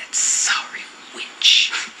with that sorry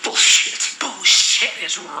witch. Bullshit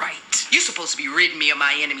is right. You're supposed to be ridding me of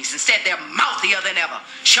my enemies. Instead, they're mouthier than ever,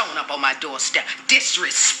 showing up on my doorstep,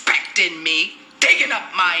 disrespecting me, digging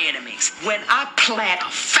up my enemies. When I plant a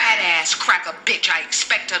fat-ass cracker bitch, I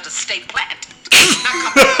expect her to stay planted.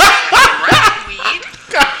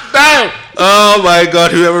 God damn. Oh my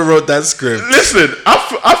God, whoever wrote that script. Listen,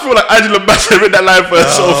 I feel like Angela Bassett read that line for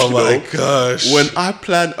herself. Oh my gosh. When I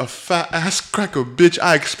plant a fat ass cracker bitch,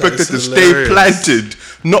 I expect it to stay planted,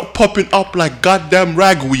 not popping up like goddamn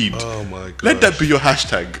ragweed. Oh my God. Let that be your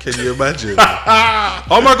hashtag. Can you imagine?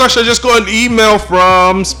 Oh my gosh, I just got an email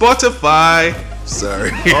from Spotify.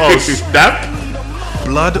 Sorry. Oh, snap.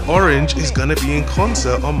 Blood Orange is gonna be in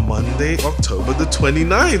concert on Monday, October the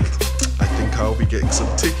 29th. I think I'll be getting some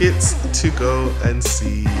tickets to go and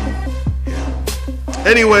see him.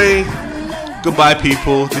 Anyway, goodbye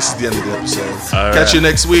people. This is the end of the episode. Catch you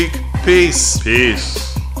next week. Peace. Peace.